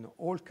capacity in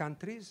all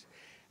countries.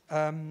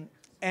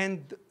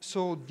 And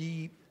so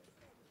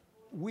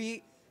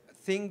we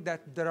think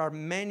that there are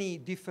many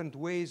different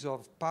ways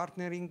of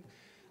partnering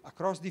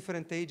across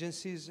different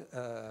agencies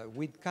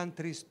with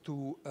countries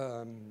to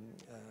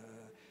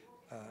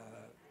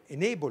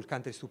enable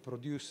countries to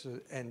produce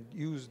and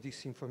use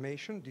this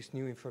information, this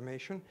new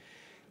information.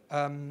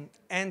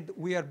 And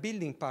we are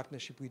building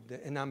partnership with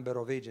a number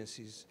of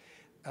agencies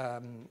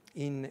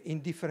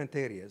in different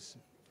areas.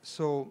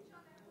 So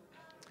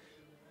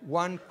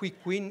one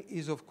quick win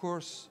is, of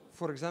course,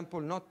 for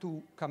example, not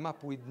to come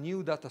up with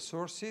new data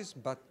sources,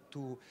 but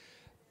to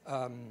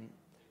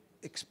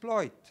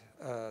exploit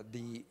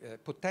the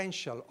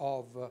potential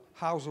of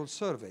household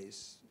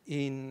surveys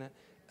in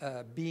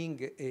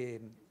being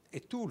a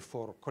tool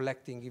for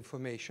collecting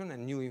information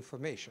and new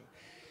information.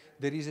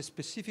 There is a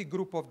specific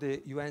group of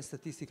the UN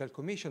Statistical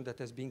Commission that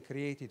has been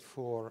created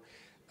for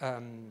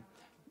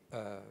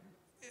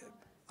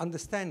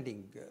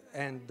understanding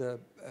and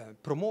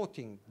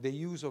promoting the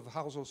use of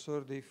household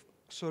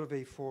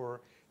survey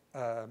for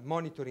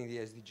monitoring the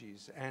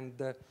SDGs.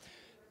 And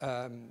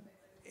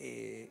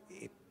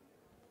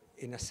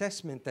an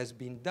assessment has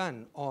been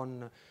done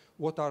on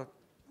what are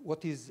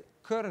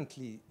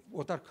currently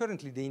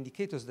the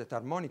indicators that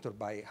are monitored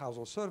by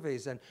household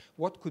surveys, and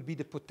what could be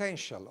the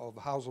potential of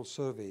household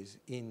surveys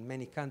in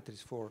many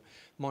countries for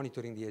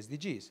monitoring the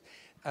SDGs.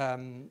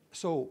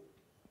 So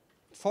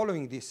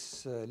following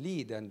this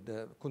lead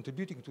and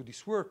contributing to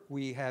this work,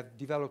 we have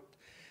developed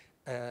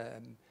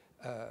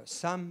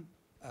some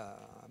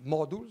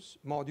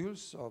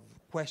modules of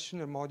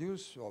questionnaire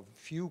modules of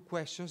few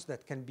questions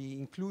that can be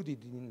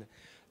included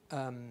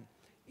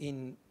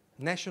in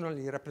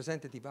nationally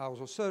representative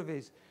household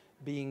surveys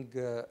being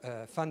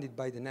funded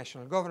by the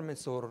national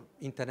governments or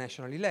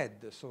internationally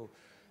led. So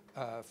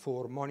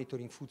for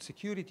monitoring food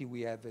security,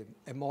 we have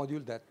a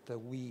module that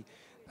we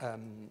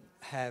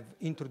have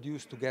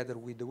introduced together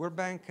with the World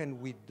Bank and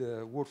with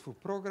the World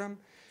Food Programme.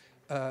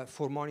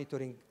 For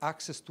monitoring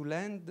access to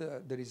land,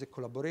 there is a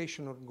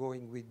collaboration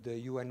ongoing with the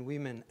UN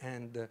Women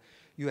and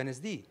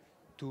UNSD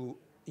to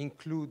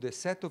include a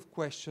set of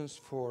questions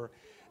for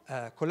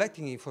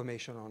collecting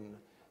information on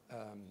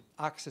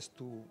access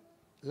to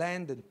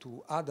land and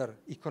to other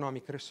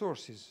economic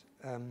resources.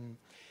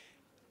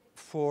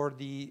 For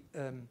the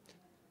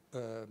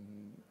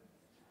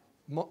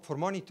for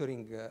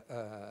monitoring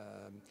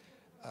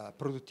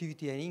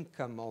productivity and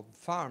income of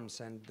farms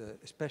and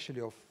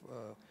especially of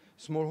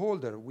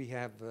smallholder, we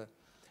have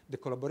the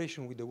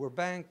collaboration with the World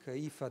Bank,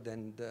 IFAD,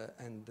 and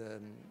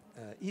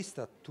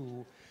Istat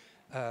to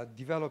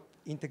develop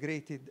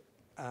integrated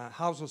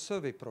household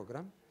survey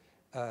program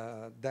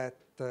that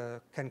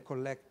can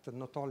collect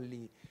not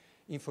only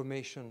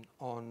information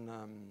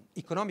on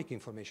economic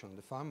information on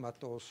the farm,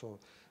 but also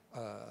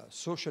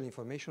social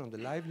information on the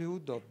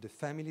livelihood of the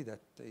family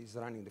that is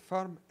running the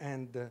farm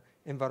and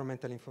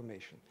environmental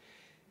information.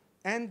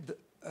 And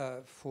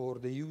for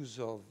the use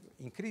of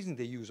increasing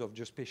the use of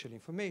geospatial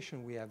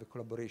information, we have a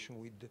collaboration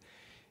with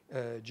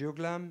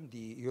GeoGLAM,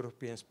 the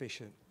European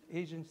Space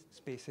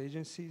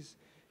Agencies,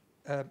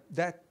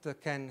 that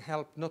can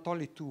help not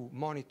only to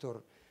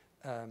monitor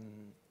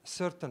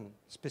certain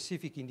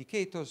specific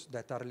indicators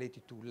that are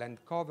related to land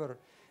cover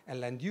and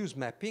land use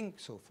mapping,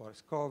 so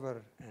forest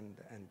cover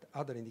and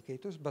other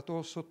indicators, but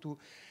also to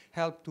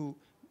help to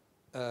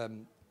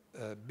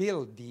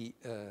build the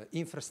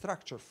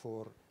infrastructure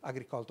for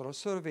agricultural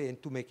survey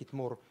and to make it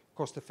more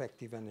cost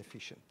effective and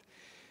efficient.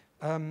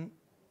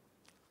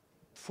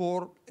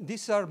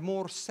 These are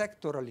more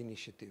sectoral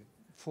initiatives.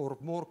 For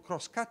more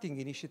cross-cutting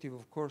initiative,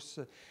 of course,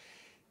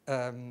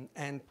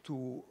 and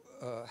to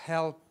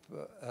help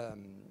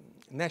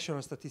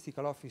National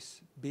Statistical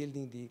Office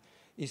building the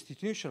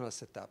institutional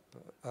setup.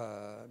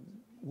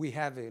 We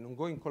have an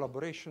ongoing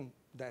collaboration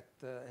that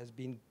has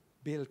been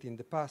built in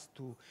the past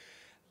to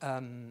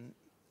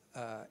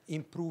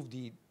improve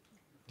the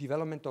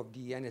development of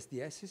the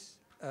NSDSs,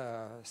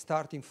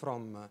 starting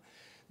from a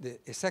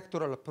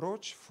sectoral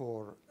approach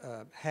for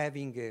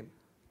having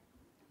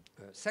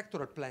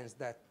sectoral plans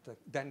that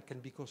then can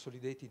be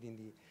consolidated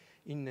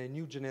in a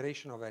new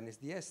generation of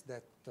NSDS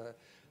that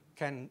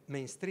can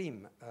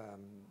mainstream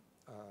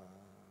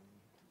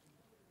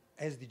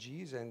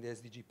SDGs and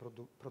SDG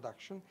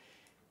production,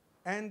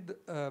 and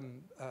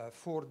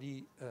for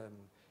the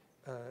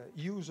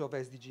use of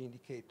SDG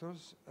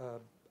indicators,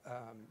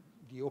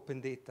 the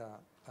open data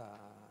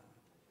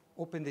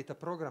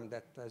program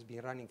that has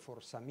been running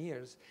for some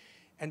years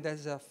and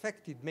has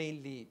affected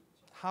mainly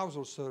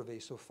household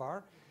surveys so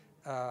far.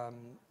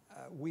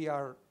 We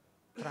are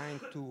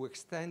trying to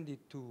extend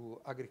it to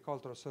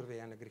agricultural survey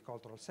and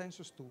agricultural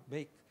census to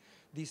make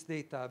this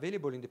data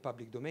available in the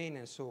public domain,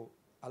 and so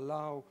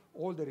allow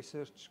all the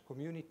research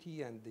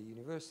community and the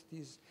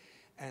universities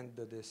and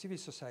the civil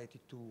society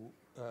to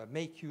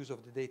make use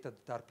of the data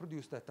that are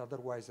produced that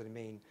otherwise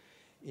remain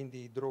in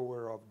the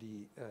drawer of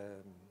the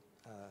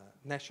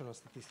national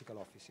statistical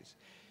offices.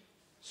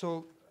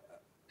 So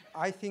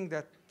I think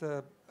that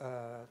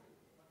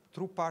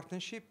through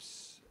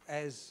partnerships,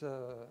 as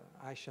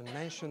Aishan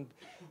mentioned,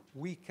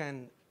 we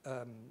can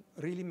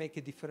really make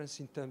a difference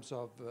in terms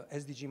of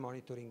SDG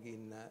monitoring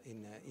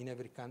in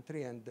every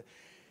country and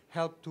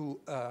help to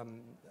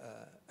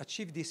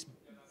achieve this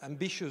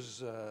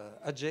ambitious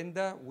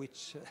agenda,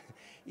 which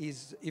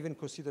is even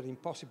considered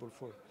impossible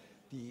for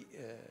the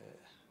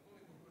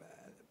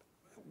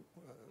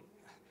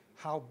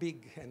how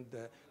big and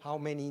how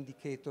many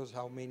indicators,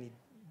 how many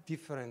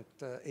different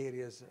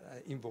areas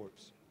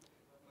involves.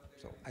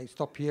 So I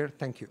stop here.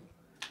 Thank you.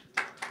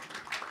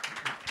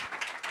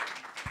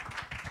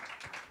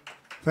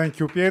 Thank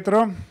you,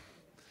 Pietro.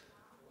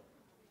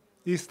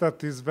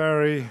 Istat is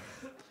very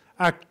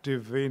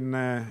active in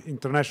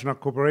international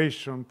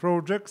cooperation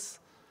projects,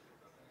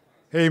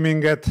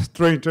 aiming at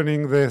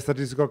strengthening the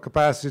statistical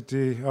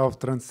capacity of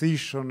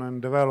transition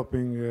and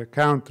developing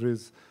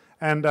countries,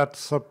 and at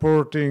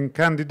supporting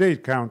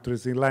candidate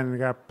countries in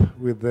lining up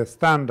with the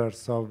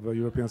standards of the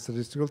European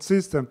statistical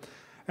system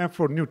and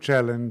for new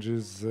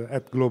challenges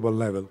at global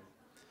level.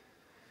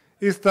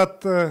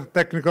 Istat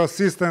technical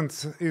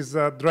assistance is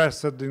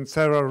addressed in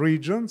several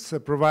regions,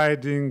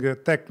 providing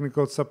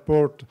technical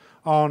support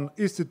on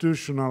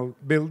institutional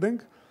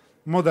building,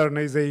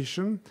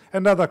 modernization,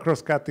 and other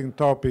cross-cutting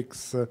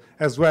topics,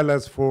 as well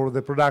as for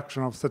the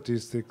production of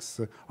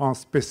statistics on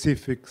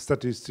specific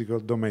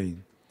statistical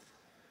domain.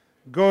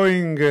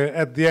 Going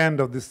at the end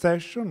of this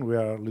session, we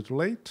are a little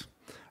late,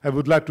 I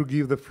would like to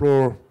give the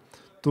floor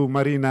to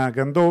Marina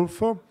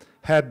Gandolfo,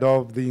 head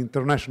of the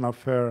International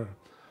Affairs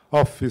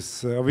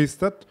Office of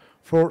Istat,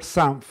 for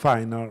some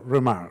final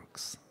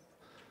remarks.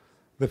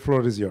 The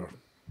floor is yours.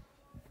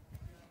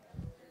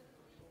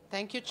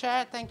 Thank you,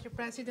 Chair. Thank you,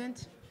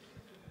 President.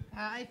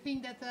 I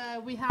think that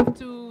we have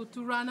to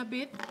run a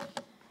bit.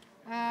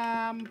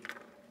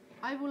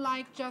 I would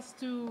like just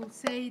to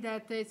say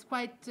that it's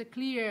quite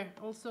clear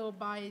also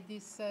by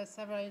this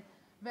several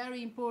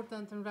very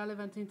important and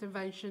relevant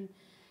intervention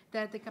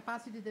that the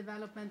capacity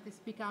development is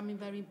becoming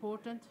very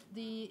important.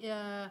 The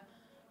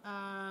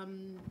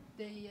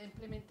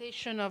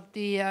implementation of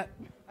the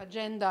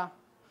Agenda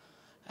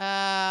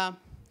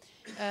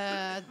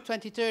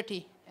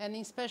 2030, and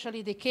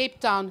especially the Cape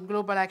Town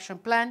Global Action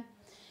Plan,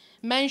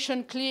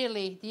 mention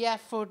clearly the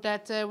effort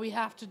that we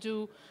have to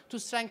do to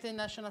strengthen the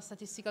national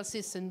statistical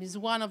system. Is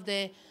one of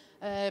the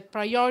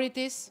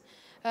priorities,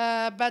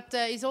 but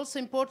it's also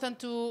important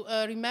to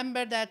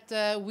remember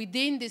that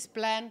within this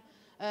plan,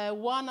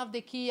 one of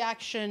the key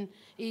actions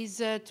is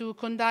to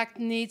conduct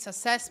needs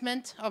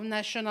assessment of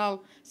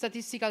national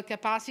statistical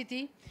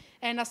capacity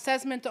and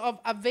assessment of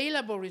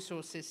available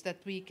resources that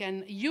we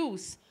can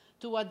use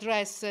to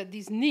address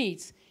these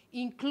needs,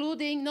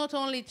 including not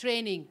only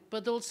training,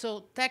 but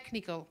also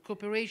technical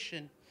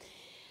cooperation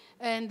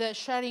and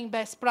sharing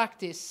best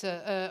practice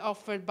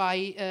offered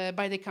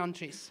by the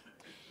countries.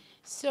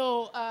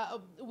 So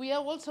we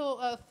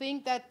also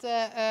think that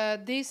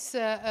this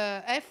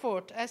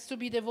effort has to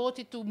be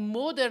devoted to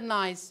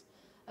modernize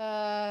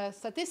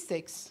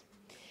statistics.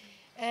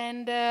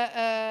 And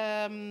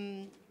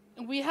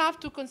we have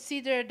to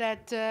consider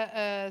that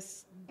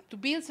to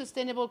build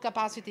sustainable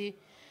capacity,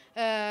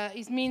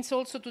 it means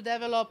also to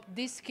develop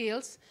these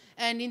skills.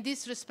 And in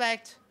this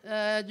respect,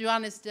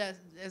 Johannes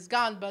has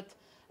gone, but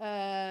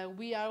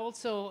we are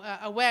also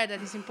aware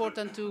that it's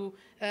important to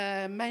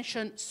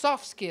mention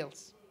soft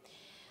skills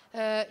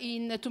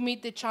to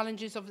meet the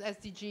challenges of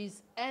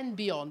SDGs and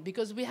beyond,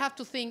 because we have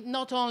to think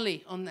not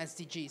only on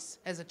SDGs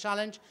as a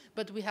challenge,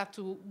 but we have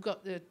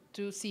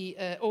to see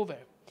over.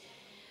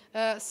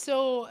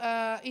 So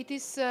it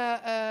is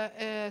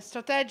a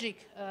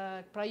strategic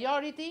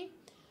priority,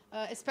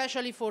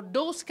 especially for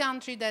those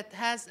countries that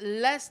has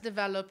less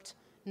developed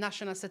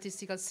national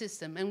statistical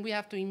system, and we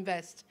have to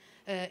invest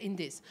in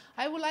this.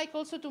 I would like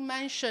also to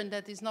mention,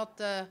 that is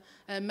not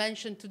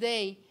mentioned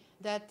today,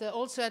 that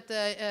also at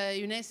the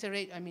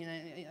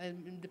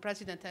UNESA, the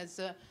President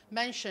has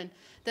mentioned,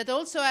 that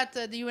also at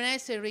the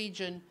UNESA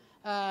region,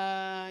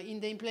 in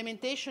the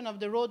implementation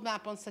of the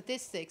roadmap on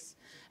statistics,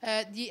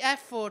 the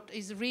effort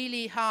is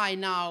really high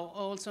now,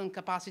 also on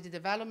capacity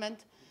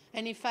development.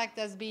 And in fact,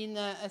 has been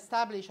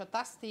established a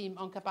task team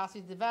on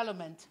capacity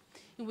development,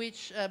 in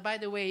which, by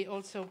the way,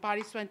 also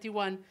Paris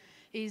 21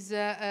 is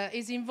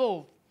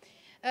involved.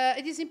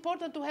 It is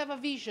important to have a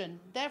vision.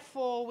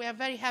 Therefore, we are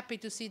very happy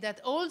to see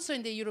that also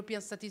in the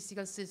European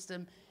statistical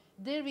system,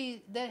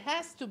 there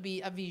has to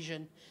be a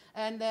vision.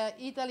 And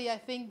Italy, I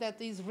think,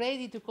 that is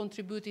ready to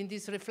contribute in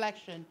this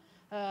reflection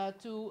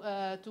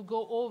to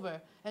go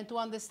over and to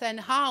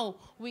understand how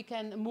we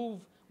can move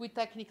with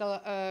technical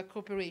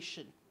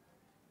cooperation.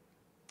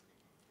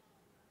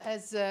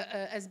 As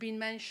has been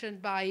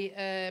mentioned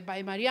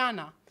by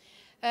Mariana.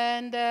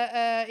 And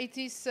it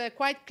is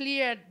quite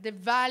clear the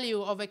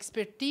value of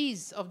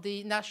expertise of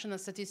the National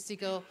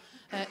Statistical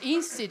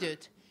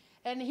Institute.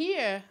 And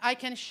here I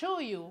can show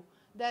you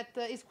that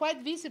it's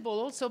quite visible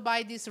also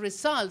by these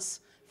results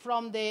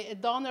from the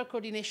donor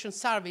coordination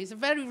survey. It's a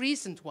very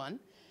recent one.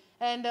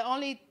 And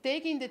only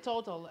taking the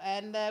total,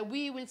 and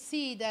we will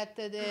see that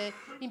the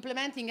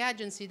implementing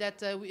agency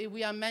that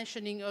we are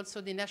mentioning,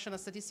 also the National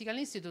Statistical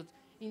Institute,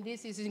 in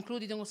this is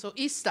included also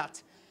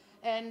Istat.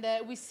 And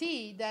we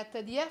see that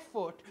the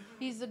effort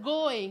is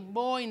going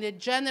more in the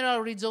general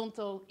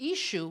horizontal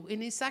issue,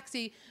 and it's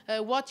actually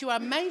what you are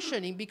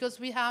mentioning, because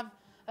we have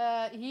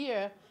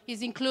here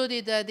is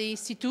included the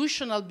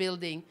institutional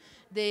building,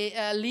 the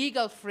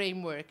legal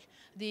framework,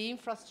 the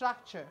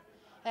infrastructure,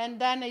 and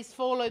then it's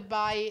followed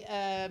by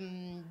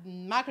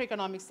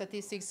macroeconomic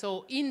statistics,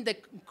 so in the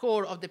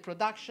core of the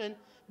production,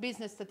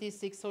 business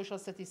statistics, social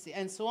statistics,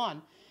 and so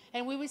on.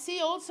 And we will see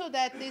also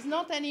that there's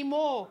not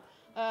anymore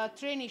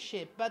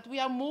traineeship, but we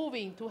are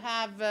moving to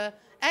have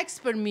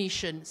expert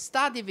mission,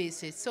 study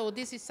visits. So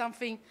this is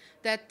something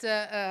that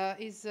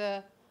is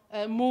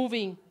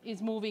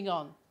moving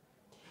on.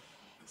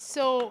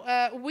 So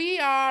we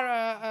are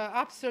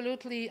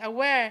absolutely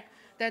aware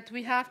that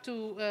we have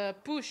to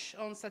push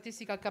on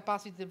statistical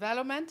capacity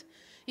development.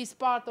 It's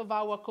part of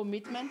our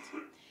commitment.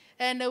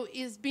 And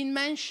it's been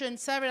mentioned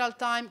several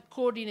times,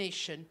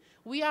 coordination.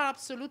 We are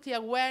absolutely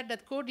aware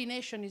that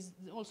coordination is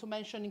also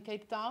mentioned in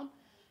Cape Town,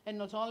 and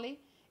not only,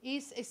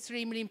 is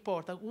extremely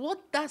important.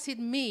 What does it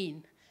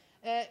mean?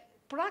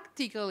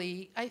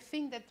 Practically, I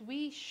think that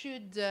we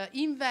should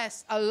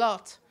invest a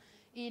lot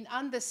in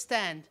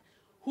understand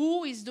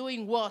who is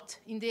doing what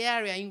in the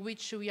area in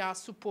which we are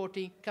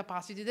supporting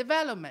capacity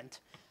development.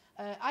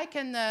 I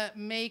can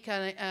make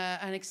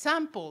an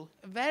example,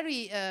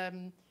 very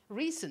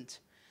recent,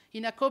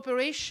 in a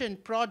cooperation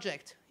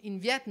project in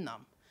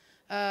Vietnam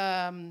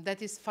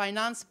that is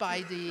financed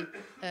by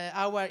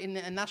our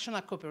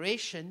national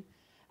cooperation.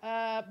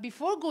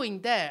 Before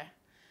going there,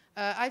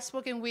 I've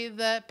spoken with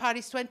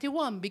Paris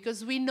 21,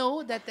 because we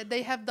know that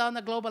they have done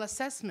a global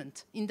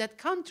assessment in that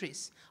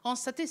countries on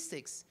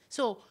statistics.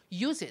 So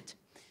use it,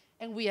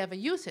 and we have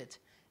used it,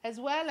 as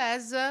well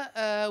as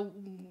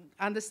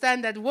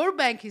understand that World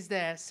Bank is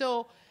there.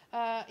 So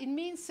it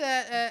means,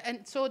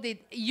 and so the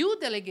EU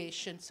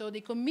delegation, so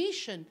the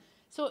Commission.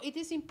 So it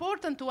is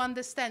important to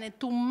understand and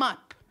to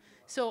map.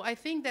 So I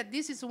think that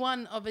this is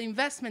one of the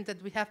investment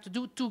that we have to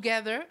do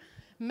together,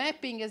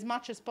 mapping as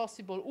much as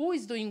possible who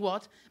is doing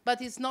what,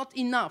 but it's not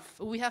enough.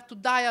 We have to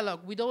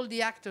dialogue with all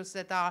the actors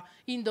that are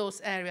in those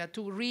areas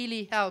to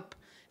really help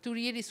to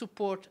really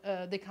support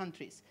the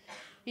countries.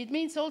 It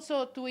means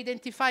also to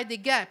identify the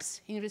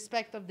gaps in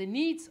respect of the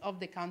needs of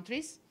the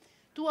countries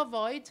to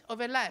avoid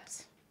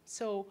overlaps.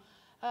 So,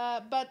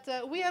 but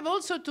we have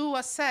also to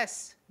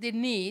assess the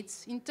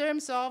needs in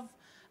terms of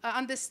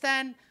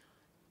understand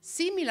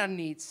similar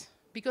needs,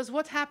 because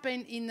what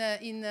happened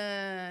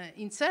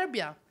in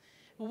Serbia,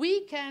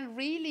 we can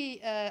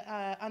really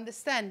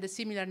understand the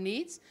similar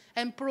needs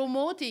and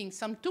promoting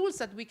some tools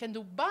that we can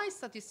do by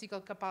statistical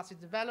capacity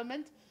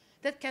development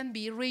that can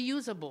be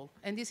reusable.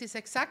 And this is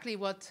exactly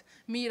what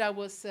Mira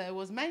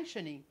was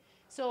mentioning.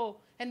 So,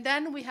 and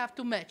then we have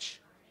to match.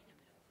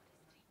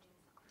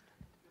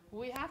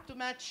 We have to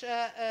match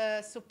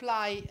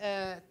supply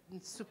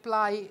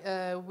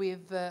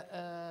with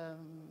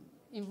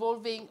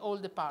involving all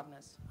the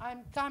partners.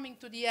 I'm coming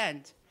to the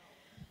end.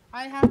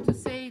 I have to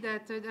say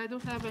that I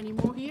don't have any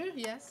more here.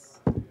 Yes,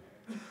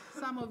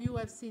 some of you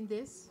have seen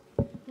this.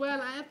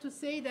 Well, I have to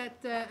say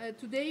that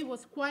today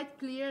was quite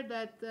clear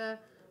that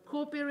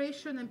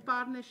cooperation and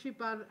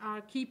partnership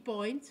are key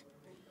points.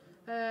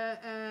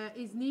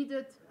 Is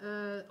needed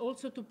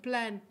also to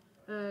plan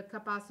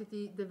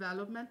capacity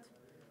development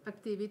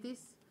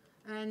activities,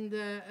 and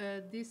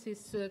this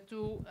is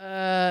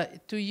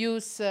to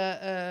use.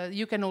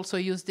 You can also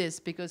use this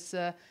because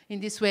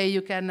in this way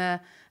you can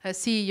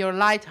see your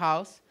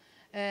lighthouse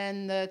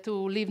and to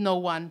leave no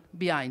one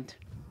behind.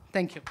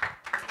 Thank you.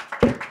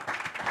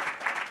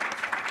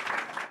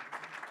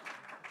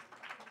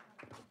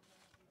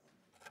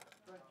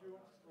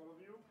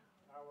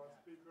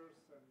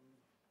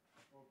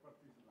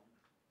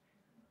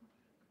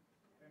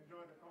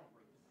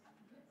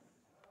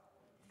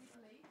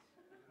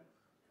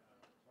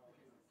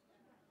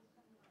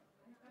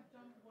 I've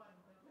done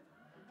one.